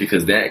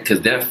because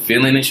that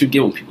feeling that you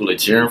get when people are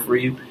cheering for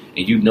you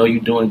and you know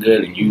you're doing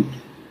good and you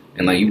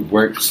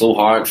work so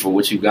hard for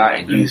what you got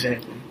and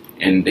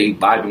and they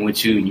vibing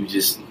with you and you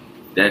just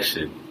that is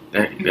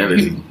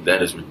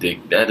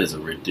ridiculous. That is a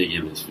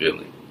ridiculous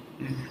feeling.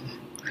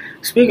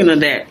 Speaking of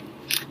that,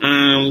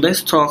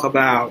 let's talk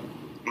about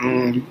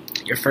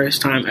your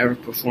first time ever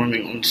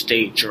performing on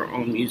stage your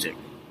own music.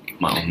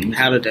 My own music.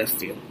 How did that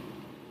feel?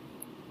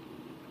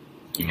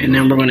 And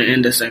then we're going to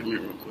end the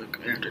segment real quick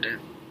after that.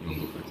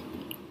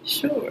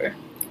 Sure.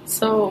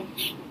 So,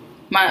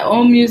 my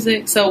own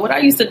music. So, what I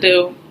used to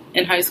do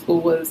in high school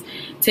was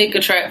take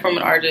a track from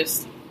an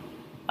artist.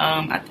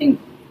 I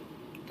think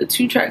the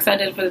 2 tracks I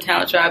did for the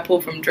talent show I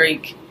pulled from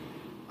Drake.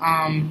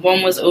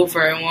 One was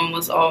Over and one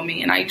was All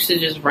Me, and I used to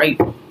just write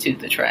to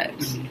the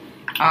tracks.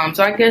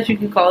 So I guess you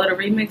could call it a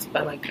remix,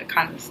 but like I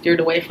kind of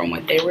steered away from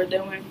what they were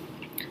doing.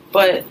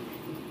 But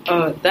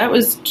that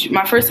was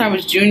my first time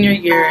was junior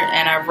year,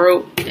 and I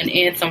wrote an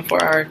anthem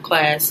for our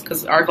class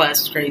because our class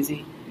was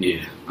crazy.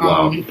 Yeah,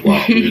 wow,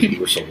 we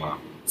were so wild.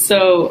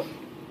 So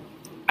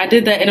I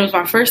did that, and it was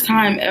my first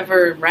time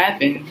ever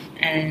rapping.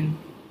 And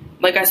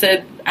like I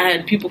said, I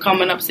had people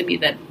coming up to me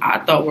that I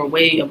thought were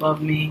way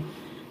above me,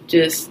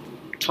 just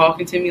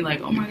talking to me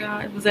like, "Oh my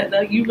God, was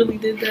that you really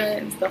did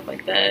that?" and stuff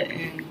like that.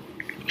 And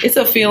it's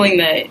a feeling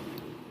that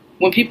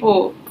when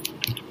people,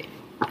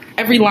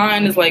 every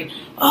line is like,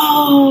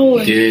 "Oh,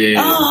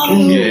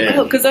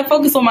 because I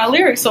focus on my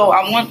lyrics, so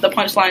I want the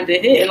punchline to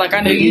hit, and like I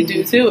know you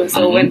do too." And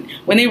so when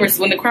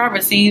the crowd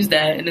receives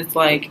that, and it's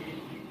like,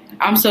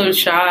 I'm so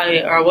shy,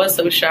 or I was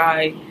so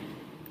shy,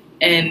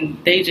 and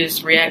they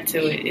just react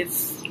to it.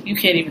 You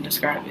can't even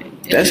describe it.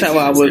 That's how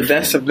I was.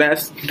 That's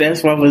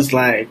why I was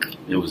like,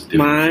 it was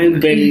my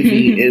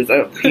baby is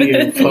up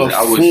here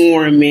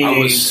performing. I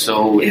was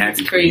so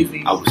happy crazy. For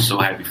you. I was so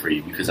happy for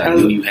you because I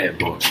knew you had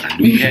bars. I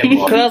knew you had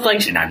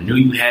bars, and I knew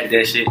you had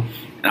that shit.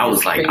 And I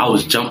was like, I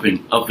was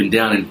jumping up and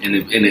down in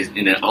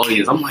the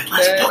audience. I'm like,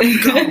 let's fucking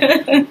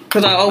go.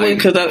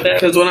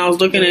 Because when I was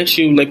looking at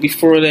you, like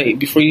before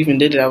you even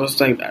did it, I was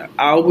like, I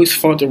always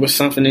thought there was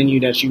something in you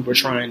that you were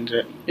trying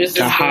to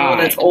hide.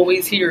 That's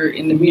always here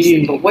in the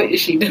music, but what is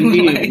she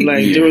doing?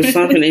 Like there was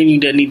something in you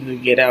that needed to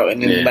get out,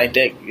 and then like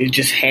that, it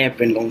just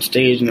happened on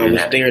stage, and I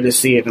was there to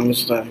see it. And I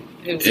was like,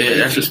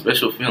 that's a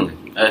special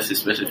feeling. That's a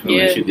special feeling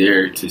that you're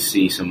there to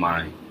see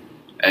somebody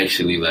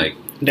actually like.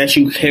 That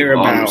you care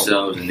about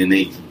themselves, and then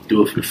they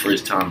do it for the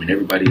first time, and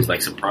everybody's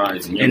like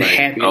surprised, and you're like,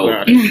 happy "Oh,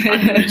 about it. I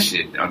do this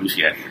shit. I do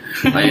shit."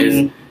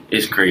 Like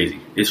it's crazy.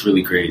 It's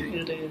really crazy.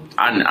 It is.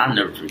 I'll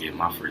never forget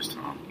my first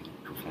time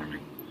performing.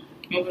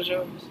 What was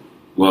yours?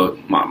 Well,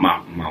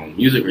 my own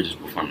music or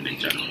just performing in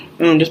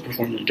general? Just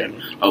performing in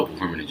general. Oh,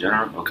 performing in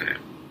general. Okay.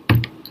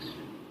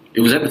 It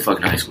was at the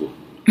fucking high school.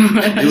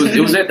 It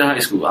was at the high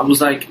school. I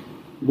was like,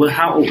 well,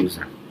 how old was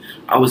I?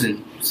 I was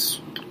in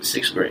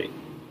 6th grade.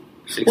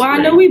 I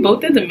know we both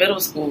did the middle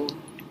school.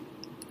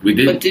 We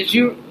did. But did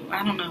you?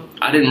 I don't know.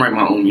 I didn't write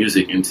my own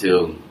music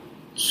until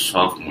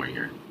sophomore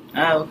year.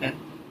 Oh, okay.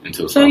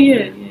 Until sophomore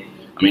year. Yeah.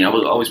 I mean, I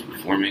was always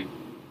performing,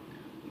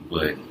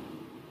 but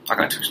I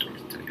got 2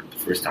 stories to tell you. The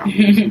first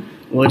time.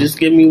 Well, just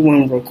give me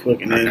one real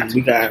quick, and then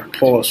we got to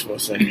pause for a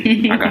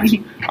second. I got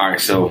you. All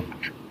right, so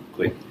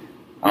quick.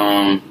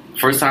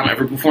 First time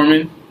ever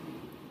performing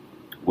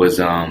was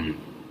at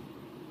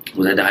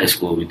the high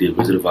school. We did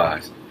Wizard of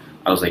Oz.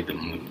 I was like the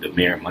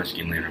mayor of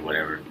Munchkinland or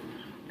whatever,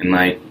 and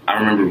like I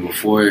remember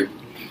before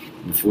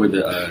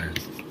the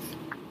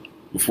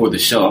before the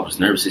show, I was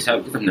nervous as hell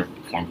because I've never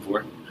performed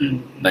before.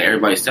 Mm-hmm. Like,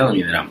 everybody's telling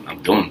me that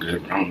I'm doing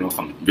good, but I don't know if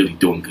I'm really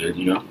doing good,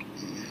 you know?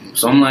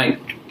 So I'm like,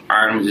 all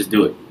right, I'm gonna just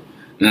do it.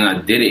 And then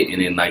I did it,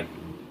 and then, like,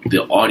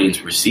 the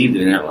audience received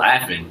it, and they're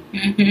laughing.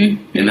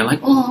 Mm-hmm. And they're like,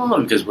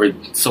 oh, because we're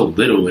so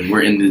little, and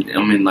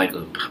I'm in, like,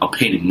 a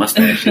painted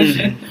mustache.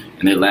 And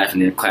they're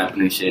laughing, they're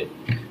clapping and shit.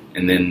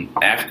 And then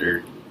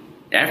after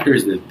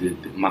is the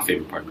my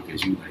favorite part,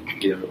 because you, like,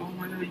 get, oh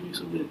my God, you're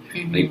so good.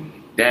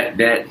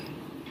 Like,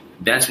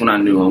 that's when I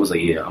knew I was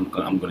like, yeah, I'm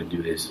gonna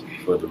do this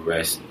for the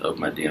rest of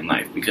my damn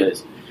life.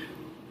 Because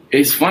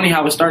it's funny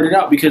how it started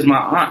out, because my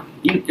aunt,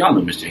 y'all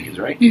know Miss Jenkins,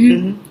 right?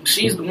 Mm-hmm.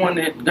 She's the one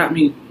that got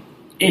me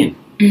in.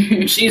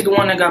 She's the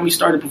one that got me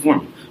started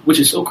performing, which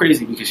is so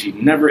crazy because she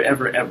never,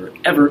 ever, ever,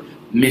 ever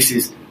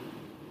misses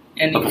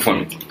a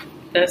performance.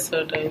 That's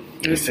so dope.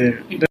 That's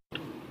it.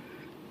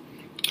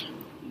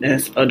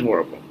 That's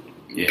adorable.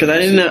 Yeah, Because I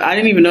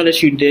didn't even know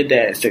that you did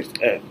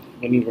that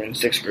when you were in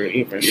 6th grade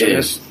either. So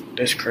Yeah.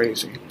 that's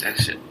crazy. that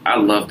shit. I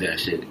love that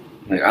shit.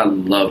 Like, I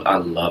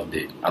loved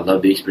it. I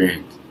loved the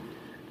experience,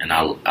 and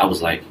I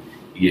was like,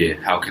 yeah,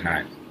 how can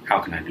I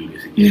do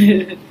this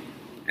again?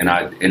 And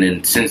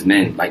then since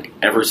then, like,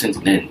 ever since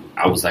then,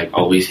 I was like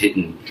always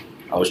hitting.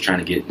 I was trying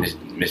to get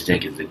Miss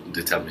Jenkins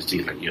to tell Miss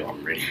G, like, yo,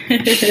 I'm ready.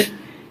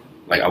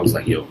 Like, I was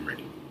like, yo, I'm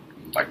ready.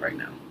 Like, right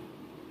now.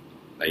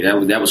 Like,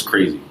 that was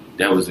crazy.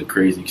 That was a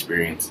crazy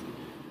experience.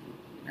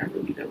 That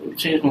really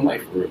changed my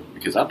life for real.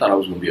 Because I thought I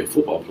was going to be a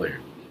football player.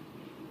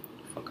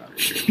 Fuck out of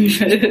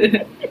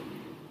here.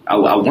 I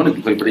wanted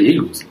to play for the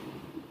Eagles.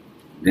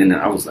 Then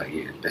I was like,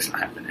 yeah, that's not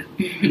happening.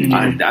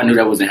 I knew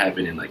that wasn't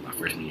happening, like, my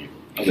freshman year.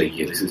 I was like,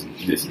 yeah,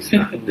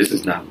 this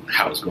is not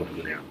how it's going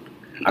to go down.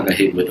 I got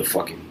hit with a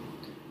fucking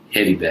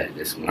heavy bat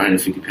that's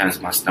 150 pounds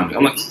in my stomach.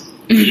 I'm like,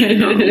 yeah,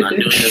 no, I'm not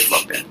doing that.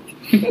 Fuck that.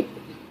 Yeah.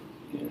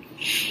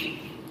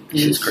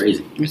 This is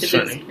crazy. It's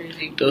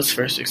funny. Those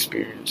first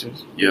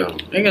experiences. Yo.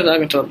 I guess I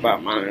can talk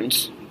about mine.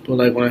 But,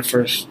 like, when I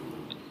first...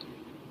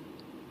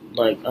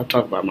 Like, I'll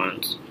talk about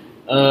mine.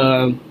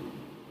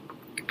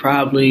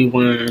 Probably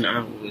when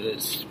I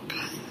was...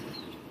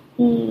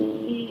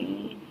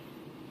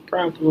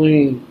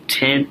 probably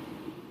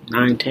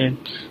 9, 10.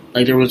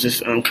 Like, there was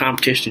this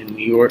competition in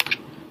New York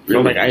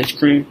for, like, ice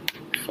cream.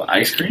 For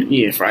ice cream?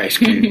 Yeah, for ice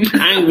cream.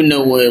 I didn't even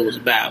know what it was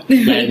about.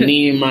 Like,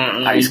 me and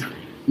my ice cream.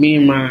 Me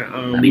and my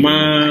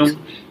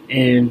mom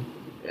and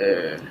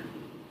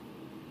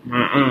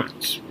my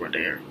aunts were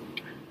there.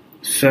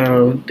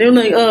 So they were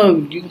like, "Oh,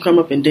 you can come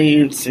up and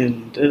dance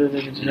and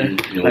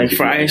like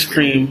for ice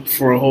cream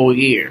for a whole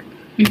year."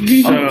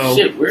 Mm-hmm. So Oh,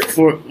 shit, where?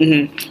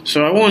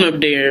 So I went up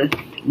there,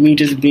 me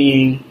just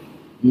being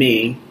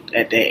me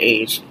at that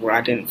age where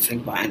I didn't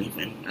think about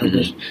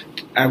anything.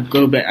 I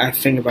go back, I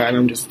think about it, and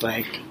I'm just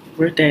like,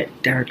 where'd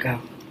that dirt go?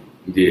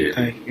 Yeah.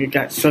 Like, it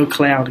got so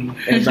cloudy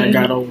as I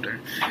got older.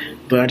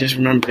 But I just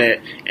remember that,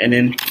 and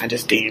then I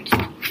just danced.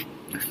 I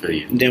feel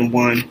you. And then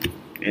won,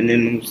 and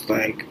then it was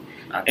like,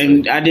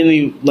 and I didn't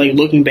even, like,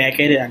 looking back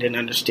at it, I didn't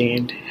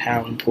understand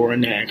how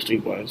important that actually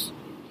was.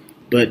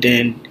 But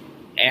then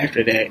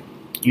after that,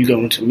 you go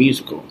into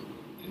musical,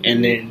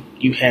 and then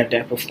you have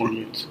that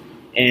performance,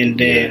 and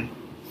then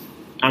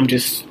I'm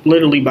just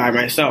literally by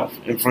myself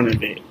in front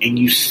of it, and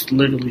you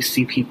literally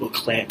see people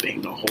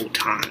clapping the whole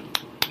time.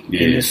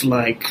 Yeah. And it's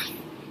like,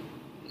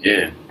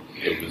 yeah.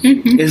 It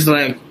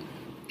was,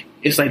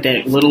 it's like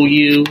that little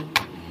you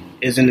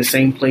is in the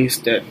same place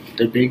that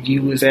the big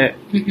you is at,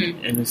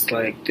 and it's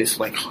like this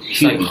like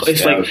huge,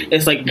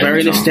 it's like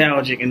very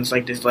nostalgic, and it's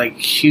like this like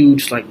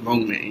huge like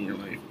moment in your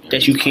life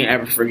that you can't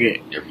ever forget.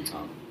 Every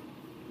time.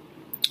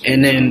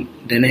 And then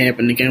it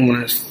happened again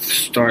when I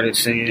started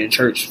singing in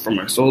church for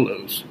my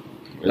solos,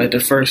 like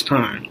the first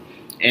time,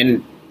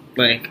 and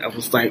like I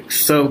was like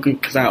so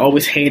good because I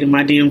always hated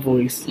my damn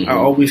voice. I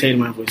always hated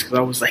my voice because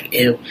I was like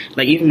ew.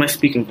 Like even my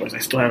speaking voice, I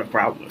still have a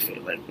problem with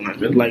it. Like when I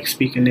like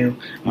speaking now,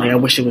 like I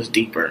wish it was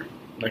deeper.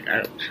 Like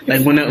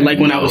when I'm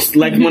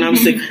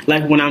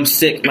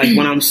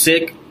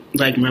sick,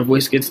 like my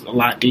voice gets a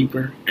lot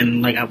deeper,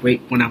 and like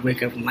when I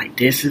wake up, I'm like,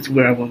 this is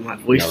where I want my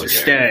voice to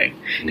stay.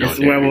 This is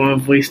where I want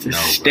my voice to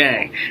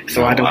stay.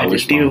 So I don't have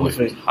to deal with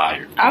it.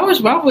 Higher. I wish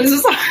my voice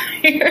was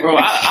higher. Bro,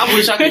 I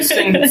wish I could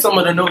sing some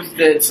of the notes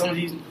that some of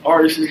these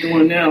artists is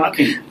doing now. I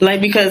can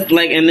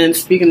And then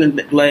speaking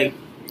of like,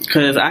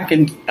 because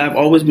I've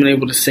always been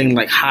able to sing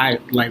like high,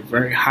 like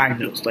very high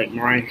notes, like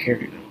Mariah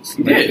Carey notes.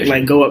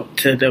 Like go up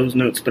to those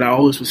notes, but I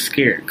always was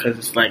scared because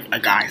it's like a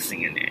guy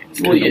singing that.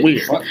 It's kind of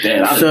weird. Fuck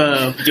that.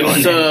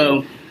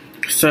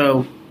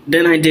 So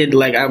then I did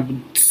like I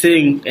would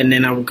sing, and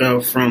then I would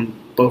go from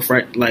both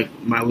like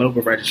my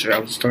lower register. I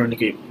was starting to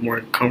get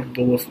more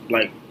comfortable with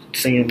like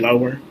singing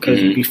lower because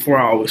before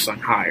I always sung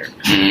higher.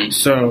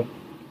 So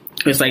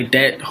it's like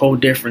that whole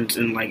difference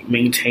in like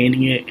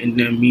maintaining it, and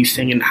then me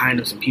singing the high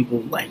notes, and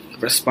people like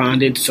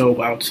responded so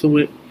well to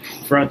it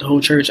throughout the whole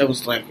church. I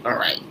was like, all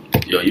right.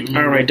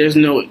 All right, there's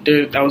no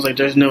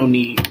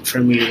need for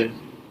me to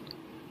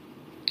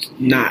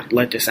not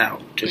let this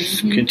out.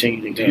 Just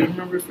continue to go. Do you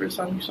remember the first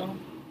time you saw him?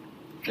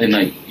 And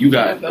like you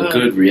got a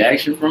good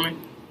reaction from it?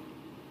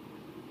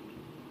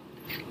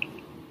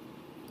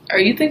 Are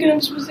you thinking of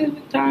a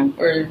specific time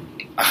or?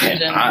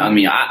 I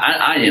mean,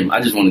 I am.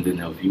 I just wanted to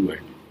know if you were.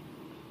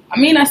 I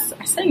mean, I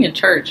sang in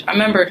church. I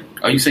remember.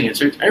 Oh, you sang in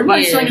church?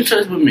 Everybody sang in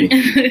church with me.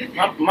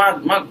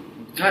 my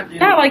goddamn.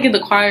 Not like in the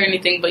choir or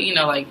anything, but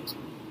like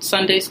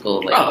Sunday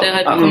school. Like they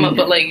had to come up,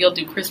 but like you'll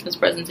do Christmas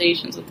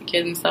presentations with the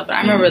kids and stuff. And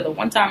I remember the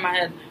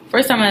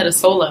first time I had a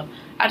solo,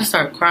 I just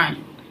started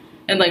crying.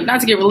 And like,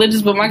 not to get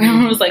religious, but my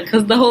grandma was like,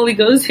 "Cause the Holy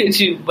Ghost hit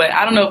you." But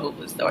I don't know if it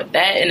was or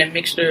that and a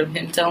mixture of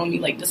him telling me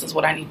like, "This is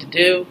what I need to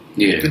do."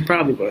 Yeah, it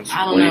probably was.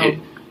 I don't know.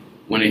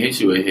 When it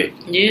hits you, it hit.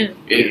 Yeah.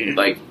 It's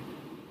like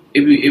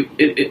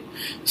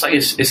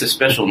it's a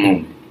special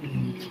moment.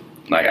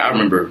 Mm-hmm. Like I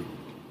remember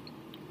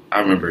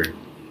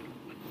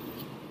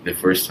the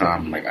first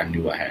time like I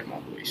knew I had my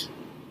voice.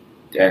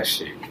 That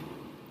shit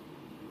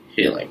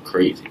hit like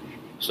crazy.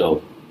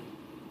 So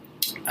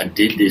I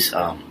did this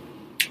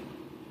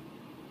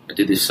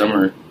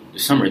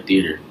summer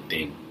theater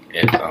thing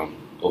at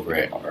over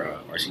at our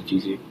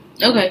RCGC.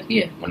 Okay,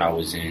 yeah. When I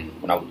was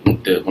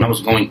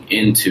going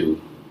into,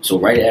 so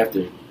right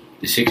after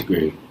the 6th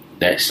grade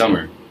that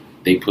summer,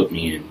 they put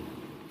me in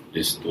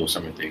this little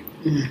summer thing.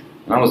 Mm-hmm.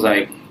 And I was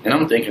like, and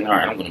I'm thinking, all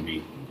right, I'm gonna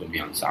be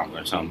on ensemble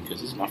or something because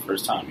this is my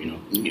first time,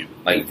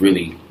 like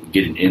really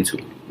getting into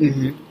it.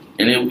 Mm-hmm.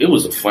 And it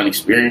was a fun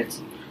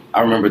experience. I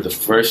remember the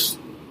first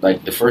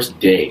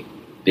day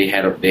they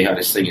had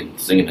us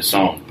singing a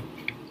song,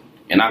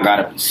 and I got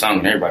up and sung,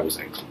 and everybody was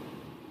like,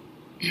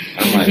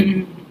 I'm like,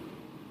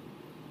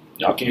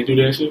 y'all can't do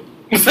that shit.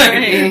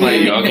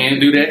 Like y'all can't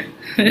do that.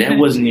 That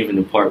wasn't even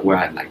the part where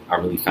I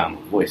really found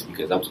my voice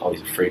because I was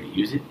always afraid to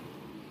use it.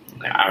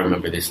 Like I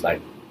remember this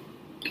like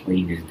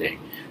clean as day.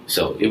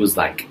 So it was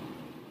like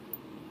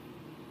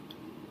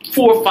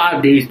 4 or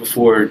 5 days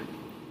before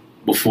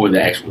the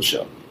actual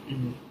show.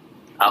 Mm-hmm.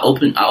 I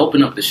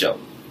open up the show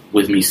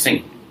with me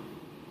singing,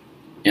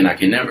 and I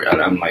can never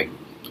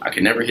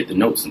hit the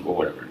notes or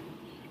whatever.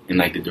 And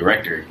like the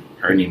director,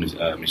 her name is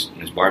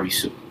Miss Barbie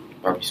Sue.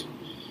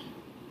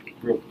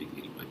 Real big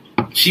lady, but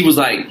she was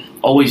like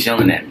always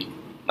yelling at me,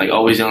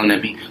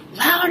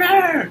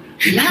 louder,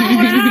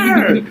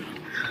 louder.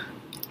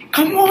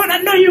 Come on,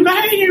 I know you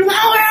got it,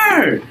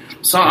 louder.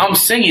 So I'm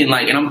singing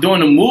and I'm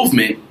doing a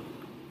movement,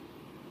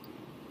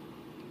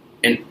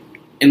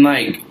 and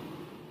like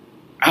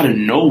out of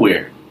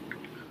nowhere,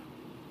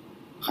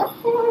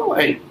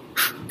 like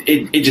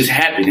it just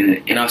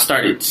happened, and I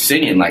started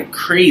singing like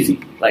crazy.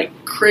 Like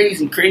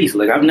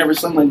I've never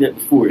sung like that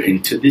before,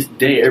 and to this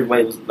day,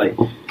 everybody was like,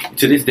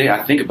 to this day,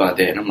 I think about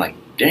that, and I'm like,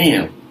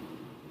 damn,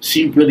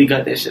 she really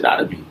got that shit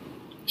out of me.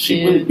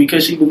 Really,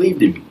 because she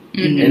believed in me,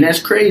 mm-hmm. And that's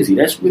crazy.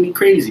 That's really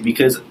crazy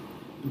because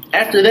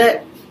after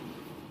that,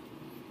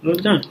 it was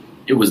done.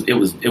 It was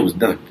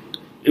done.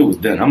 It was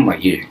done. I'm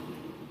like, yeah,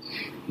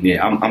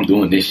 I'm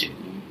doing this shit.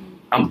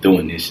 I'm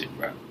doing this shit,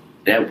 bro.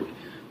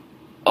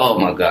 Oh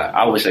my God,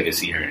 I wish I could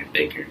see her and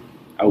thank her.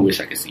 I wish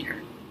I could see her.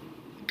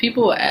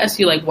 People will ask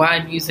you why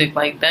music?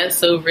 That's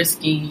so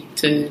risky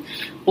to.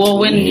 Well,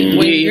 when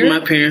my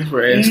parents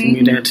were asking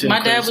me that too.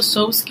 My dad was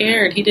so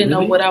scared; he didn't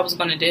know what I was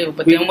going to do.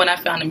 But then when I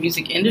found a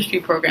music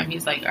industry program,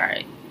 he's like, "All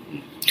right."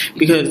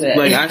 Because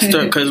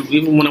because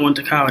even when I went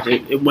to college,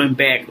 it went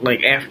back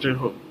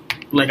after.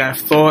 I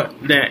thought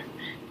that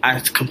I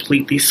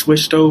completely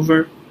switched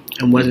over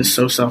and wasn't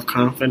so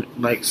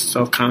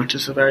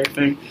self-conscious of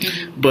everything.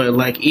 Mm-hmm. But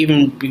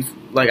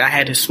I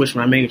had to switch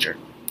my major.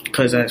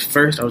 Because at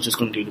first I was just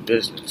going to do the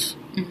business.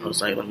 Mm-hmm. I was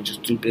like, let me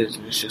just do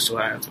business just so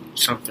I have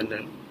something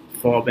to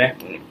fall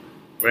back on,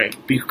 right?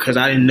 Because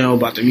I didn't know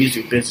about the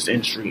music business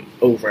industry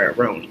over at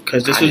Rowan.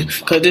 Because this was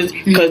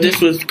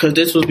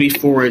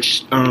before it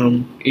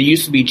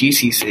used to be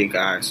GCC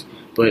guys,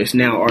 but it's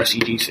now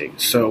RCGC.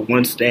 So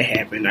once that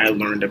happened, I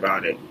learned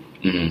about it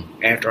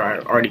after I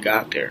already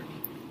got there.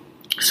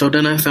 So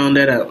then I found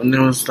that out, and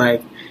I was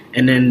like,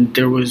 and then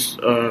there was.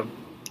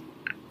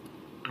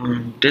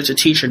 There's a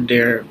teacher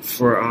there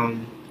for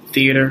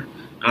theater,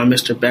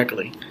 Mr.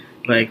 Beckley.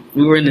 We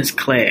were in this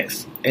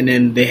class, and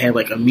then they had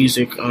a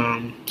music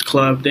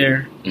club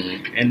there,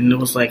 and it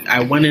was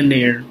I went in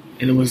there,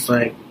 and it was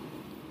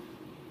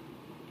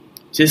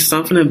just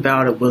something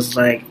about it was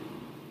it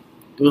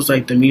was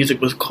the music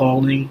was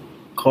calling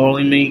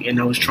me, and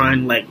I was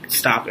trying to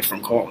stop it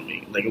from calling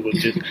me. It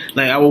was just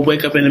I would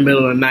wake up in the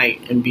middle of the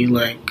night and be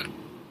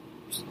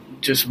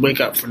just wake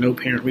up for no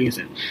apparent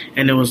reason.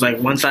 And it was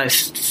once I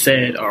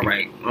said, all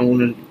right, I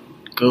want to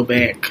go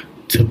back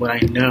to what I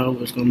know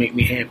is going to make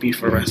me happy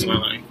for the rest of my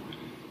life,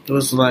 it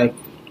was I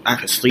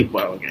could sleep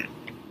well again.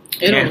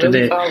 After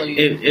really follow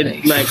you.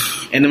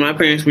 And then my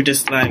parents were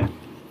just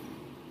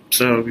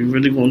so we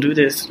really going to do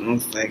this? And I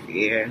was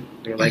yeah.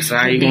 They were so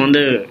how you going to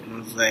do it? And I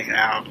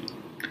was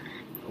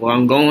well,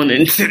 I'm going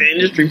into the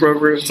industry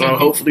program, so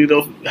hopefully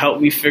they'll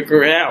help me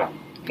figure it out.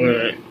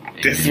 But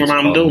this is what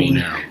I'm doing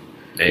now.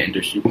 The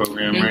industry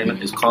program right now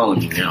is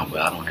calling me now,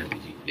 but I don't have to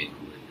get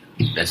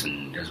it. That's a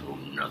whole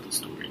nother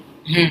story.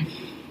 Mm-hmm.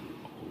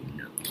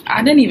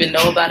 I didn't even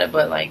know about it,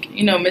 but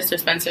Mr.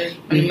 Spencer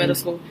from the middle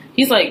school,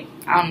 he's I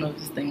don't know,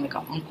 this thing an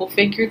uncle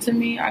figure to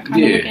me. I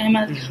kind of look at him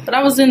as, but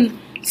I was in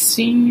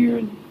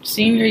senior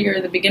senior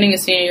year, the beginning of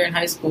senior year in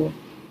high school.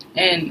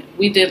 And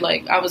we did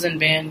I was in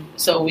band,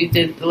 so we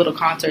did the little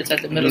concerts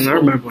at the middle school. I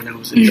remember when I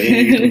was in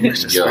band. Band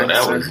was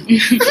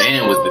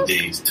the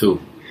days too.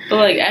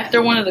 But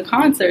after one of the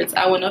concerts,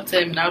 I went up to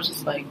him and I was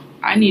just like,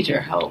 I need your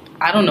help.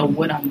 I don't know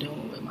what I'm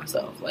doing with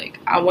myself.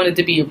 I wanted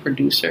to be a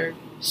producer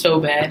so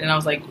bad, and I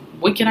was like,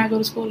 what can I go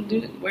to school to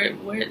do? Where?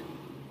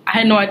 I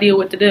had no idea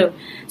what to do.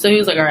 So he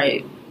was like, all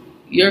right,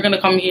 you're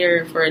gonna come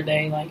here for a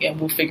day, and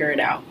we'll figure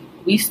it out.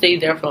 We stayed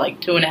there for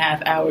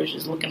 2.5 hours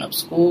just looking up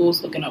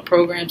schools, looking up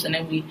programs, and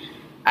then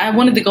I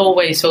wanted to go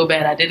away so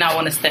bad. I did not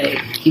want to stay.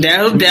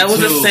 That was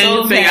the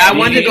same thing. I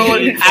wanted to go.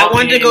 I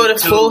wanted to go to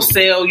Full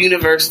Sail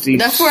University.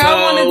 That's where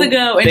I wanted to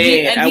go, and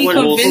he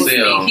convinced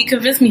me. He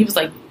convinced me. He was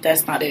like,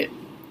 "That's not it.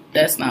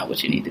 That's not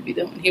what you need to be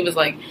doing." He was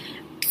like,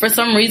 for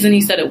some reason,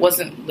 he said it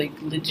wasn't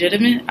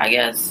legitimate. I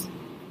guess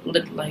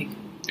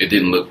it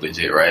didn't look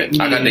legit, right?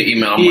 Yeah. I got the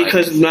email.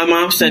 Because my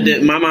mom said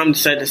that. My mom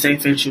said the same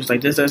thing. She was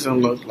like, "This doesn't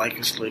look like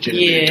it's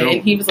legitimate. Yeah,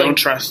 and he was don't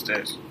trust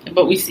this."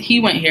 But he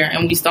went here,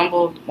 and we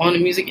stumbled on the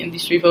music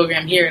industry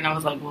program here, and I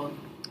was like, "Well,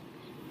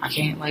 I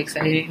can't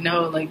say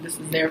no. This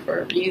is there for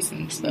a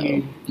reason." So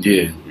yeah,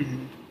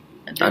 mm-hmm.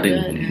 I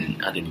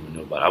didn't even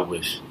know about it. I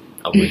wish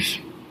I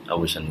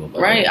knew about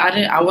it. Right,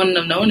 I wouldn't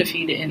have known if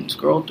he didn't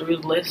scroll through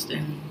the list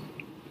and.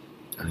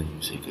 I didn't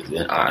even see because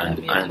I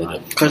ended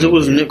up because it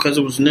was new. Because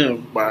it was new,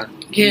 but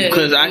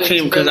because I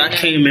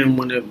came in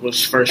when it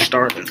was first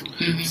starting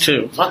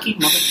too. Lucky,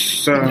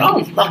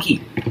 lucky.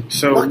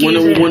 So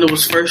lucky when it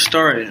was first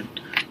starting,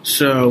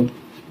 so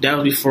that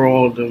was before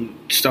all the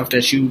stuff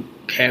that you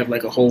have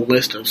a whole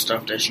list of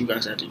stuff that you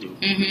guys had to do.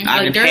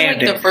 Mm-hmm. They're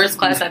the first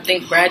class I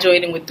think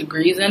graduating with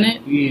degrees in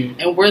it,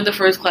 and we're the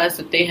first class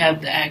that they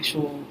have the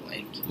actual.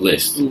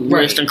 List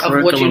and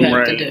curriculum, what you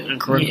have to do. And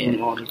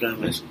curriculum all together.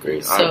 That's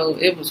great. So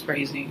it was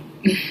crazy.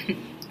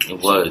 It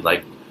was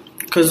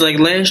because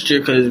last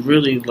year, because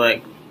really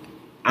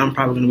I'm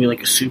probably gonna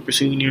be a super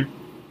senior.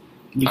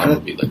 I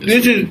would be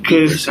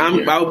because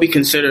I would be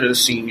considered a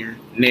senior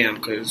now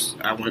because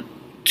I went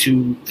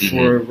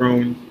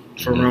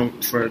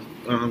for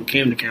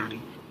Camden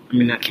County. I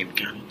mean not Camden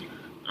County,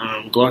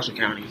 Gloucester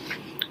County,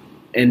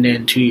 and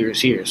then 2 years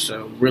here.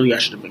 So really, I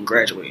should have been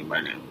graduating by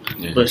now.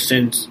 Yeah. But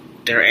since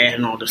they're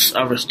adding all this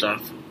other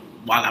stuff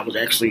while I was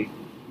actually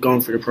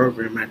going through the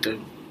program. I had to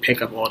pick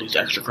up all these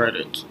extra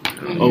credits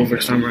over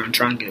the summer and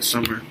try and get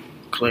summer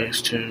class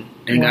too.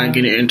 Then gotta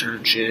get an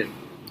internship.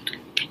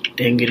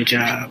 Then get a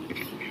job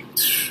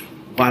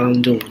while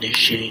I'm doing this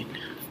shit.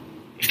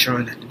 And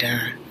trying not to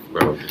die.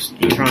 Bro,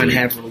 and trying to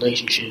have a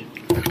relationship.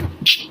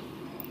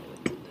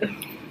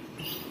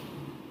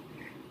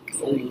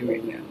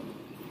 Right now.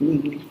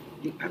 You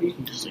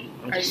can just say.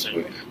 I'm just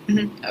saying.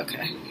 Mm-hmm.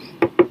 Okay.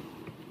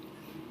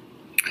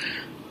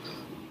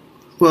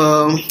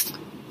 Well,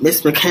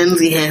 Miss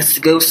Mackenzie has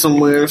to go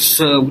somewhere,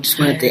 so we just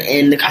wanted to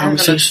end the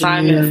conversation. I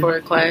have an assignment for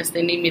a class.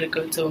 They need me to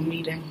go to a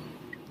meeting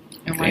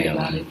and write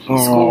about it.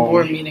 School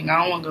board meeting.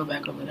 I don't want to go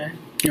back over there.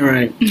 All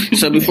right.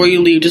 So before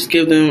you leave, just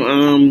give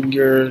them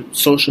your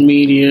social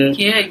media.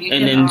 Yeah,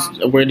 and then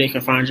where they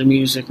can find your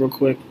music real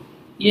quick.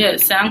 Yeah,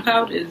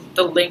 SoundCloud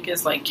the link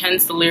is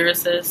Ken's the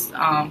Lyricist.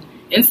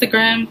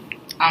 Instagram,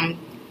 I'm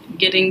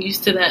getting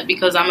used to that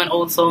because I'm an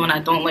old soul and I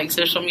don't like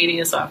social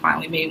media, so I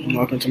finally made one.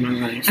 Welcome to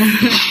my life.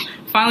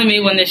 Finally made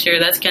one this year.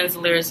 That's Ken's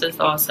the Lyricist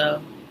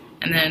also.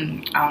 And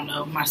then, I don't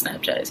know, my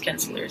Snapchat is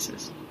Ken's the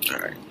Lyricist.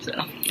 Alright. So.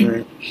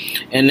 Alright.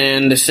 And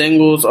then the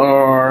singles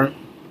are...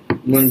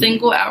 The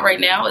single out right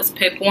now is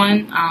Pick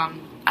One. I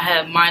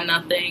have Mind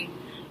Nothing,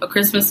 a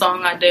Christmas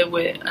song I did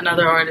with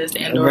another artist.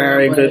 A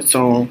very good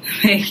song.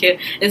 Thank you.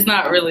 It's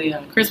not really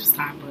Christmas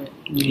time, but,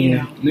 you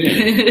know.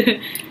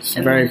 It's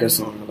a very good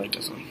song. I like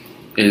that song.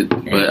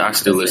 But I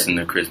still listen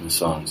to Christmas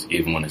songs,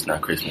 even when it's not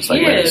Christmas.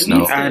 Let It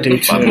Snow. I do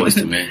too. By Boyz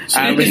II Men. So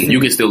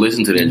you can still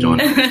listen to that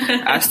joint.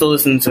 I still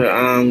listen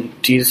to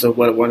Jesus of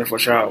What a Wonderful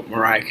Child,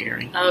 Mariah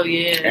Carey. Oh,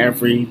 yeah.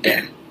 Every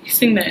day. You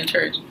sing that in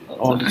church.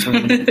 All the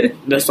time.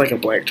 That's like a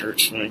black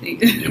church thing.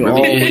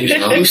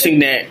 You sing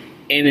that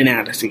in and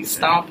out of season.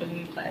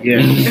 Stomping.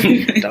 Yeah.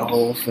 The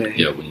whole thing.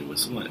 Yeah, when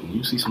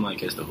you see somebody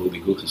catch the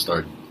Holy Ghost and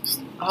start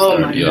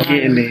my God.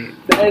 Getting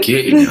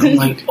it. I'm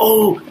like,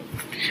 oh.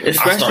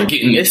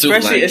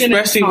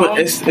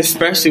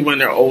 Especially when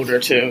they're older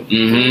too.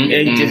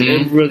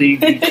 It really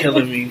be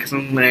killing me because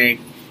I'm like,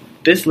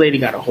 this lady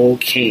got a whole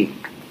king,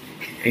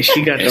 and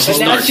she got the whole.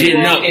 Start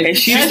getting up, and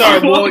she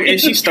start walking,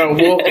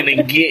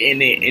 and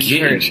getting it in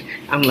church.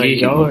 I'm like,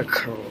 y'all are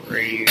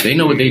crazy. They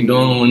know what they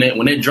doing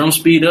when that drum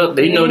speed up.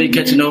 They know they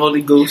catching the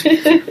Holy Ghost.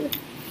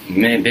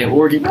 Man, that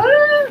organ.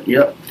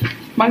 Yep.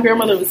 My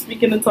grandmother was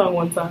speaking in tongue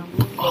one time.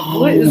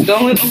 What is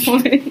going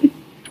on?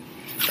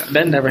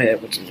 That never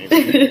happened to me.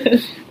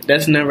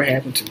 That's never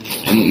happened to me.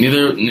 And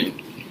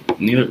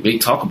neither they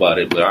talk about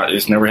it, but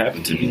it's never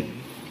happened to me.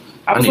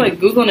 I was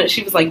Googling it.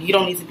 She was like, "You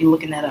don't need to be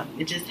looking that up.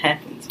 It just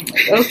happens." I'm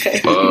like,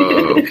 "Okay."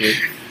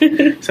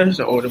 Okay. Such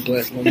an older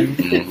black woman.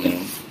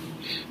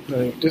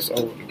 Just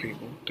older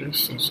people. They're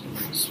so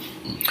nice.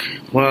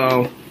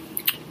 Well,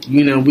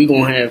 we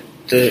gonna have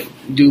to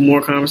do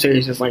more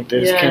conversations like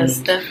this. Yes,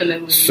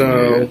 definitely.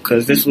 So,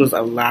 because this was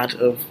a lot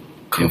of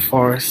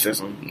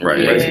catharsis. Right.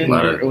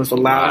 Yeah. It was a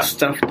lot of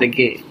stuff to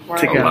get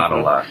together.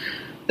 A lot.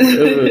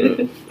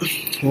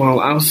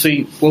 Well,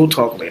 we'll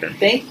talk later.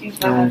 Thank you,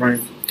 All Bob.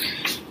 right.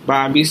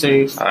 Bye. Be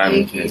safe. All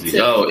right, Mackenzie.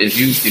 Yo, if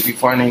you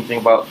find anything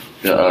about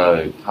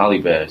the Holly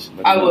Bash, let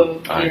me I know.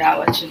 will. All right. Yeah, I'll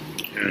let you know.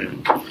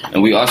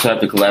 And we also have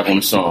to collab on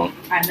the song.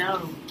 I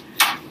know.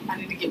 I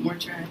need to get more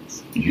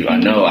tracks. I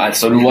know.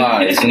 So do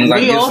I. As soon as I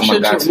get some, I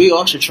got We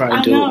all should try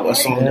to do a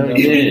song together.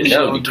 Yeah,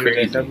 that would be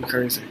crazy. That'd be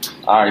crazy.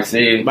 All right,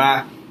 see you.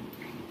 Bye.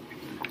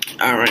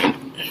 All right.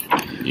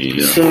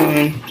 Yeah.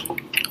 So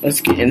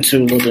let's get into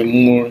a little bit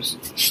more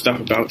stuff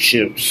about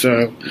you.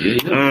 So,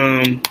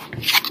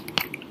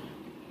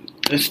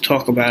 let's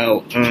talk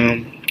about.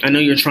 I know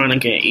you're trying to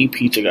get an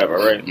EP together,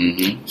 right?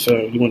 Mm-hmm. So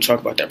you want to talk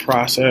about that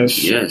process?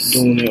 Yes.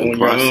 Doing it on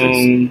your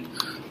own,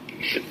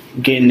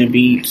 getting the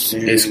beats.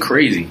 And, It's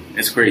crazy.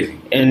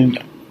 And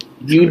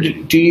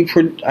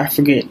I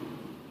forget.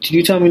 Did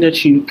you tell me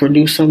that you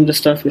produce some of the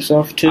stuff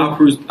yourself too? I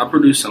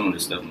produce some of the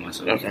stuff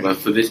myself. Okay. But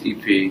for this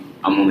EP,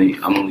 I only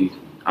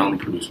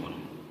produce one of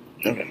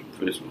them. Okay.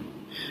 For this one.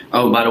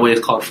 Oh, by the way,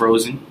 it's called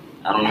Frozen.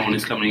 I don't know when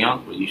it's coming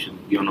out, but you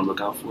should be on the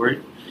lookout for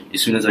it.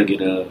 As soon as I get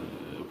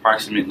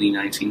approximately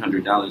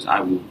 $1,900,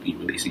 I will be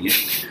releasing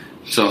it.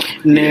 So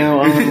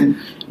now, is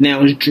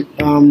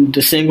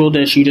the single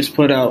that you just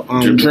put out,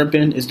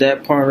 Drippin', is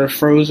that part of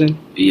Frozen?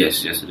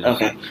 Yes, it is.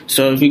 Okay.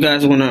 So if you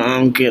guys want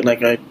to get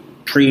like a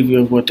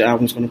preview of what the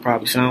album's going to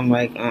probably sound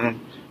like,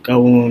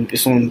 go on.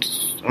 It's on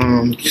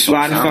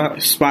Spotify,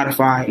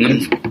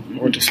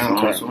 or the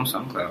SoundCloud. It's on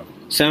SoundCloud.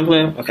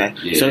 SoundCloud? Okay.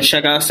 Yeah. So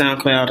check out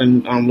SoundCloud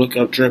and look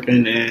up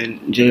Drippin'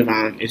 and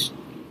Javon. It's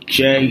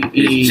J-E.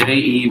 It's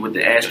J-E with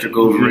the asterisk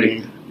over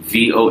it.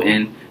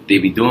 V-O-N. They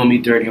be doing me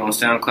dirty on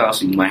SoundCloud,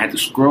 so you might have to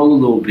scroll a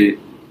little bit,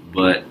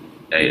 but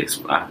hey,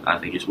 I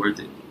think it's worth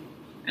it.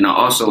 And I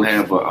also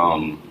have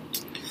a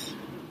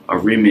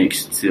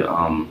remix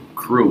to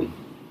Crew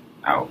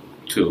out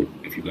too.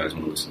 If you guys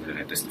want to listen to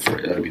that,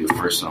 that'll be the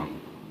first song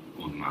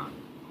on my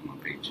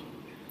page.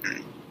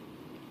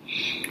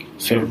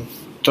 So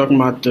talking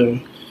about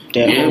that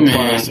whole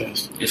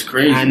process, it's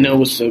crazy. I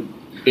know it's a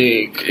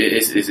big.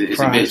 It's a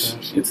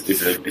process.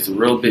 bitch. It's a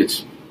real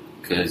bitch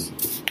because.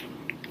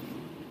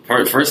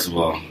 First of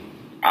all,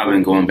 I've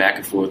been going back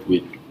and forth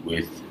with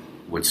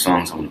what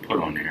songs I want to put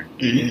on there.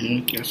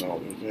 Mm-hmm. That's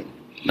always it.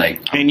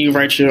 Like, and you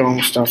write your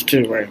own stuff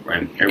too, right?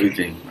 Right,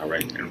 everything. I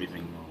write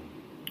everything.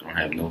 I don't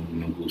have no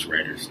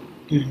ghostwriters.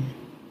 Mm-hmm.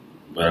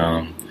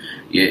 But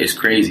yeah, it's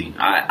crazy.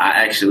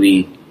 I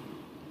actually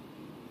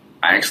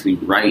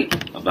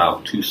write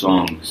about 2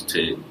 songs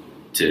to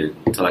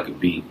like a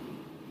beat,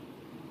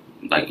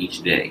 like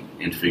each day,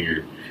 and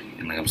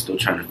like I'm still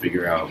trying to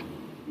figure out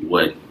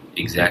what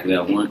exactly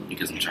I want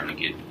because I'm trying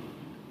to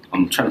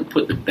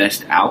put the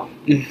best out.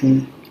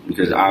 Mm-hmm.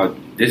 Because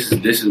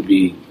this will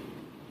be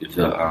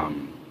the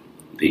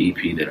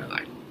EP that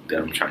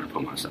I'm trying to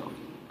put myself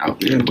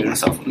out there, put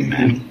myself on the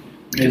map,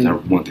 because I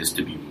want this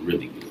to be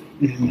really good.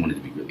 Mm-hmm. I want it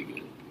to be really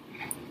good.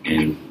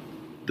 And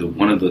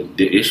one of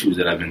the issues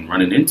that I've been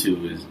running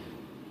into is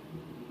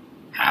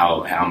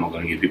how am I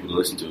going to get people to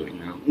listen to it? You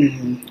know,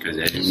 because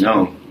as you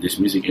know, this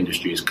music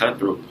industry is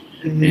cutthroat,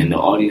 and the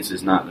audience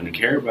is not going to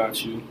care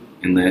about you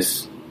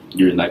unless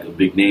you're like a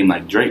big name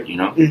like Drake. You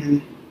know,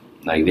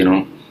 like they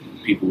don't.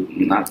 People,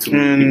 not too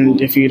many people.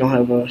 And if you don't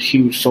have a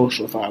huge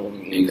social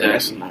following,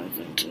 exactly.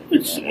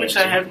 That's which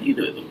I have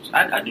neither of those.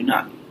 I do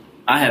not.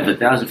 I have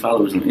 1,000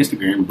 followers on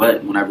Instagram,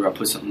 but whenever I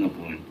put something up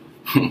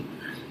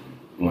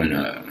on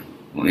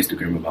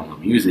Instagram about my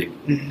music,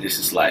 this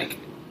is like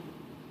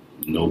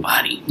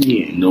nobody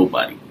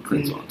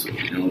clicks onto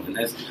it. You know, and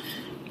that's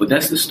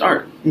the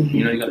start.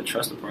 You know, you got to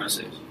trust the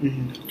process.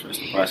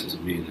 Trust the process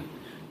of being,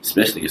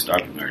 especially a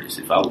starving artist.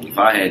 If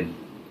I had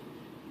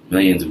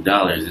millions of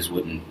dollars, this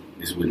wouldn't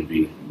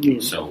be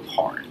so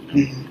hard,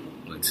 you know.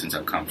 But since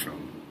I come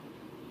from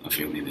a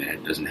family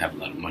that doesn't have a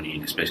lot of money,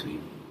 and especially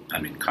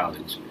I'm in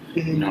college,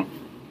 you know,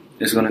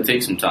 it's going to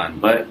take some time,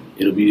 but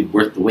it'll be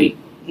worth the wait.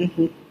 I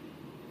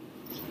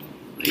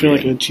feel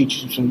like it'll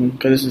teach you something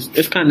because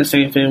it's kind of the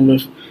same thing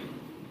with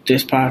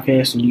this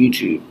podcast and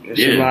YouTube.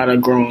 It's a lot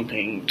of growing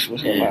pains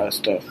with a lot of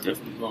stuff.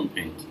 Definitely growing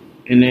pains.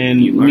 And then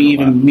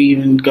me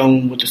even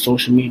going with the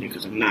social media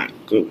because I'm not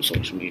good with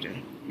social media.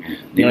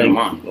 Like,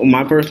 on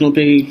my personal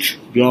page,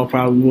 y'all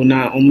probably will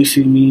not only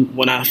see me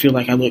when I feel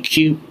like I look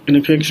cute in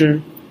a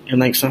picture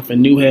and like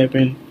something new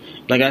happened.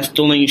 Like I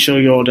still ain't show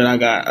y'all that I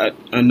got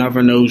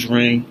another nose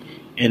ring,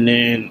 and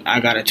then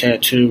I got a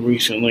tattoo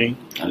recently.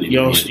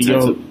 Yo,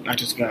 I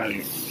just got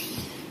it.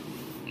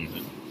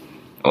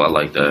 Oh, I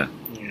like that.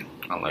 Yeah,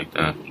 I like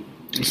that.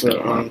 It's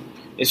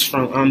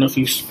from. I don't know if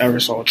you ever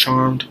saw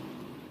Charmed.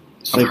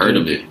 I've heard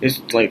of it. It's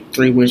like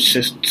 3 witch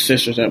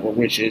sisters that were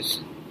witches.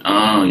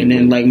 And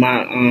then like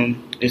my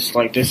it's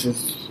like this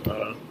is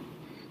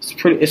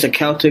it's a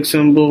Celtic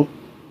symbol,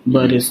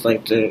 but it's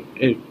like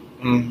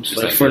It's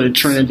like for the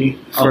Trinity.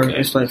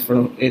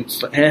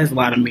 It has a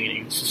lot of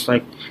meanings.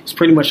 It's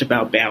pretty much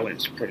about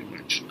balance, pretty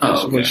much.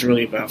 That's what it's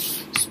really about.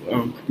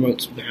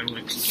 Promotes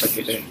balance and stuff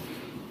like that.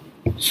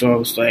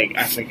 So it's like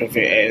I think of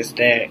it as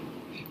that.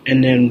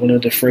 And then one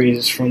of the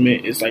phrases from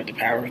it is like the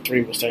power of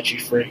three will set you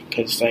free,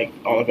 because it's like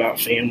all about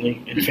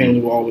family, and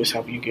family will always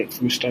help you get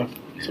through stuff.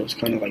 So it's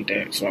kind of like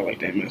that. So I like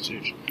that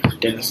message.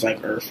 Then it's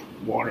like earth,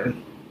 water,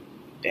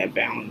 that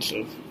balance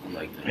of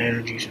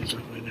energies and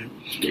stuff like that.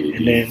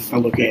 And then I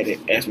look at it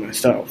as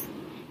myself,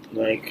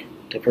 like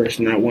the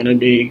person I want to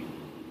be,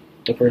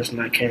 the person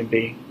I can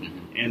be,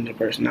 and the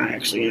person I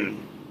actually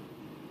am.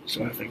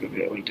 So I think of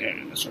it like that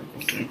in a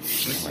circle too.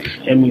 So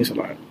it means a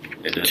lot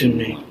to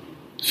me.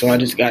 So I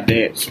just got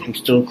that. So I'm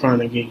still trying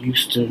to get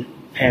used to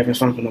having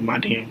something on my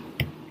damn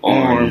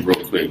arm.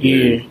 Real quick.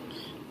 Yeah.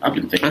 I've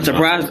been thinking.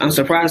 I'm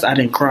surprised I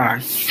didn't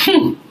cry,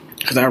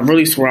 because I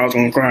really swore I was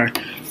gonna cry.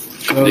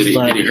 Did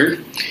it hurt?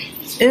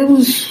 It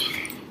was.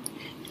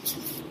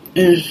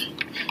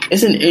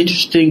 It's an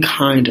interesting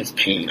kind of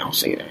pain. I'll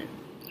say that,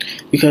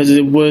 because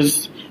it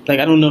was like,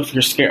 I don't know if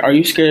you're scared. Are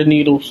you scared of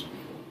needles?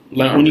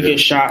 Like when you get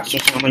shots or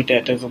something like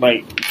that. There's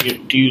like,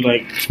 do you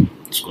like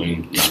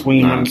scream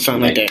or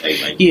something like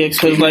that? Yeah,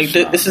 because like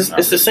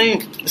it's the same.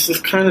 This is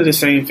kind of the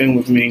same thing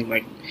with me.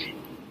 Like,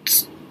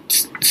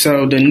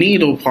 so the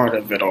needle part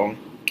of it all,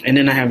 and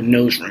then I have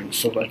nose rings.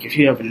 So like, if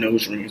you have a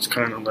nose ring, it's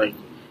kind of like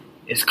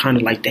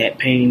that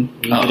pain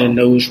when you get a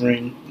nose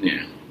ring.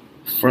 Yeah.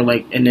 For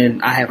like, and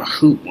then I have a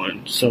hoop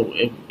one, so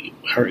it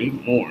hurt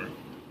even more.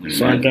 Mm-hmm.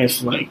 So I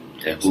guess like,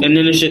 and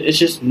then it's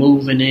just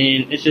moving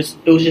in.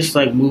 It was just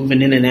like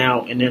moving in and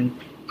out, and then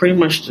pretty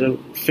much the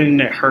thing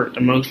that hurt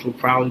the most would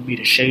probably be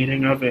the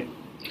shading of it,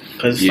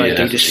 because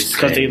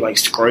they like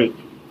scrape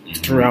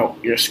throughout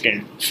your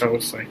skin. So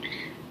it's like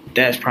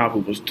that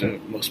probably was the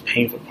most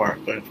painful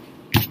part. But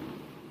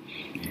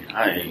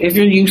if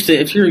you're used to,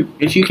 if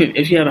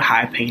you have a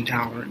high pain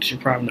tolerance, you're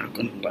probably not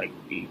gonna like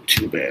be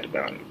too bad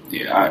about it.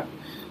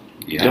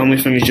 The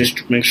only thing is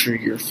just make sure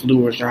your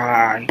fluids are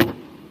high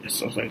and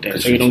stuff like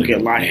that, so you don't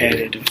get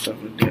lightheaded and stuff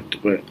like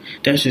that. But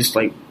that's just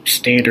like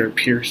standard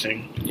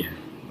piercing,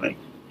 like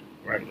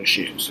regular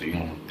shit. So you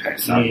don't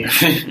pass out.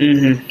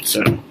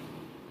 So,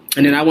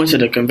 and then I went to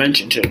the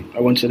convention too.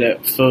 I went to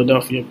that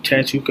Philadelphia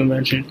tattoo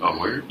convention. Oh,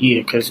 where?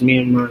 Yeah, because me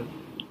and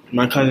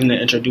my cousin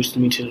that introduced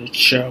me to the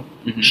show,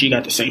 she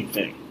got the same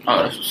thing.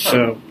 Oh, that's what's up.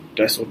 So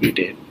that's what we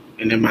did.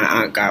 And then my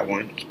aunt got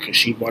one because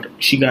she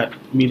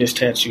got me this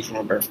tattoo for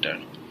my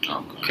birthday.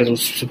 Because it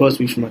was supposed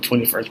to be for my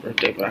 21st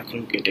birthday, but I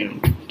couldn't get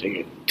down to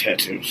get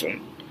tattooed, so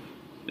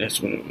that's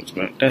when it was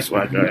about. That's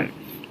why I got it.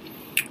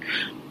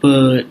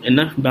 But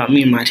enough about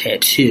me and my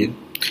tattoo.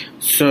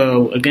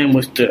 So again,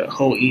 with the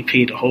whole EP,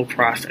 the whole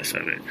process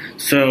of it.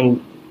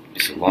 So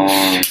it's a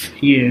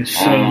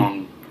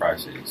long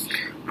process.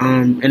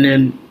 And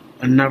then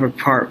another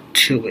part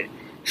to it.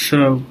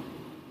 So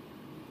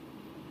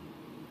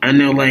I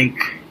know, like,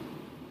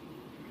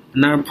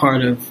 another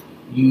part of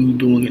you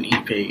doing an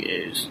EP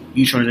is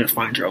you trying to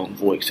find your own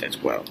voice as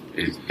well.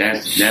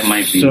 That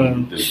might be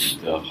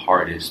the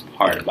hardest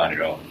part about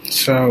it all.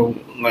 So,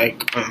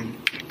 like,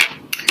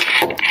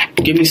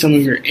 give me some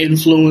of your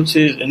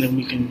influences, and then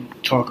we can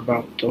talk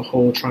about the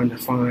whole trying to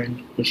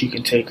find what you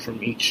can take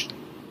from each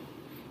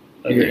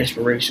of your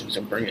inspirations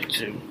and bring it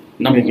to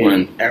number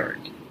one, Eric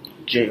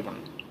Javon.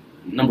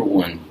 Number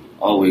one,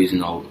 always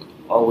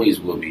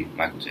will be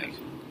Michael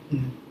Jackson.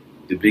 Mm-hmm.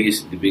 The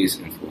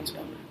biggest influence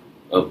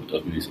ever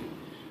of music.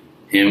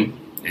 Him,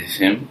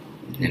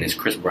 and it's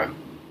Chris Brown.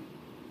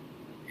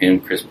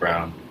 Him, Chris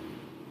Brown,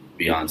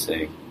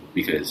 Beyonce,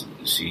 because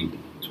she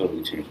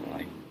totally changed my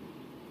life.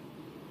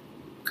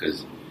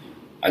 Because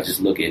I just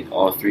look at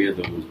all three of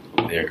those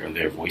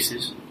their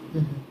voices,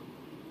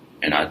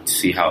 and I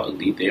see how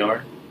elite they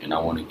are, and I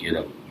want to get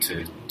up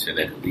to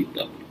that elite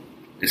level.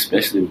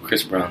 Especially with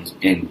Chris Brown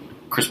and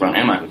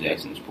Michael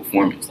Jackson's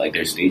performance, like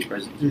their stage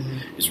presence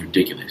is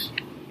ridiculous.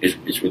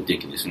 It's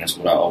ridiculous, and that's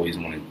what I always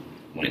want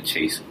to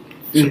chase,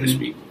 so to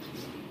speak.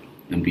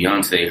 And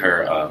Beyonce,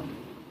 her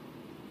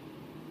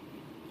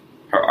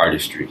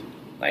artistry,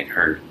 like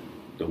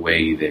the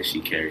way that she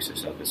carries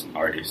herself as an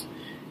artist,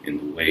 and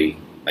the way,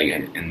 like,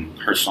 and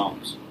her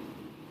songs,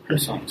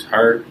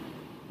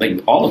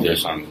 like all of their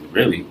songs,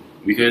 really,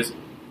 because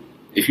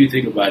if you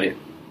think about it,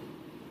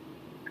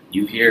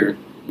 you hear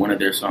one of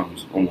their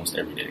songs almost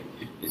every day.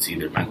 It's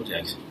either Michael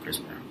Jackson, Chris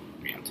Brown,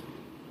 Beyonce.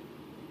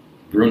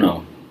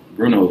 Bruno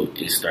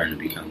is starting to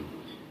become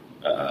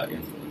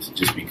influenced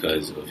just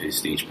because of his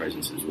stage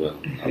presence as well.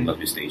 I love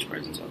his stage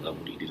presence. I love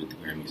what he did at the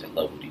Grammys. I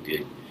love what he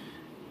did,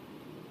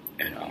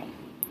 and I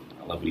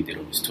love what he did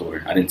on his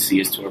tour. I didn't see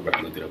his tour, but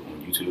I looked it up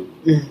on YouTube.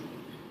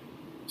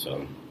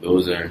 So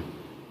those are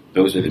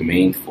the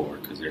main four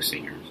because they're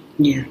singers.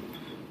 Yeah.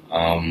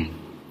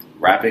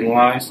 Rapping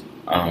wise,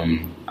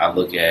 I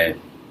look at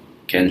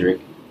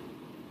Kendrick.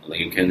 I look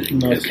at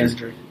Kendrick. Love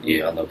Kendrick.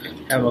 Yeah, I love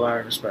Kendrick. I have a lot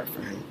of respect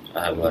for him.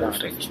 I have a lot of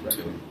respect for him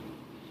too.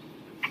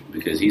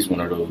 Because he's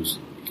one of those.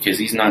 Because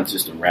he's not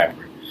just a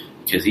rapper.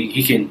 Because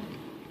he can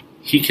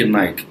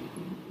like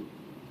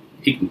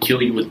he can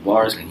kill you with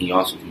bars, and he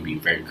also can be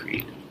very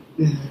creative.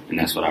 Mm-hmm. And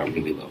that's what I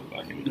really love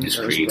about him, his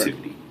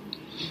creativity.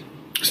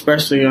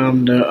 Especially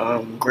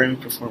the Grammy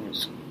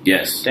performance.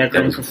 Yes, that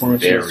Grammy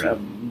performance is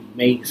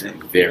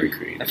amazing. Very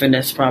creative. I think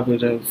that's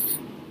probably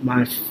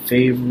my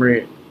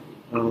favorite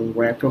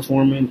rap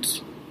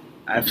performance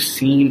I've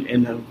seen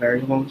in a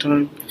very long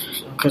time.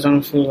 Because I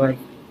don't feel like,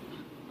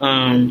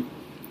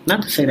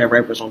 not to say that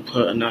rappers don't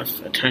put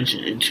enough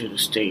attention into the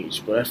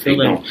stage, but I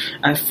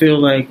feel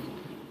like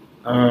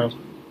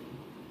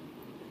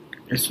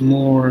it's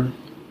more.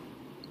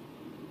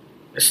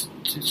 It's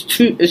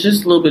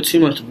just a little bit too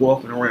much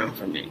walking around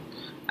for me.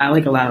 I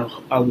like a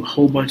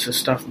whole bunch of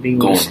stuff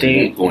being on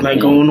stage,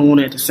 going on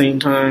at the same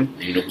time.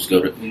 And you know who's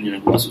good? You know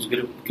who else was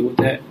good with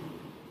that?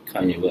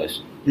 Kanye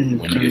West.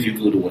 Mm-hmm. If you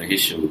go to one of his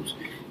shows,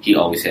 he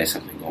always has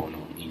something going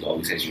on. He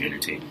always has you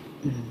entertained.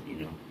 Mm-hmm. You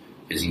know,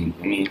 because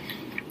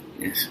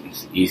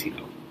it's easy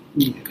though.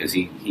 Because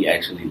he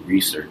actually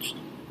researched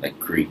like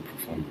great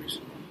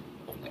performers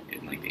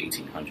in like the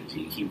 1800s.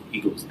 He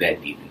goes that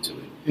deep into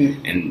it.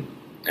 Mm-hmm.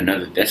 And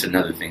that's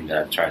another thing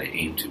that I try to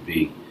aim to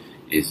be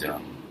is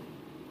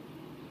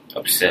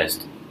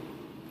obsessed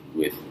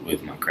with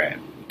my craft.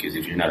 Because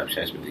if you're not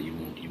obsessed with it, you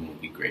won't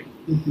be great.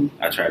 Mm-hmm.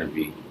 I try to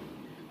be.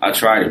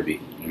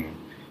 You know,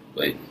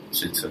 but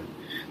since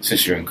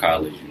you're in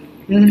college,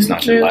 you know, it's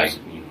not your life.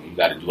 You know, you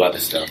got to do other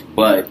stuff.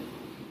 But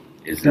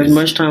as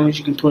much time as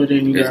you can put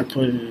in, you got to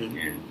put it in.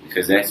 Yeah,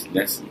 because that's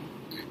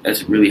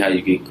really how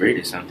you get great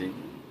at something.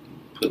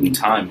 Putting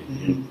time in.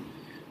 Mm-hmm. You know?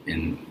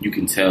 And you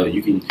can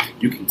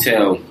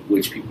tell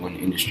which people in the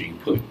industry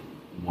put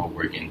more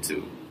work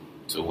into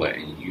what,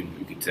 and you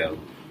can tell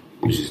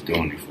who's just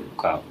doing it for the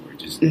clout or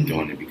just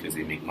doing it because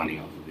they make money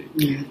off of it,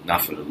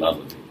 not for the love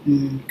of it.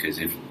 Mm-hmm. Because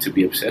to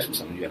be obsessed with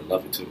something, you gotta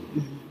love it too.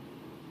 Mm-hmm.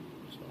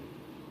 So,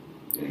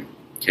 yeah,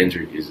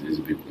 Kendrick is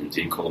a big one.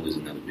 J. Cole is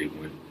another big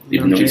one.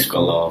 Even though he's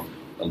fell off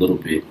a little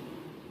bit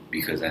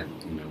because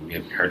we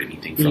haven't heard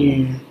anything from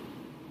him.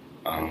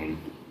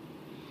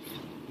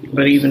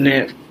 But even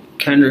that.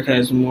 Kendrick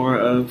has more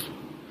of,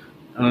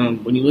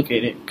 when you look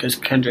at it, because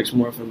Kendrick's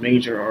more of a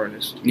major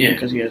artist. Yeah.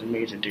 Because he has a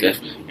major deal.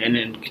 Definitely. And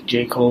then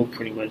J. Cole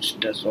pretty much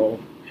does all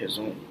his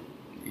own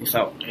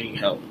without any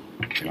help.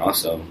 And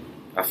also,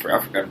 I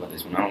forgot about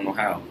this one. I don't know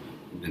how.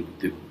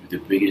 The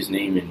biggest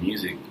name in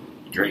music,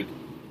 Drake.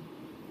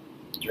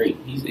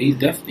 He's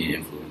definitely an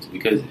influence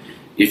because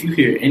if you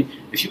hear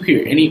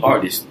any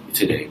artist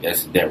today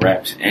that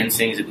raps and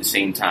sings at the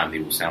same time, they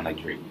will sound like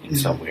Drake in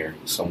some way,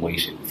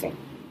 shape, or form.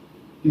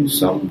 Mm-hmm.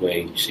 Some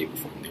way, shape, or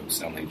form, they will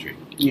sound like Drake.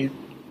 Yeah.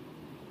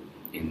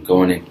 And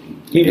going in,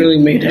 he really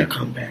made that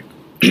comeback.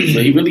 So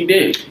he really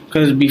did.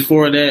 Because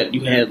before that,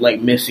 you had like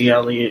Missy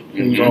Elliott,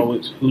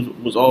 who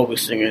was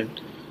always singing.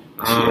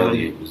 Missy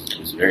Elliott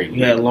was very good.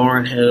 You had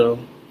Lauryn Hill,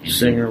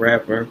 singer,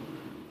 rapper.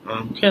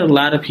 You had a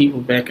lot of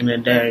people back in the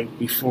day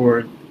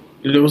before.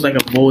 There was like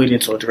a void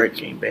until Drake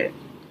came back.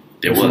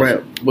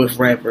 With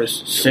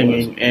rappers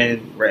singing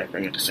and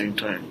rapping at the same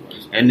time.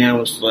 And now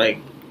it's like,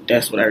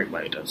 that's what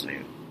everybody does now.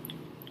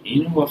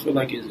 You know who I feel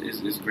like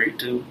is great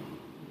too?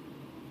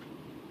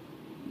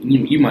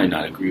 You might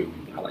not agree with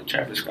me, but I like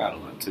Travis Scott a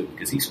lot too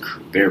because he's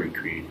very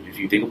creative. If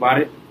you think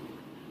about it,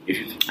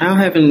 I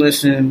haven't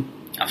listened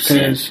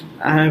because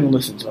I haven't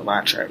listened to a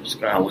lot of Travis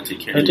Scott. I went to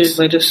Kendrick's.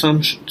 Just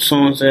some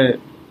songs that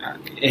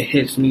it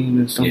hits me,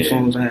 and some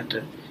songs I have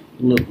to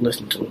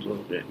listen to a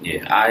little bit.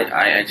 Yeah,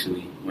 I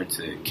actually went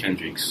to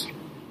Kendrick's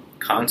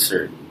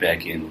concert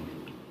back in,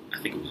 I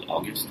think it was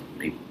August,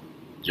 maybe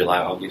July,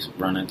 August,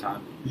 around that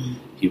time. Mm-hmm.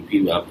 He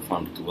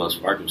performed at the Wells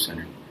Fargo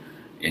Center,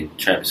 and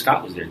Travis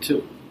Scott was there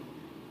too.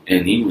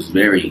 And he was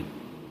very,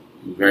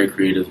 very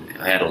creative.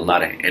 I had a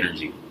lot of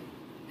energy.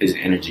 His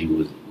energy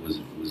was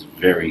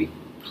very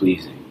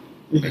pleasing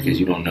because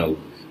you don't know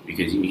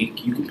because you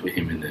can put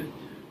him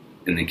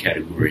in the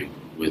category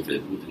with the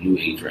new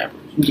age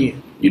rappers. Yeah,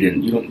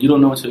 you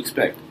don't know what to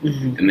expect,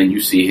 and then you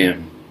see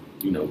him,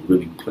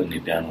 really putting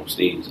it down on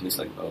stage, and it's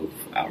like, oh,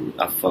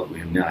 I fuck with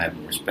him now. I have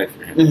more respect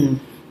for him,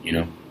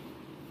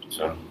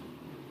 So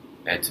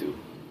that too.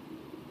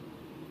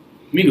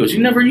 Migos, you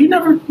never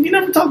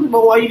talked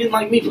about why you didn't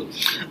like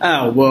Migos.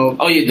 Oh well.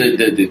 Oh yeah,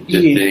 the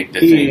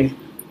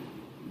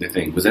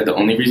thing. Was that the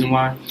only reason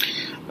why?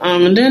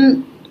 And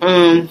then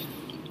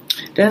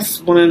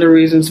that's one of the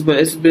reasons. But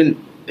it's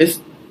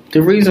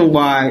the reason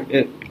why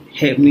it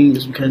hit me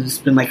is because it's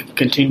been like a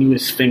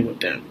continuous thing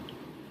with them.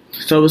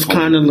 So it's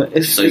kind of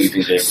like so you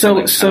think they're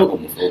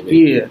homophobic?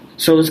 Yeah.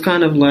 So it's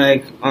kind of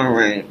like, all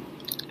right,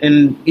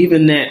 and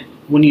even that.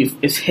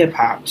 It's hip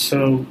hop,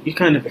 so you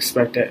kind of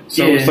expect that.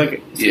 So it's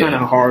like it's kind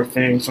of a hard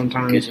thing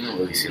sometimes.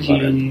 Because you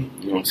don't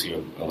really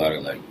see a lot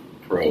of like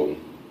pro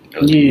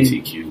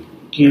LGBTQ.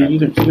 Yeah, you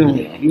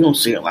don't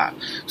see a lot.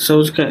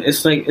 So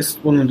it's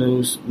one of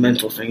those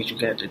mental things you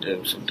got to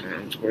do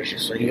sometimes. Where it's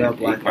just like you got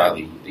black.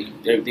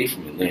 They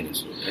from Atlanta,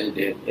 so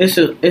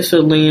it's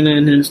Atlanta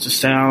and then it's the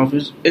South.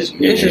 It's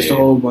just a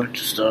whole bunch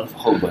of stuff. A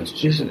whole bunch of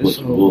shit. It's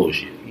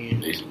bullshit. Yeah,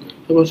 basically.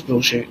 It was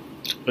bullshit,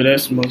 but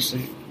that's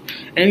mostly.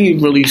 Any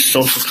really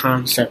social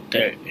concept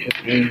that hit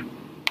me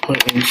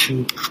put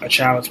into a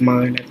child's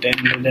mind at the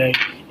end of the day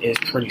is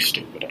pretty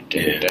stupid at the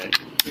end of the day.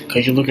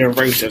 Because you look at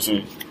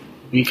racism.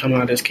 We come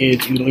out as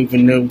kids, you don't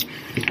even know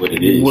what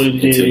it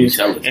is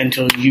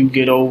until you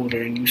get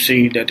older and you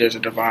see that there's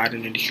a divide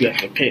and then you have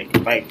to pick.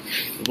 Like,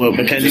 well,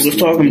 because he was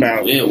talking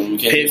about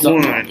pick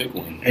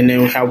one. And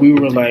then how we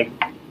were like,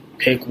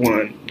 pick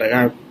one. Like,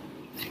 I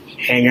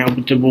hang out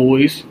with the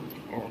boys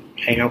or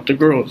hang out with the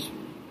girls.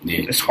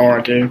 Yeah. It's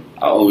hard to.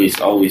 I always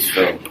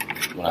felt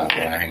when I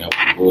hang out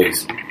with the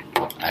boys,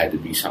 I had to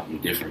be something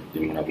different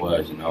than what I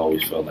was. And I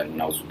always felt like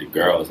when I was with the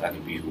girls, I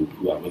could be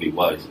who I really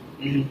was.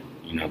 Mm-hmm.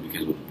 You know,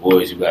 because with the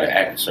boys, you gotta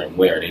act a certain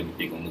way, or they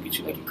gonna look at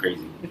you like you're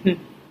crazy.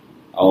 Mm-hmm.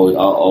 I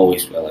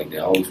always felt like that.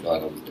 I always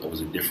felt like I was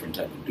a different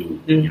type of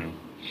dude. Mm-hmm. You know,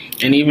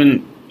 and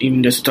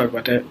even just to talk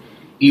about that,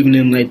 even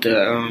in like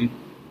the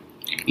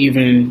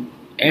even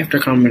after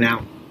coming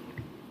out,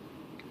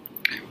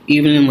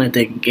 even in like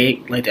the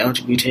gay, like the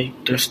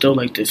LGBT, there's still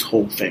like this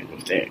whole thing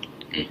with that.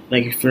 Mm-hmm.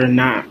 Like if you're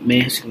not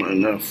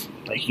masculine enough,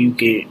 like you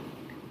get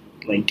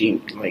like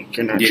deemed like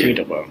you're not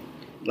treated well.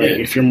 Like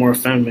if you're more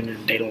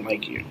feminine, they don't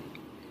like you.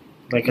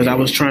 Like, cause I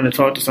was trying to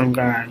talk to some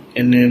guy,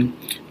 and then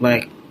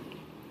like,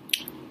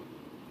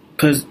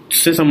 cause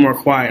since I'm more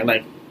quiet,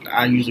 like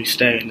I usually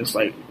stay in this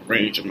like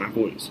range of my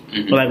voice.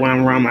 Mm-hmm. But like when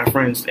I'm around my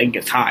friends, it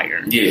gets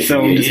higher. Yeah.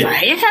 So I'm just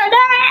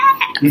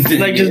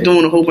like just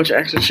doing a whole bunch of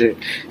extra shit.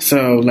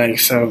 So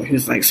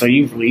he's like, so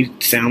you really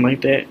sound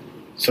like that?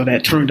 So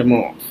that turned him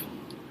off.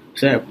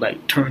 So that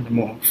like turned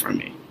him off from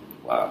me.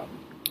 Wow.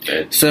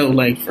 So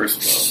like,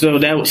 first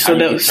of all,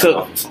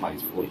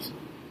 somebody's voice.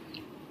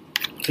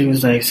 He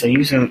was like, so you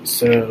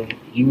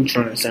were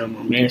trying to sound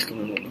more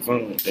masculine on the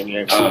phone than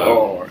you actually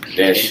are.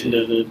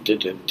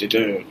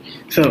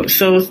 So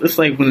it's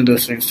like one of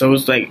those things. So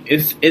it's like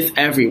it's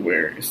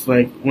everywhere. It's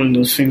like one of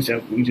those things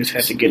that we just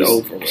have to get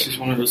over with. It's just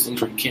one of those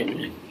things where you can't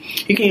win.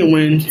 You can't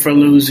win for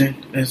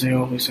losing, as they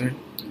always say.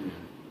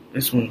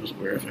 It's one of those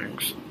weird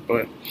things.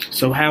 But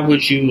so how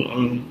would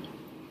you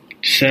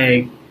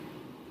say?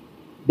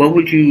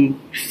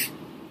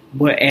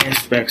 What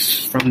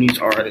aspects from these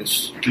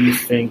artists do you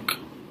think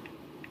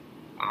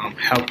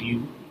help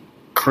you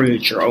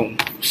create your own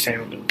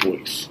sound and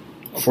voice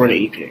for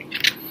the EP?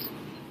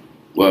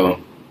 Well,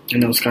 I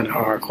know it's kind of a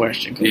hard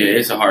question. Yeah,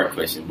 it's a hard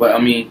question, but I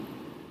mean,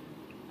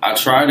 I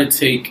try to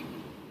take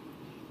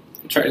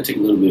a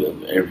little bit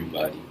of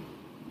everybody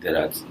that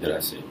I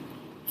said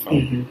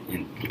from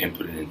and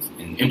put it in,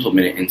 and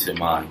implement it into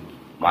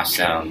my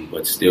sound,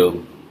 but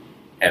still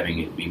having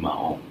it be my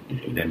own.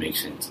 If that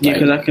makes sense. Yeah,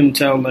 because I can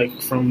tell,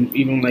 like, from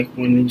even like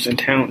when it was a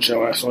talent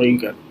show, I saw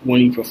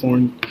when you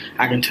performed.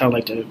 I can tell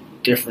like the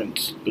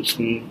difference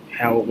between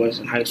how it was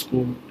in high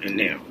school and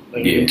now.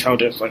 Like, you can tell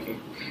there's like a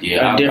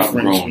difference. I've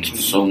grown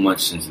so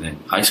much since then.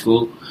 High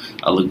school,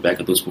 I look back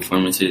at those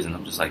performances and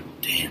I'm just like,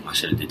 damn, I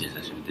should have did this,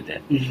 I should have did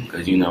that.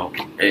 Because you know,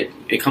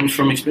 it comes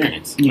from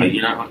experience. Yeah. Like,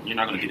 you're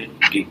not gonna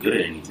get good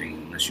at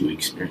anything unless you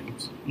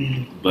experience.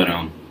 But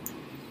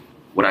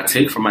what I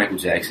take from Michael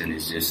Jackson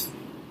is just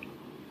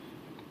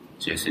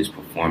his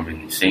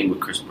performing. Same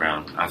with Chris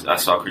Brown. I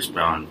saw Chris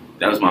Brown.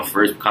 That was my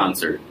first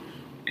concert,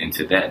 and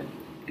to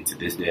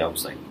this day, I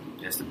was like,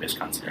 that's the best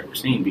concert I've ever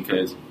seen,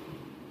 because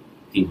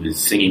he was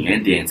singing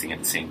and dancing at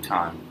the same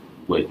time,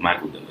 what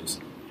Michael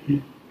does.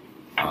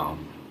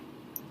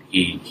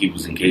 He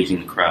was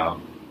engaging the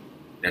crowd.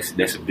 That's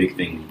a big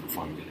thing in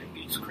performing, to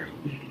engage the crowd.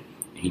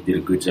 He did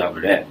a good job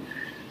of that.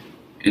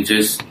 And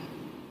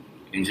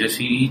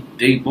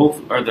they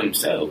both are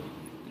themselves.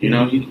 You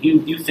know,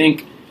 you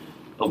think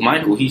of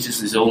Michael, he's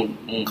just his own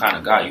kind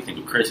of guy. You think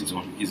of Chris, he's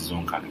his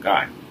own kind of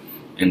guy.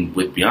 And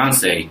with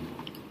Beyonce,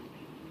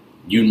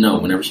 you know,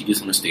 whenever she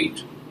gets on the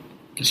stage,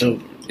 it's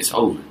over. It's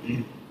over.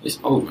 It's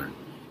over.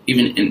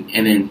 And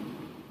then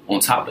on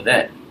top of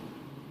that,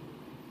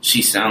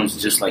 she sounds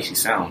just like she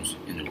sounds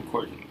in the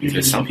recording,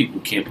 because some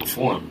people can't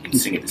perform and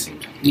sing at the same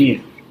time.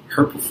 Yeah,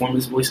 her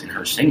performance voice and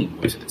her singing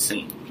voice are the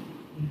same.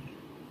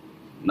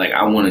 Like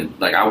I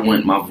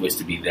want my voice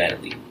to be that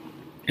elite.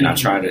 And I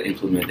try to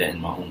implement that in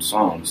my own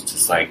songs.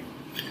 Just like,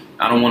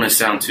 I don't want to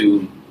sound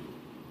too,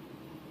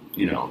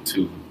 I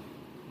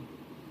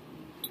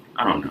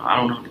don't know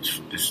how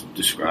to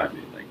describe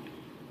it. Like,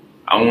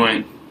 I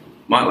want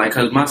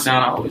cause my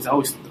sound, I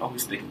always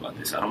think about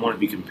this. I don't want to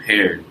be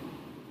compared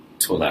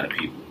to a lot of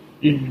people.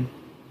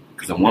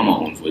 Because I want my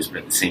own voice, but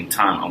at the same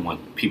time, I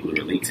want people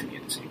to relate to me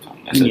at the same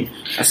time.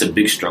 That's a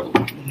big struggle,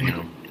 you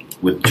know.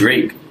 With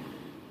Drake,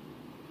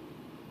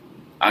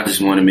 I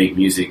just want to make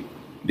music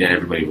that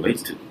everybody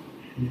relates to.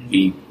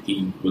 He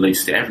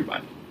relates to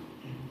everybody.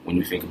 When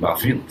you think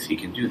about feelings, he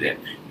can do that.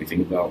 When you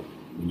think about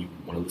when you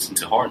want to listen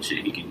to hard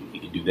shit, he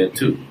can do that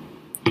too.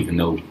 Even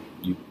though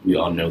we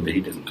all know that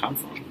he doesn't come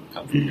from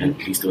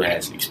that. He still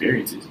has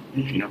experiences,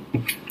 you know.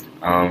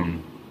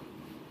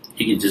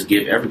 He can just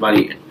give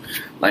everybody,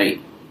 like,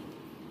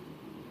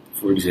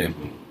 for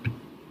example,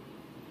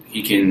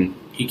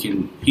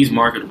 he's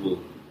marketable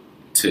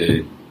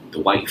to the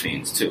white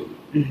fans too.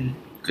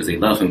 Because they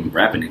love him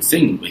rapping and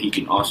singing, but he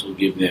can also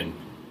give them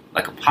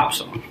like a pop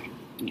song.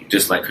 Yeah.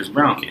 Just like Chris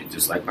Brown can,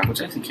 just like Michael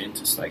Jackson can,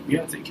 just like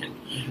Beyonce can.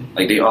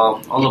 Like they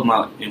all of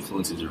my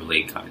influences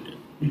relate kind of,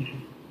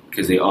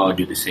 because they all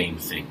do the same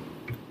thing.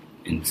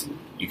 And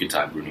you could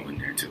tie Bruno in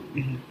there too,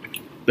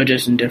 but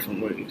just in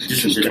different ways.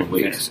 Just in different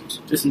ways.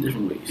 Just in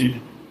different ways. Mhm.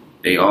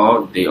 They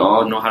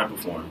all know how to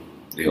perform.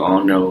 They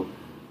all know,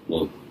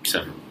 well,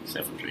 except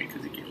for Drake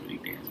because he can't really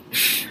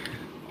dance.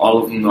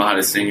 All of them know how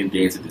to sing and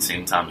dance at the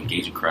same time,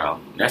 engage a crowd.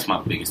 That's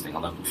my biggest thing. I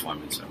love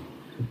performing, so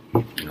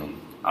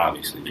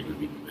obviously they're going to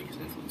be my biggest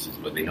influences.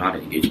 But they know how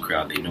to engage a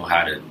crowd. They know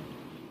how to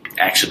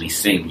actually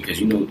sing because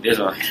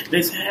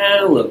there's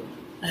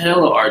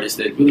hella artists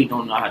that really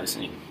don't know how to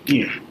sing.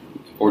 Yeah.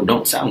 Or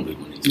don't sound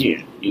good when they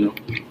sing. Yeah.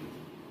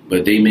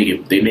 But they make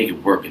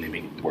it work, and they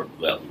make it work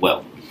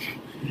well.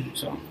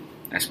 So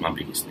that's my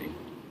biggest thing.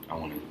 I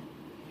want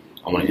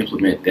to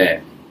implement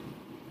that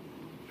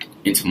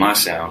into my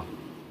sound.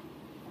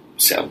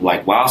 So,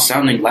 like while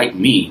sounding like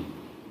me,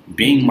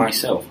 being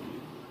myself,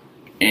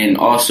 and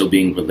also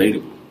being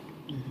relatable,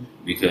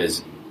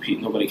 because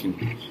nobody can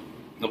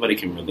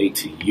relate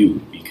to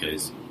you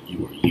because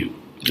you are you.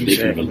 Exactly. They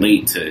can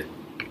relate to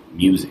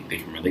music. They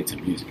can relate to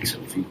music. So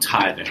if you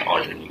tie that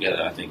all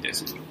together, I think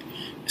it's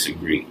a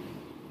great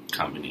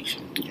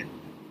combination. Yeah.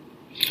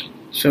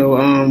 So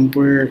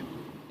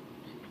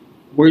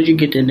where did you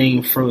get the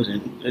name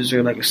Frozen? Is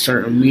there like a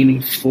certain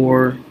meaning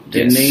for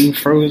the name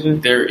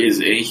Frozen? There is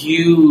a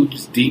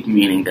huge, deep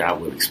meaning that I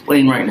will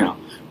explain right now.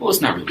 Well,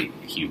 it's not really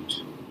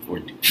huge.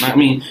 I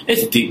mean,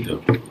 it's deep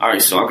though. All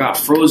right, so I got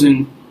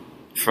Frozen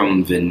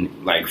from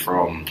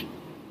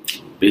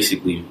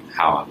basically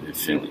how I've been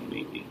feeling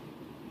lately.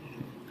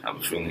 I've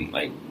been feeling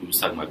like we was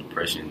talking about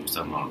depression. We was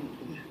talking about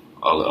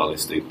all the other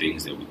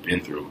things that we've been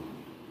through,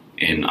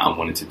 and I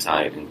wanted to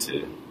tie it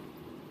into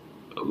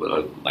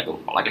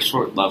like a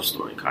short love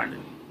story kind of,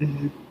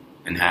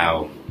 and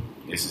how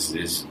this is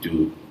this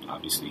dude,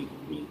 obviously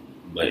me,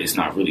 but it's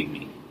not really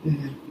me.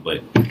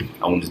 But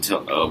I wanted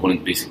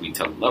to basically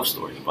tell a love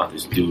story about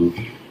this dude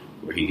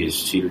where he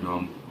gets cheated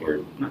on,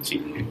 or not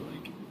cheated on,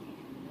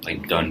 but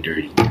like done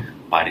dirty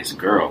by this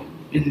girl.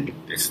 And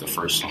that's the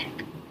first song.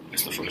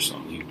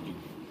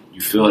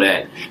 You feel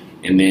that,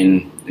 and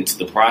then it's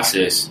the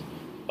process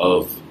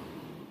of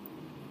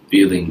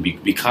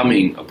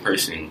becoming a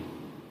person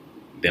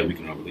that we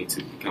can all relate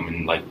to,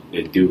 becoming like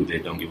the dude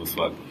that don't give a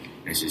fuck.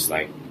 It's just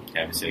like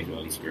having sex with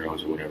all these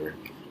girls or whatever,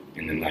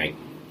 and then like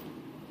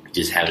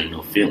just having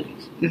no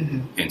feelings.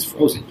 Hence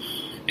Frozen.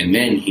 And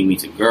then he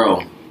meets a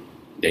girl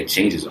that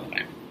changes all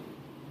that.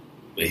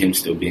 But him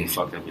still being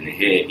fucked up in the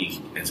head,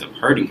 he ends up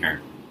hurting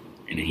her,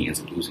 and then he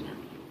ends up losing her.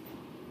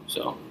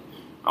 So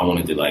I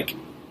wanted to like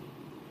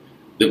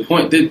the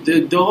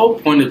whole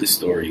point of the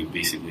story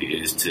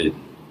basically is to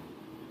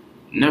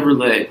never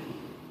let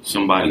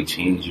somebody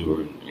change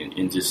you,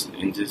 and just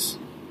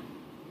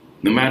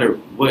no matter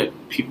what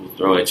people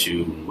throw at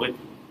you, what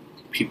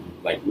people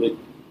like, what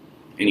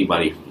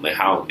anybody like,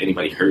 how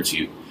anybody hurts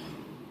you,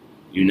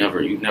 you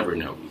never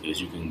know,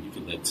 because you can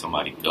let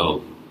somebody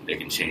go that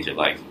can change your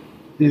life,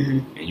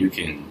 and you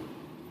can,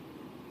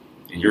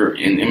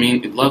 and I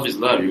mean, love is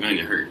love. You're gonna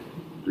get hurt.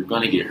 You're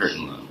gonna get hurt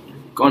in love. You're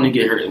gonna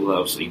get hurt in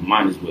love. So you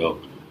might as well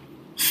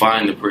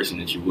find the person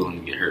that you're willing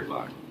to get hurt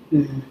by.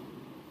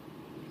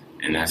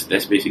 And that's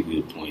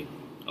basically the point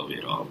of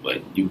it all.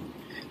 But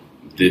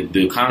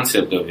the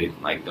concept of it,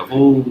 like the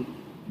whole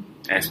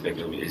aspect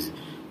of it, is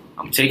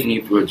I'm taking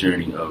you through a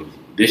journey of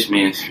this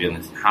man's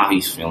feelings, how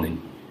he's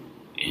feeling,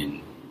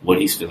 and what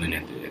he's feeling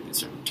at the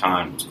certain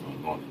time, what's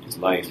going on in his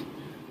life,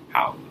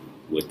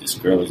 what this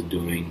girl is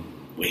doing,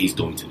 what he's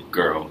doing to the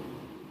girl.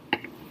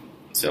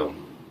 So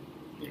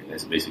yeah,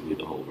 that's basically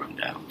the whole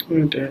rundown.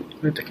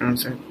 With the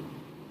concept,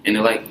 and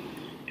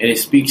it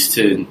speaks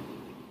to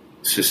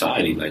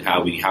society, like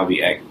how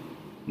we act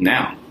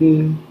now.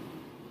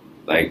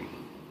 Like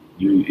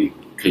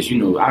because I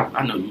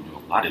know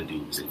a lot of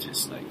dudes that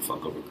just like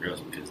fuck over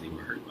girls because they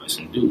were hurt by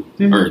some dude,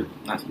 or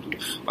not some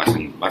dude,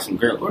 by some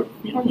girl, or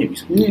maybe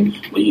some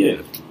dude. But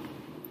yeah,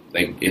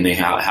 like, and they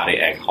how they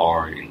act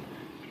hard, and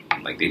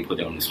like they put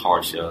on this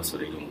hard shell so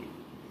they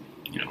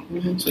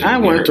don't, so they I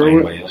don't went hurt through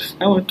anybody it. else.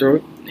 I went through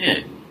it.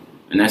 Yeah,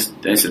 and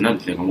that's another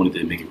thing. I wanted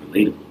to make it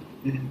relatable,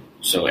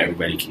 so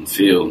everybody can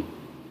feel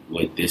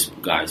what this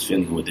guy's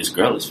feeling, what this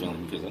girl is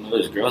feeling, because I know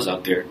there's girls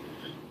out there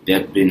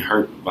that have been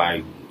hurt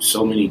by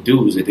so many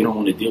dudes that they don't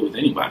want to deal with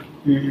anybody,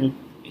 and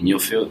you'll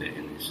feel that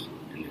in this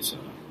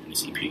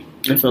EP.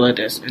 I feel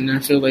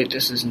like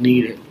this is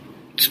needed,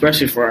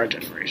 especially for our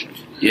generation.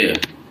 Yeah.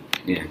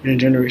 And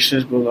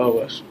generations below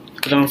us,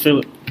 because I don't feel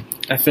it.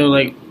 I feel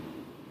like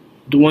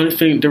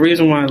the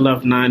reason why I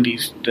love the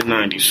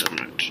 '90s so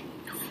much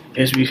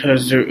is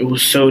because it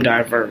was so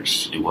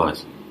diverse. It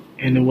was.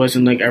 And it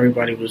wasn't like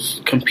everybody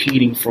was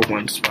competing for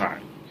one spot.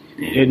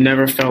 It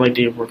never felt like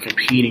they were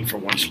competing for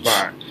one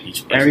spot.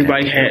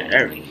 Everybody had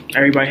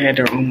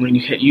their own lane.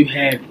 You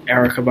had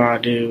Erykah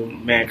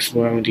Badu,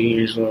 Maxwell, and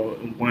D'Angelo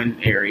in one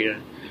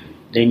area.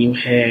 Then you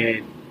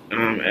had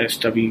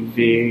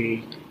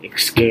SWV,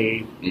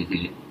 Escape,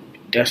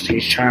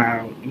 Destiny's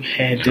Child. You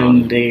had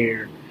them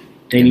there.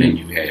 Then and then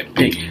you had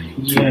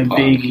Biggie, you had Tupac,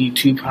 Biggie,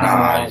 Tupac,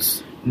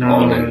 Nas,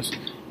 Nas,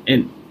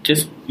 and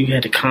just you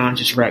had the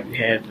conscious rap, you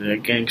had the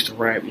gangster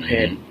rap, you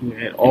had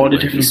all the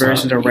different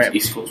versions of rap.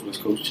 East Coast,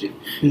 West Coast shit.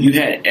 You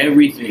had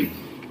everything.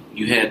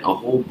 You had a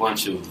whole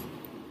bunch of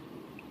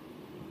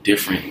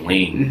different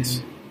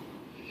lanes,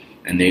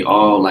 and they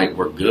all like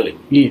were good.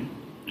 Yeah.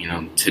 You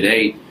know,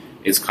 today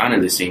it's kind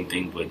of the same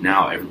thing, but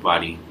now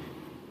everybody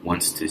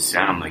wants to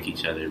sound like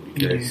each other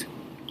because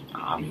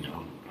I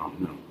don't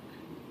know,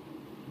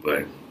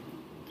 but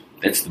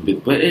that's the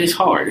big. But it's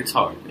hard. It's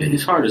hard.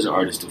 It's hard as an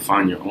artist to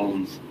find your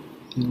own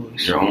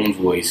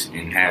voice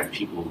and have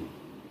people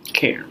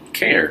care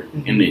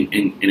and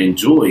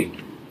enjoy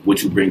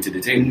what you bring to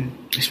the table.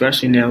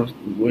 Especially now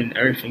when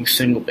everything's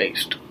single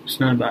based. It's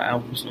not about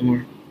albums no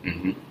more.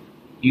 It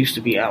used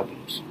to be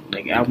albums.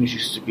 Like albums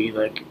used to be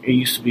like it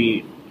used to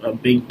be a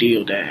big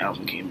deal that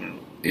album came out.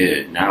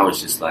 Yeah. Now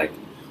it's just like,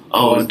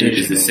 oh,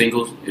 is the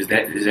singles? Is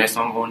that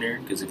song on there?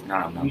 Because if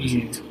not, I'm not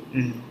listening to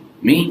it.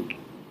 Me,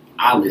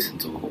 I listen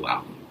to a whole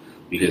album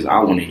because I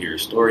want to hear a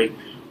story.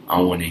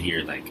 I want to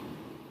hear like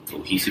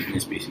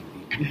cohesiveness,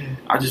 basically.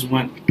 I just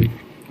want. I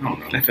don't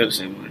know. I feel the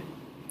same way.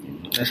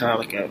 That's how I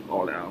look at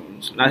all the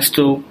albums. And I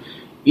still,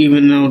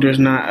 even though there's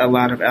not a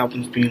lot of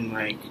albums being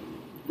like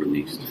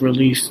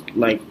released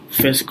like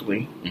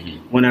physically,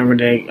 whenever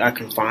I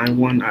can find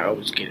one, I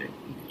always get it.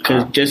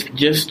 Because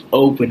just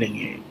opening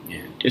it,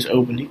 just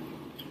opening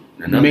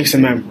it makes a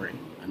memory.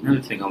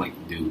 Another thing I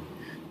like to do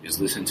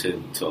is listen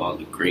to all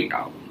the great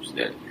albums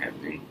that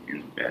have been in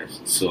the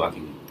past, so I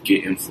can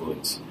get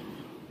influence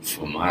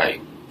for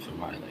my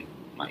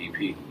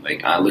EP.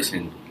 Like I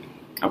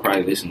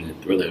probably listen to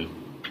Thriller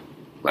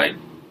like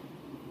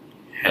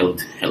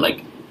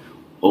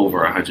over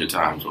 100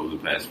 times over the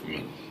past few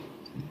months,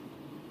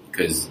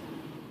 because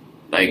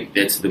like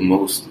that's the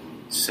most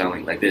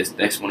selling. Like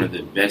that's one of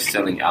the best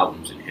selling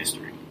albums in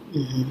history.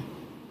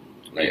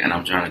 Like, and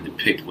I'm trying to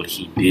depict what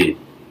he did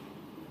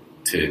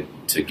to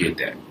get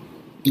that.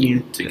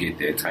 To get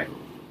that title.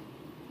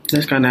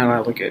 That's kind of how I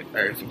look at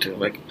everything too.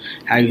 Like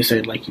how you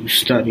said, like you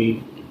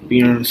study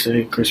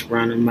Beyonce, Chris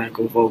Brown, and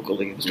Michael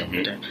vocally and stuff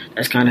like that.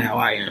 That's kind of how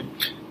I am.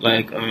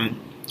 Like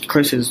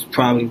Chris is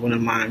probably one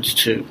of mine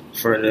too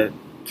for the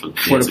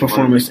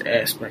performance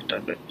aspect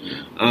of it.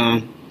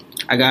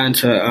 I got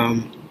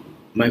into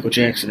Michael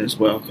Jackson as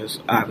well because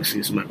obviously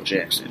it's Michael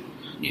Jackson.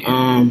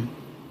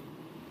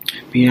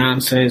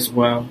 Beyonce as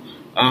well.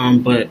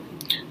 But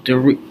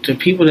the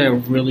people that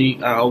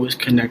really I always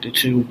connected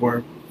to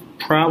were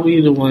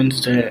probably the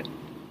ones that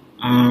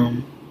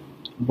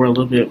were a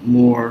little bit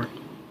more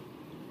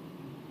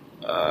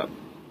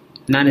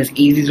not as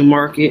easy to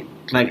market,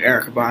 like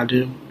Erykah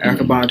Badu.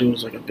 Erykah Badu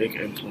was like a big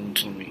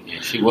influence on me. Yeah,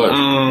 she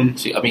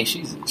was.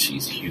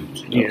 She's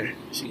huge. You know?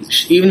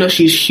 Even though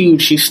she's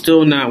huge, she's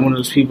still not one of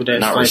those people that's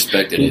not like,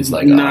 respected as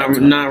like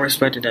not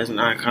respected as an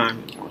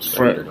icon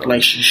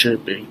like she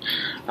should be.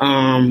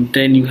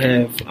 Then you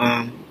have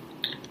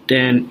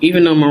then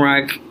even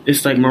though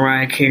it's like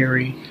Mariah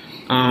Carey,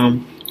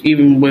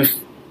 even with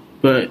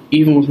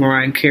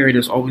Mariah Carey,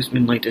 there's always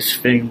been like this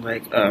thing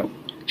like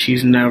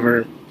she's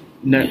never.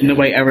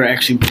 Nobody ever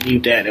actually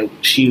believed that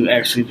she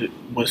actually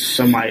was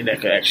somebody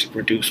that could actually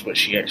produce what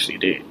she actually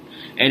did,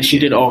 and she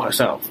did all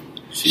herself.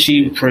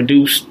 She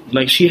produced,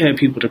 like she had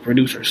people to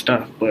produce her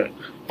stuff, but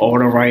all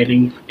the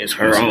writing is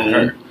her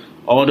own.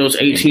 All those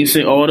 18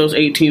 singles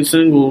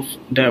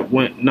that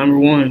went number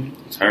one,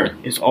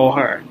 it's all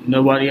her.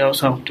 Nobody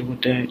else helped her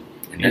with that.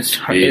 It's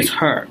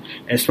her,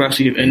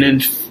 especially and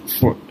then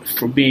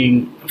for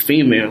being a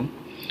female,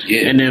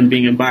 and then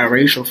being a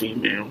biracial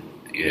female.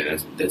 Yeah,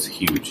 that's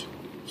huge.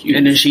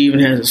 And then she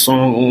even has a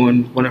song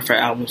on one of her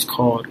albums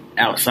called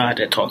Outside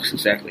that talks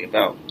exactly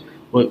about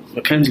what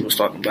Mackenzie was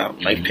talking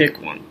about. Like,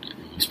 pick one.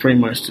 It's pretty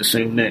much the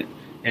same thing.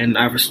 And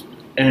as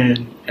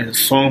a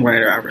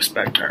songwriter, I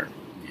respect her.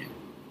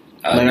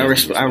 I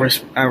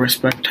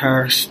respect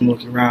her,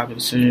 Smokey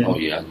Robinson. Oh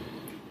yeah.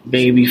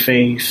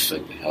 Babyface.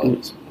 Like the hell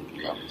is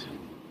Smokey Robinson.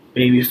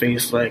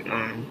 Babyface, like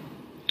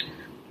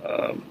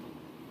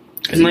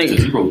and like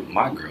he wrote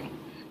My Girl.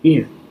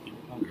 Yeah.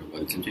 My Girl by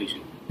The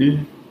Temptation.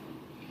 Mm-hmm.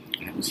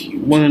 That was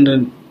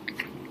huge.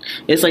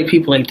 It's like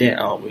people like that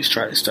I always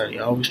try to study.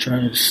 I always try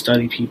to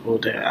study people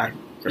that I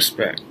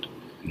respect.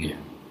 Yeah.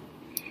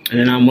 And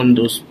then I'm one of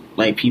those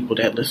like people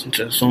that listen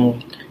to a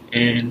song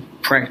and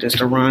practice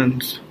the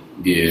runs.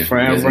 Yeah.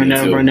 Forever,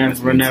 never. And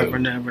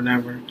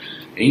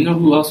you know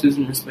who else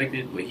isn't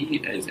respected? But he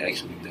has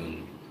actually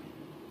done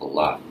a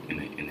lot in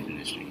the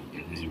industry.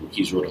 And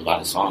he's wrote a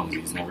lot of songs.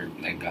 He's never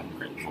gotten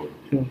credit for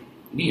it.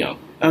 Neo.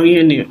 Oh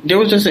yeah, Neo. There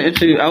was just an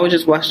interview. I was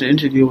just watching an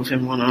interview with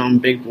him on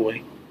Big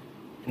Boy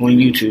on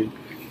YouTube.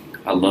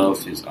 I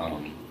love his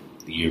The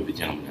Year of the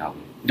Gentleman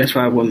album. That's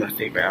probably one of my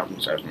favorite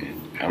albums ever.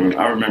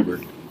 I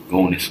remember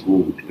going to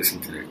school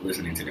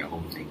listening to that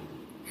whole thing,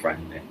 front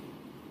and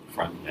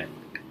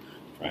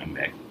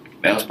back.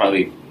 That was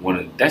probably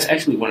that's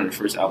actually one of the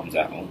first albums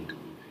I owned,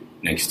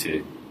 next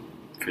to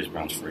Chris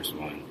Brown's first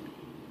one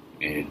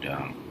and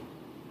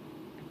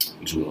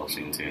Joel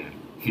Santana.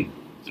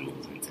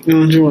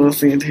 Joel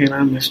Santana,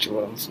 I miss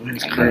Joel. So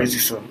he's crazy.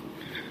 So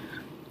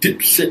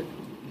Dipset.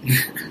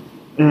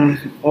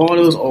 all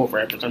those old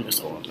rappers, I miss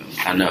all of them.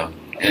 I know.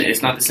 And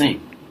it's not the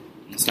same.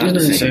 It's not the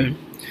same.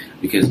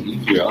 Because you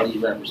hear all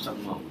these rappers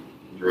talking about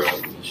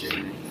drugs and shit.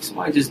 And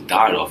somebody just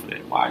died off of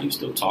that. Why are you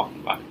still talking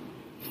about it?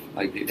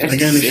 Like, that's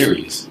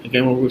serious.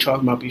 Again, what we were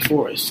talking about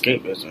before,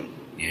 escapism.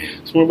 Yeah.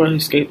 It's more about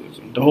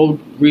escapism. The whole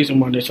reason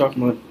why they're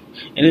talking about,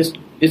 and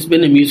it's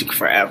been in music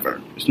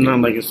forever. It's not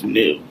like it's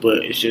new,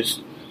 but it's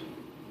just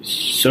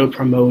so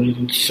promoted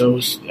and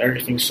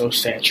everything's so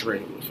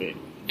saturated with it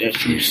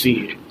that you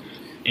see it.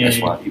 And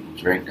that's why people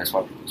drink. That's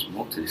why people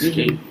smoke to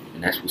escape,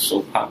 and that's what's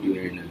so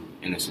popular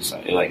in the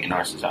society, like in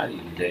our society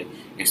today.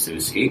 It's to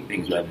escape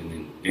things rather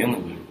than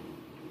dealing with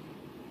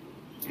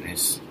it. And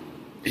it's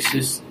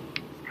just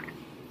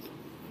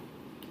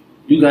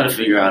you got to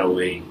figure out a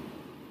way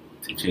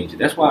to change it.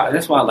 That's why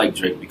I like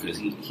Drake, because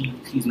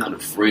he's not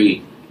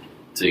afraid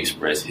to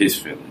express his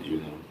feelings, you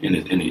know, in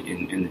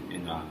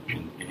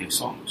his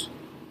songs.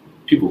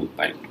 People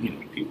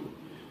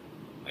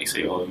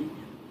say, "Oh,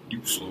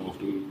 you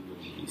soft."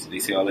 They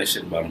say all that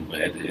shit about him,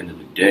 but at the end of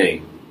the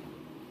day,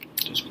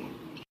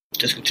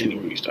 just continue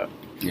where you stop.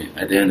 Yeah,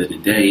 at the end of the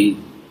day,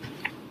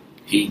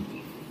 he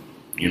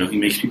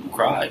makes people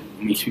cry.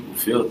 He makes people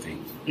feel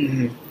things.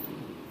 Mm-hmm.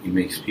 He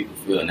makes people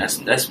feel, and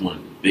that's one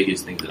of the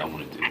biggest things that I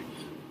want to do.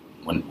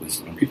 When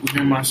people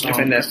hear my song, I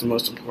think that's the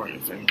most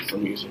important thing for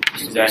music.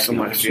 Exactly.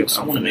 Somebody feels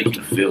I want to make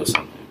you feel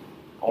something.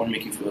 I want to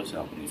make you feel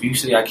something. If you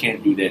say I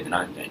can't do that,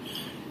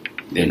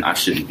 then I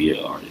shouldn't be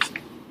an artist.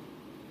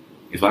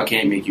 If I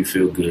can't make you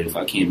feel good, if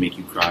I can't make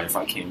you cry, if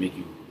I can't make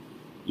you,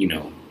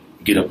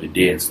 get up and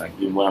dance, like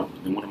then what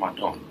am I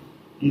doing?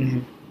 Mm-hmm.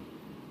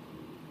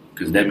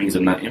 Because that means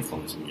I'm not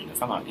influencing you. And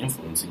if I'm not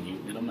influencing you,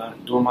 then I'm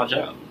not doing my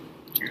job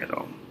at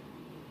all.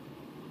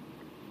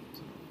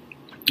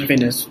 I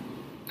think that's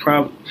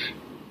probably,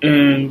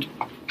 and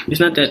it's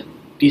not that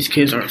these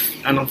kids are.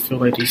 I don't feel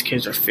like these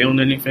kids are feeling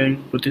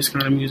anything with this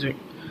kind of music,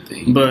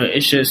 but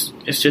it's just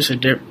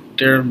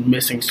they're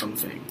missing some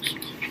things.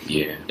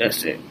 Yeah,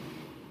 that's it.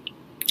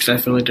 Because I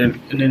feel like and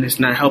then it's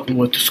not helping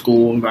with the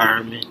school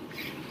environment.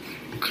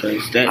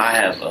 Because that I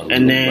have a brother.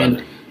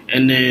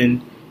 And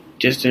then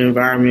just the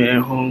environment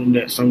at home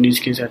that some of these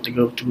kids have to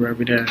go through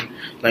every day.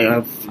 Like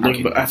I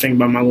think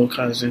about my little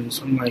cousins.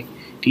 I'm like,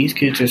 these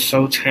kids are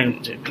so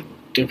talented.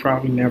 They're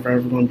probably never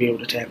ever going to be able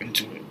to tap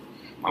into it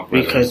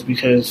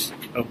because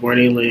of where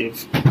they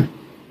live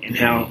and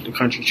how the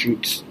country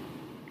treats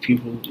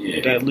people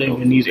that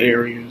live in these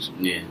areas.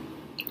 Yeah,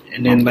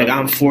 and then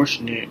I'm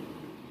fortunate,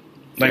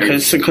 like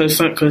because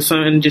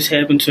something just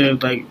happened to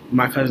like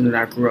my cousin that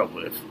I grew up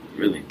with.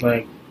 Really?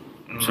 Like,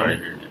 I'm sorry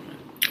to hear that, man.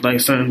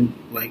 Like something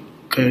like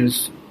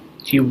because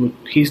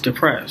he's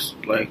depressed,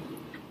 like,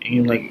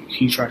 and like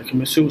he tried to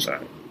commit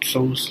suicide.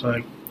 So it's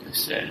like that's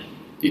sad.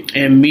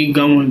 And me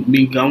going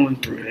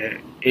through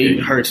that, it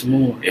hurts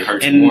more. It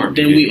hurts more.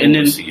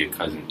 Then see your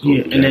cousin.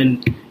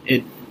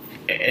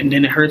 And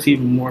then it hurts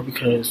even more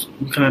because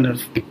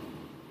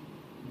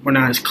we're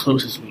not as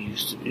close as we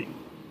used to be.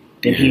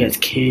 Then he has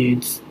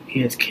kids.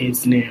 He has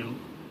kids now,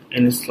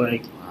 and it's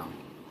like,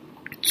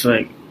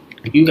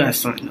 you got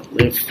something to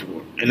live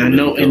for. And I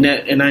know,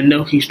 and I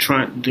know he's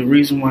trying. The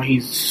reason why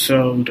he's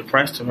so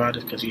depressed about it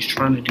is because he's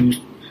trying to do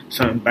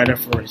something better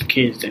for his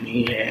kids than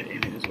he had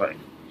in his life.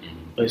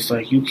 But it's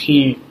like you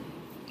can't.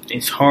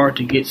 It's hard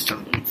to get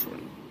something for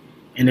him.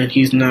 And then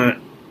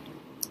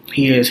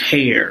he has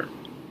hair.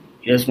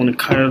 He doesn't want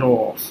to cut it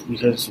off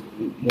because it's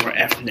more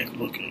ethnic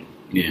looking.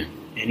 Yeah.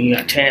 And he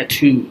got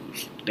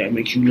tattoos that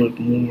make you look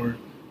more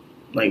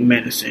like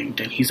menacing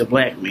than he's a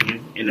black man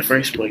in the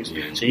first place.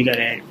 Yeah. So you got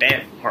to act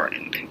that part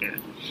in there.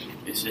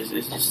 It's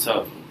just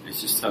tough.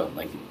 It's just tough.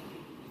 Like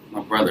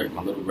my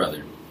little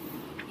brother,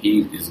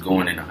 he is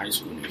going into high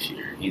school next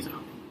year. He's an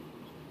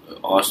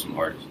awesome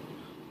artist,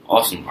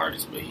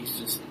 but he's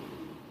just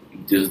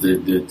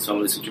some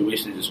of the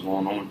situations that's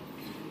going on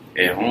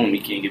at home. He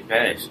can't get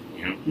past.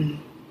 You know, mm-hmm.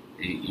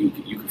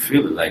 You can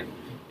feel it. Like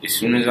as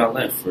soon as I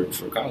left for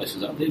college,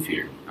 because I live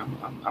here, I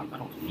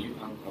don't commute.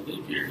 I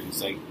live here.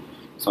 It's like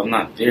so I'm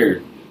not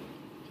there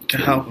to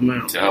help him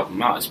out. To help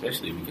him out,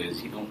 especially because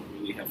he don't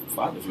really have a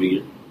father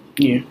figure.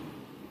 Yeah.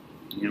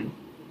 You know,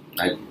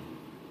 like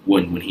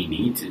when he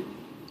needs it.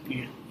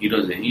 Yeah. He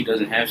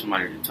doesn't have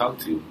somebody to talk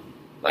to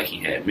like he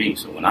had me.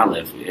 So when I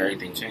left,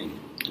 everything changed.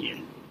 Yeah.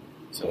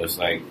 So it's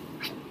like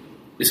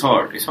it's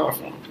hard. It's hard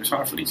for them. It's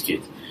hard for these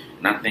kids.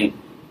 And I think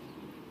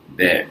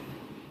that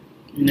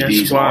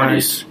that's why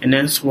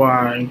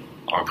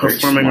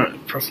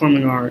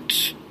performing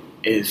arts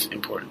is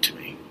important to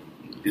me.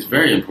 It's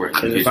very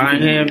important. Because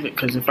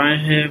if I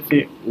have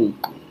it, ooh.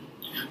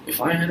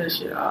 If I had that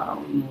shit, I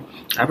don't know.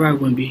 I probably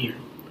wouldn't be here.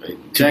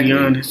 Exactly. To be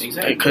honest.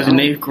 Exactly. Because in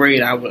 8th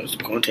grade, I was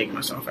going to take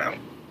myself out.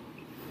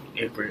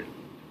 8th grade.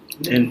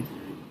 Then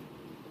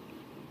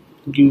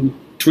you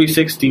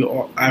 360,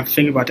 I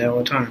think about that all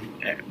the time.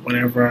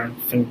 Whenever I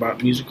think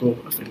about musical,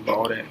 I think about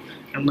all that.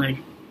 I'm like,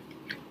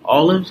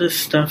 all of the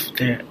stuff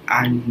that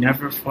I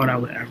never thought I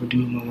would ever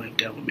do in my life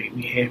that would make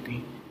me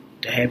happy,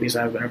 the happiest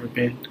I've ever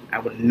been. I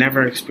would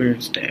never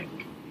experience that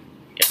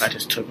if I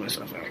just took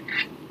myself out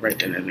right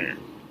then and there.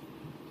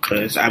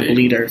 Because I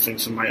believed everything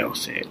somebody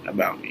else said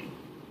about me.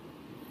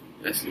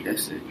 That's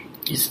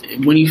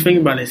it. When you think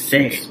about it, it's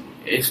sad.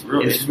 It's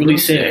real. It's really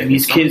sad. And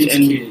these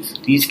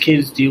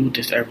kids deal with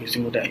this every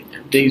single day.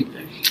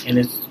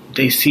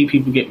 They see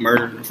people get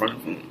murdered in front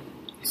of them.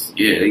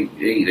 Yeah,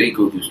 they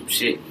go through some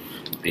shit.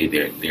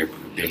 Their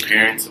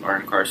parents are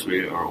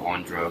incarcerated or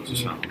on drugs or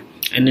something.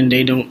 And then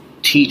they don't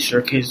teach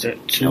their kids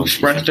to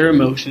express their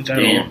emotions at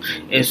all.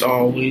 It's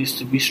always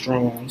to be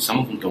strong. Some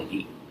of them don't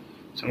eat.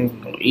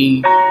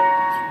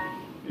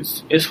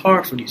 It's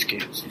hard for these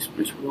kids.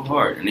 It's real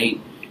hard, and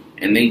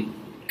they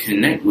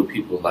connect with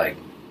people like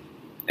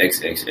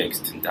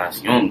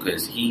XXXTentacion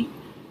because he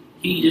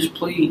just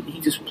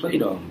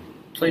played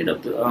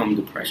up the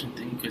depression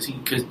thing because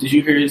did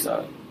you hear his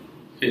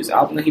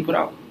album that he put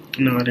out?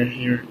 No, I didn't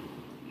hear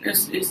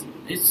it.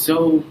 It's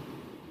so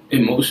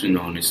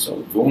emotional and it's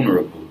so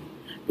vulnerable,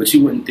 but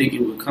you wouldn't think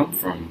it would come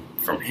from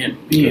him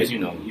because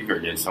you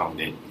heard that song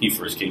that he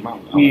first came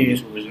out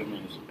with.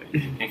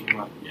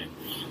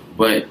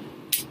 But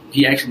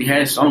he actually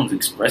has songs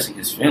expressing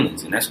his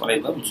feelings, and that's why they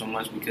love him so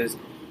much because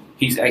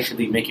he's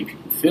actually making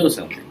people feel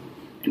something.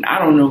 And I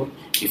don't know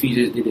if he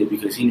just did it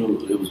because he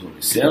knew it was going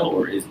to sell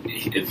or if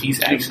he's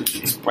actually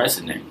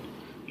expressing that.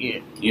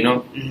 Yeah. You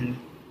know?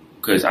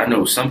 Because I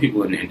know some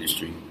people in the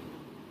industry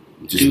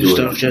just do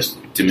stuff it just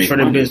to make for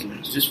money. the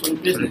business. Just for the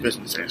business. For the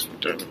business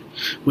aspect of it.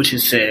 Which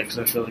is sad because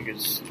I feel like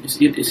it's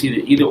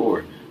either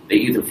or. They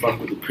either fuck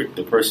with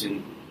the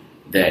person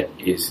that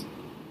is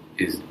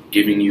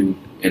giving you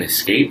an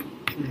escape,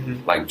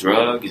 like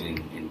drugs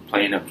and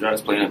playing up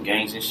drugs, playing up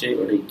gangs and shit,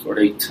 or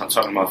they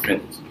talking about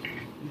feelings.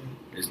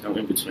 There's no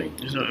in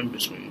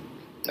between.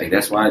 Like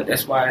that's why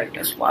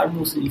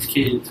most of these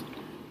kids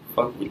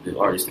fuck with the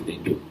artists that they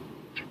do.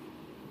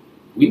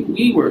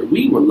 We were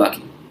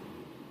lucky.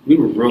 We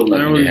were real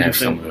lucky to have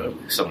some of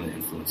the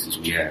influences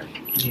we have.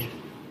 Yeah.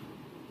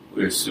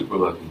 We're super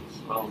lucky.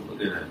 Oh,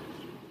 look at that.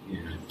 Yeah,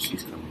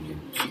 she's coming in.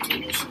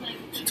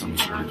 She told me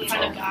she wanted to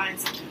talk.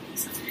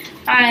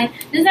 Hi,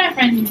 this is our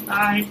friend who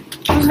died.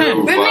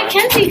 Where'd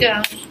Mackenzie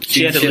go?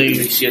 She had to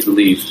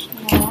leave.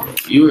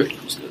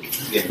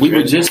 Aww. We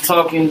were just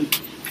talking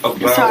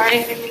about. Sorry,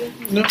 I didn't mean.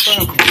 no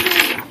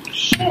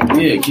problem.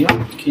 Yeah,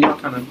 can y'all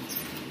kind of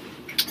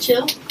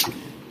Chill?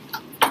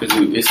 because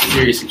it's a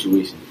serious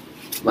situation,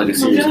 like a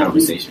serious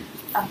conversation.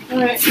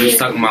 Alright. We was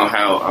talking about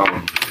how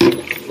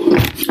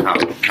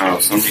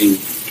so many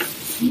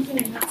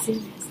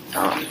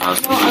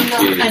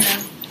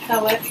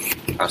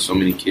how so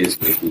many kids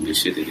go through the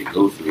shit that they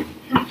go through,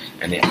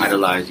 and they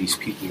idolize these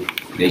people.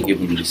 They give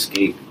them an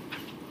escape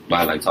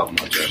by like talking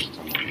about drugs,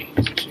 talking about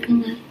gangs and shit,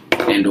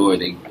 and or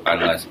they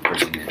idolize the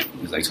person that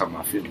is like talking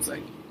about feelings,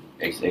 like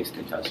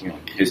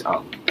XXXTentacion, his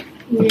album.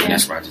 And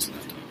that's where I just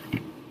left off.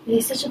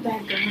 He's such a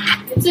bad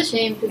guy. It's a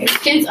shame because these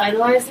kids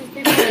idolize these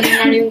people and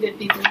they're not even good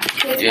people.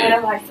 Kids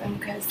idolize them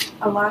because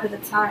a lot of the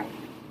time.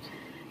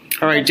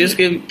 All right,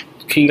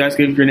 can you guys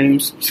give your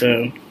names? So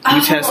we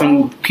just had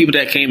some people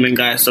that came in,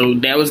 guys. So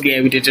that was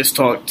Gabby that just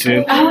talked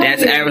to.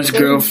 That's Ara's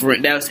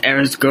girlfriend. That was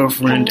Ara's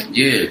girlfriend.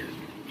 Yeah,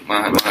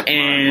 my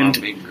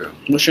baby girl.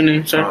 What's your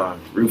name, sir?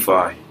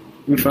 Rufai.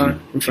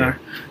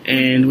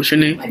 And what's your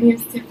name? My name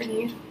is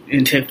Tiffany.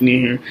 And Tiffany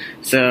here.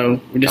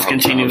 So we just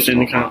continue in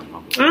the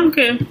comment.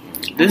 Okay.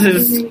 This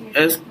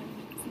is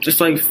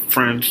just like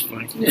friends,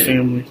 like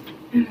family.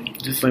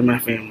 Just like my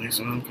family,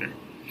 so okay.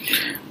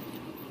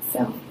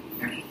 So,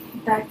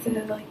 back to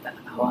the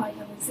whole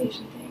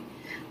idealization thing.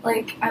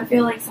 Like, I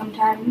feel like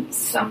sometimes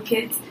some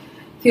kids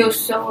feel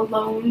so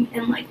alone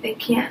and like they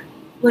can't,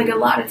 like a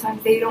lot of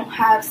times they don't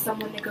have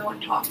someone to go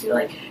and talk to.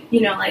 Like,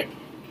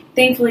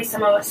 thankfully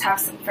some of us have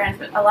some friends,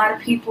 but a lot of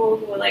people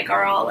who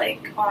are all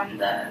like on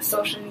the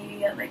social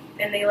media, like,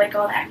 and they like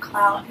all that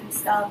clout and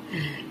stuff,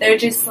 they're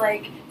just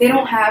like, they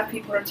don't have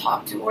people to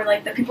talk to, or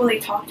like the people they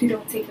talk to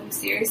don't take them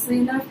seriously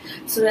enough,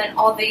 so then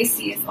all they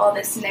see is all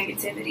this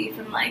negativity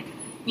from like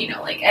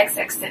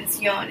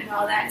XXXTentacion and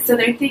all that, so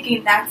they're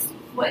thinking that's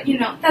what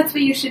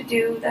you should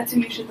do, that's who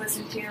you should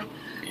listen to,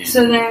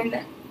 so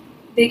then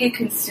they get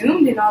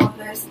consumed in all of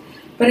this,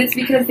 but it's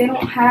because they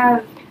don't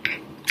have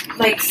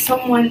like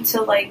someone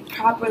to like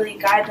properly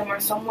guide them, or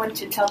someone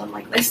to tell them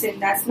like, listen,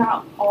 that's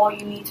not all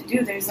you need to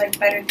do, there's like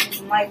better things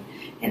in life,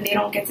 and they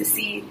don't get to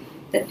see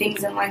the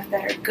things in life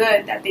that are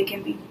good that they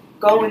can be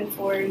going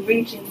for and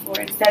reaching for.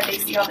 Instead they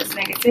see all this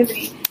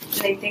negativity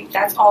and they think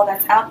that's all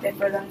that's out there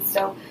for them,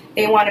 so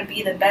they want to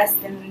be the best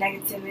in the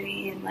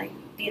negativity and like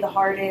be the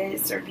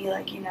hardest, or be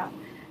like,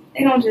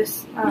 they don't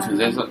just because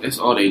that's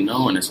all they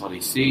know and that's all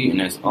they see, and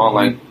that's all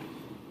like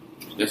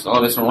that's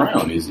all that's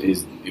around is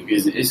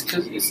because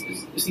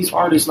it's these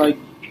artists like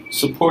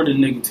supporting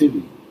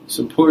negativity,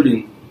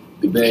 supporting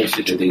the bad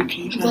shit that they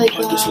do. Like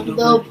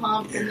Lil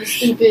Pump and the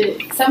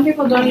stupid. Some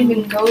people don't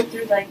even go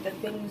through like the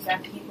things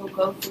that people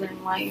go through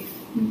in life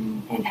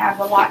and have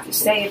a lot to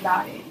say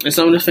about it. And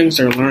some of the things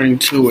they're learning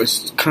too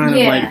is kind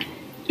of like,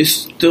 it's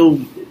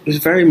still it's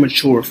very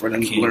mature for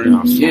them to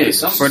learn. Yeah,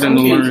 For them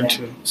to learn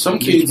to. Some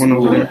kids. One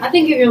over there. I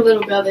think of your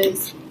little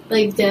brothers,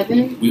 like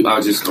Devin. I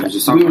was just We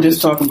talking were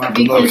just talking about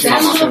the Because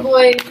that little little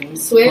boy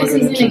swears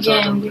he's in a Talking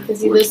gang about-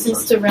 because he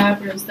listens to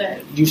rappers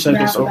that You said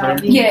rap this over about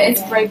there. being Yeah, in a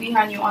it's gang. right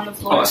behind you on the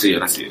floor. Oh, I see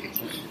it.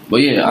 But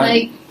yeah,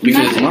 Like,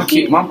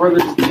 because my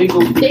brothers, they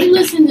go. they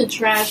listen to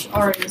trash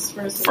artists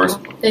first of First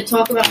all. They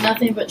talk about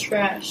nothing but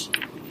trash.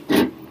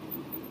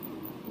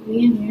 We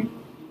in here.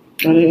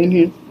 Are they in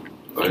here?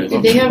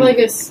 Did they have like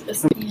a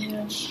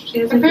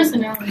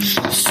personality?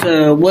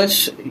 So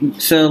let's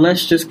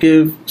just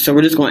give. So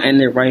we're just gonna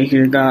end it right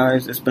here,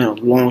 guys. It's been a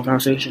long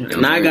conversation,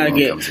 and I gotta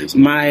get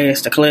my ass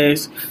to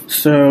class.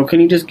 So can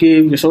you just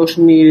give your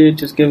social media?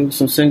 Just give them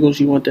some singles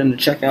you want them to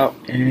check out,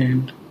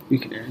 and we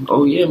can end.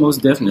 Oh yeah,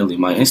 most definitely.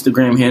 My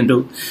Instagram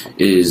handle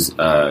is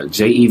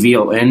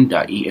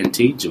JEVON.ENT,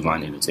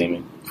 Javon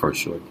Entertainment for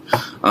short.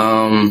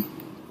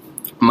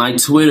 My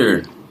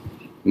Twitter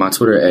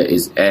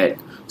is at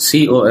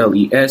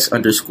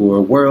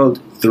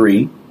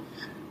COLES_world3,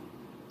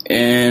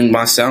 and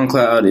my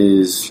SoundCloud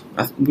is.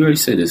 We already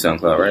said this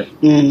SoundCloud,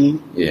 right?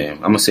 Mm-hmm. Yeah,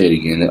 I'm gonna say it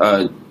again.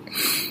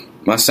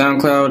 My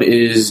SoundCloud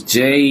is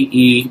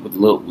JE with a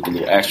little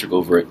asterisk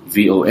over it,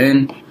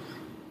 VON,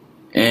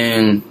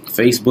 and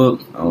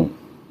Facebook. Oh,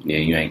 yeah,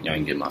 you ain't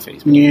getting my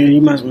Facebook. Yeah,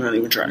 you might as well not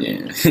even try.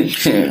 Yeah.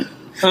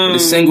 The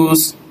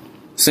singles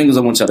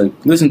I want y'all to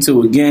listen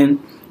to again,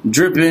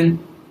 Drippin',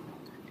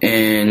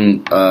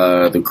 and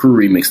the Crew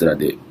remix that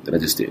I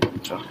just did.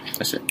 So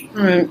that's it.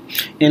 Alright.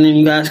 And then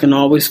you guys can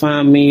always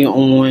find me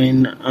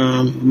on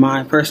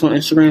my personal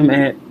Instagram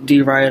at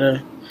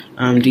dwriter,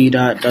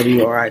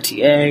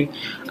 d.writa.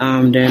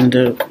 Then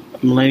the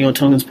Millennial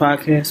Tones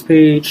Podcast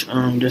page.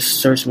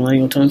 Just search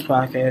Millennial Tones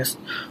Podcast.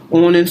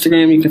 On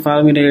Instagram, you can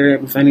follow me there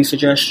with any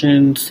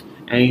suggestions,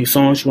 any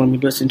songs you want me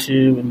to listen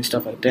to, and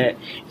stuff like that.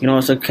 You can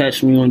also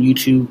catch me on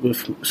YouTube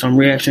with some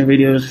reaction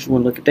videos if you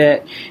want to look at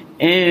that.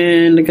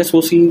 And I guess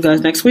we'll see you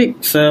guys next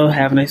week. So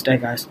have a nice day,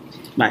 guys.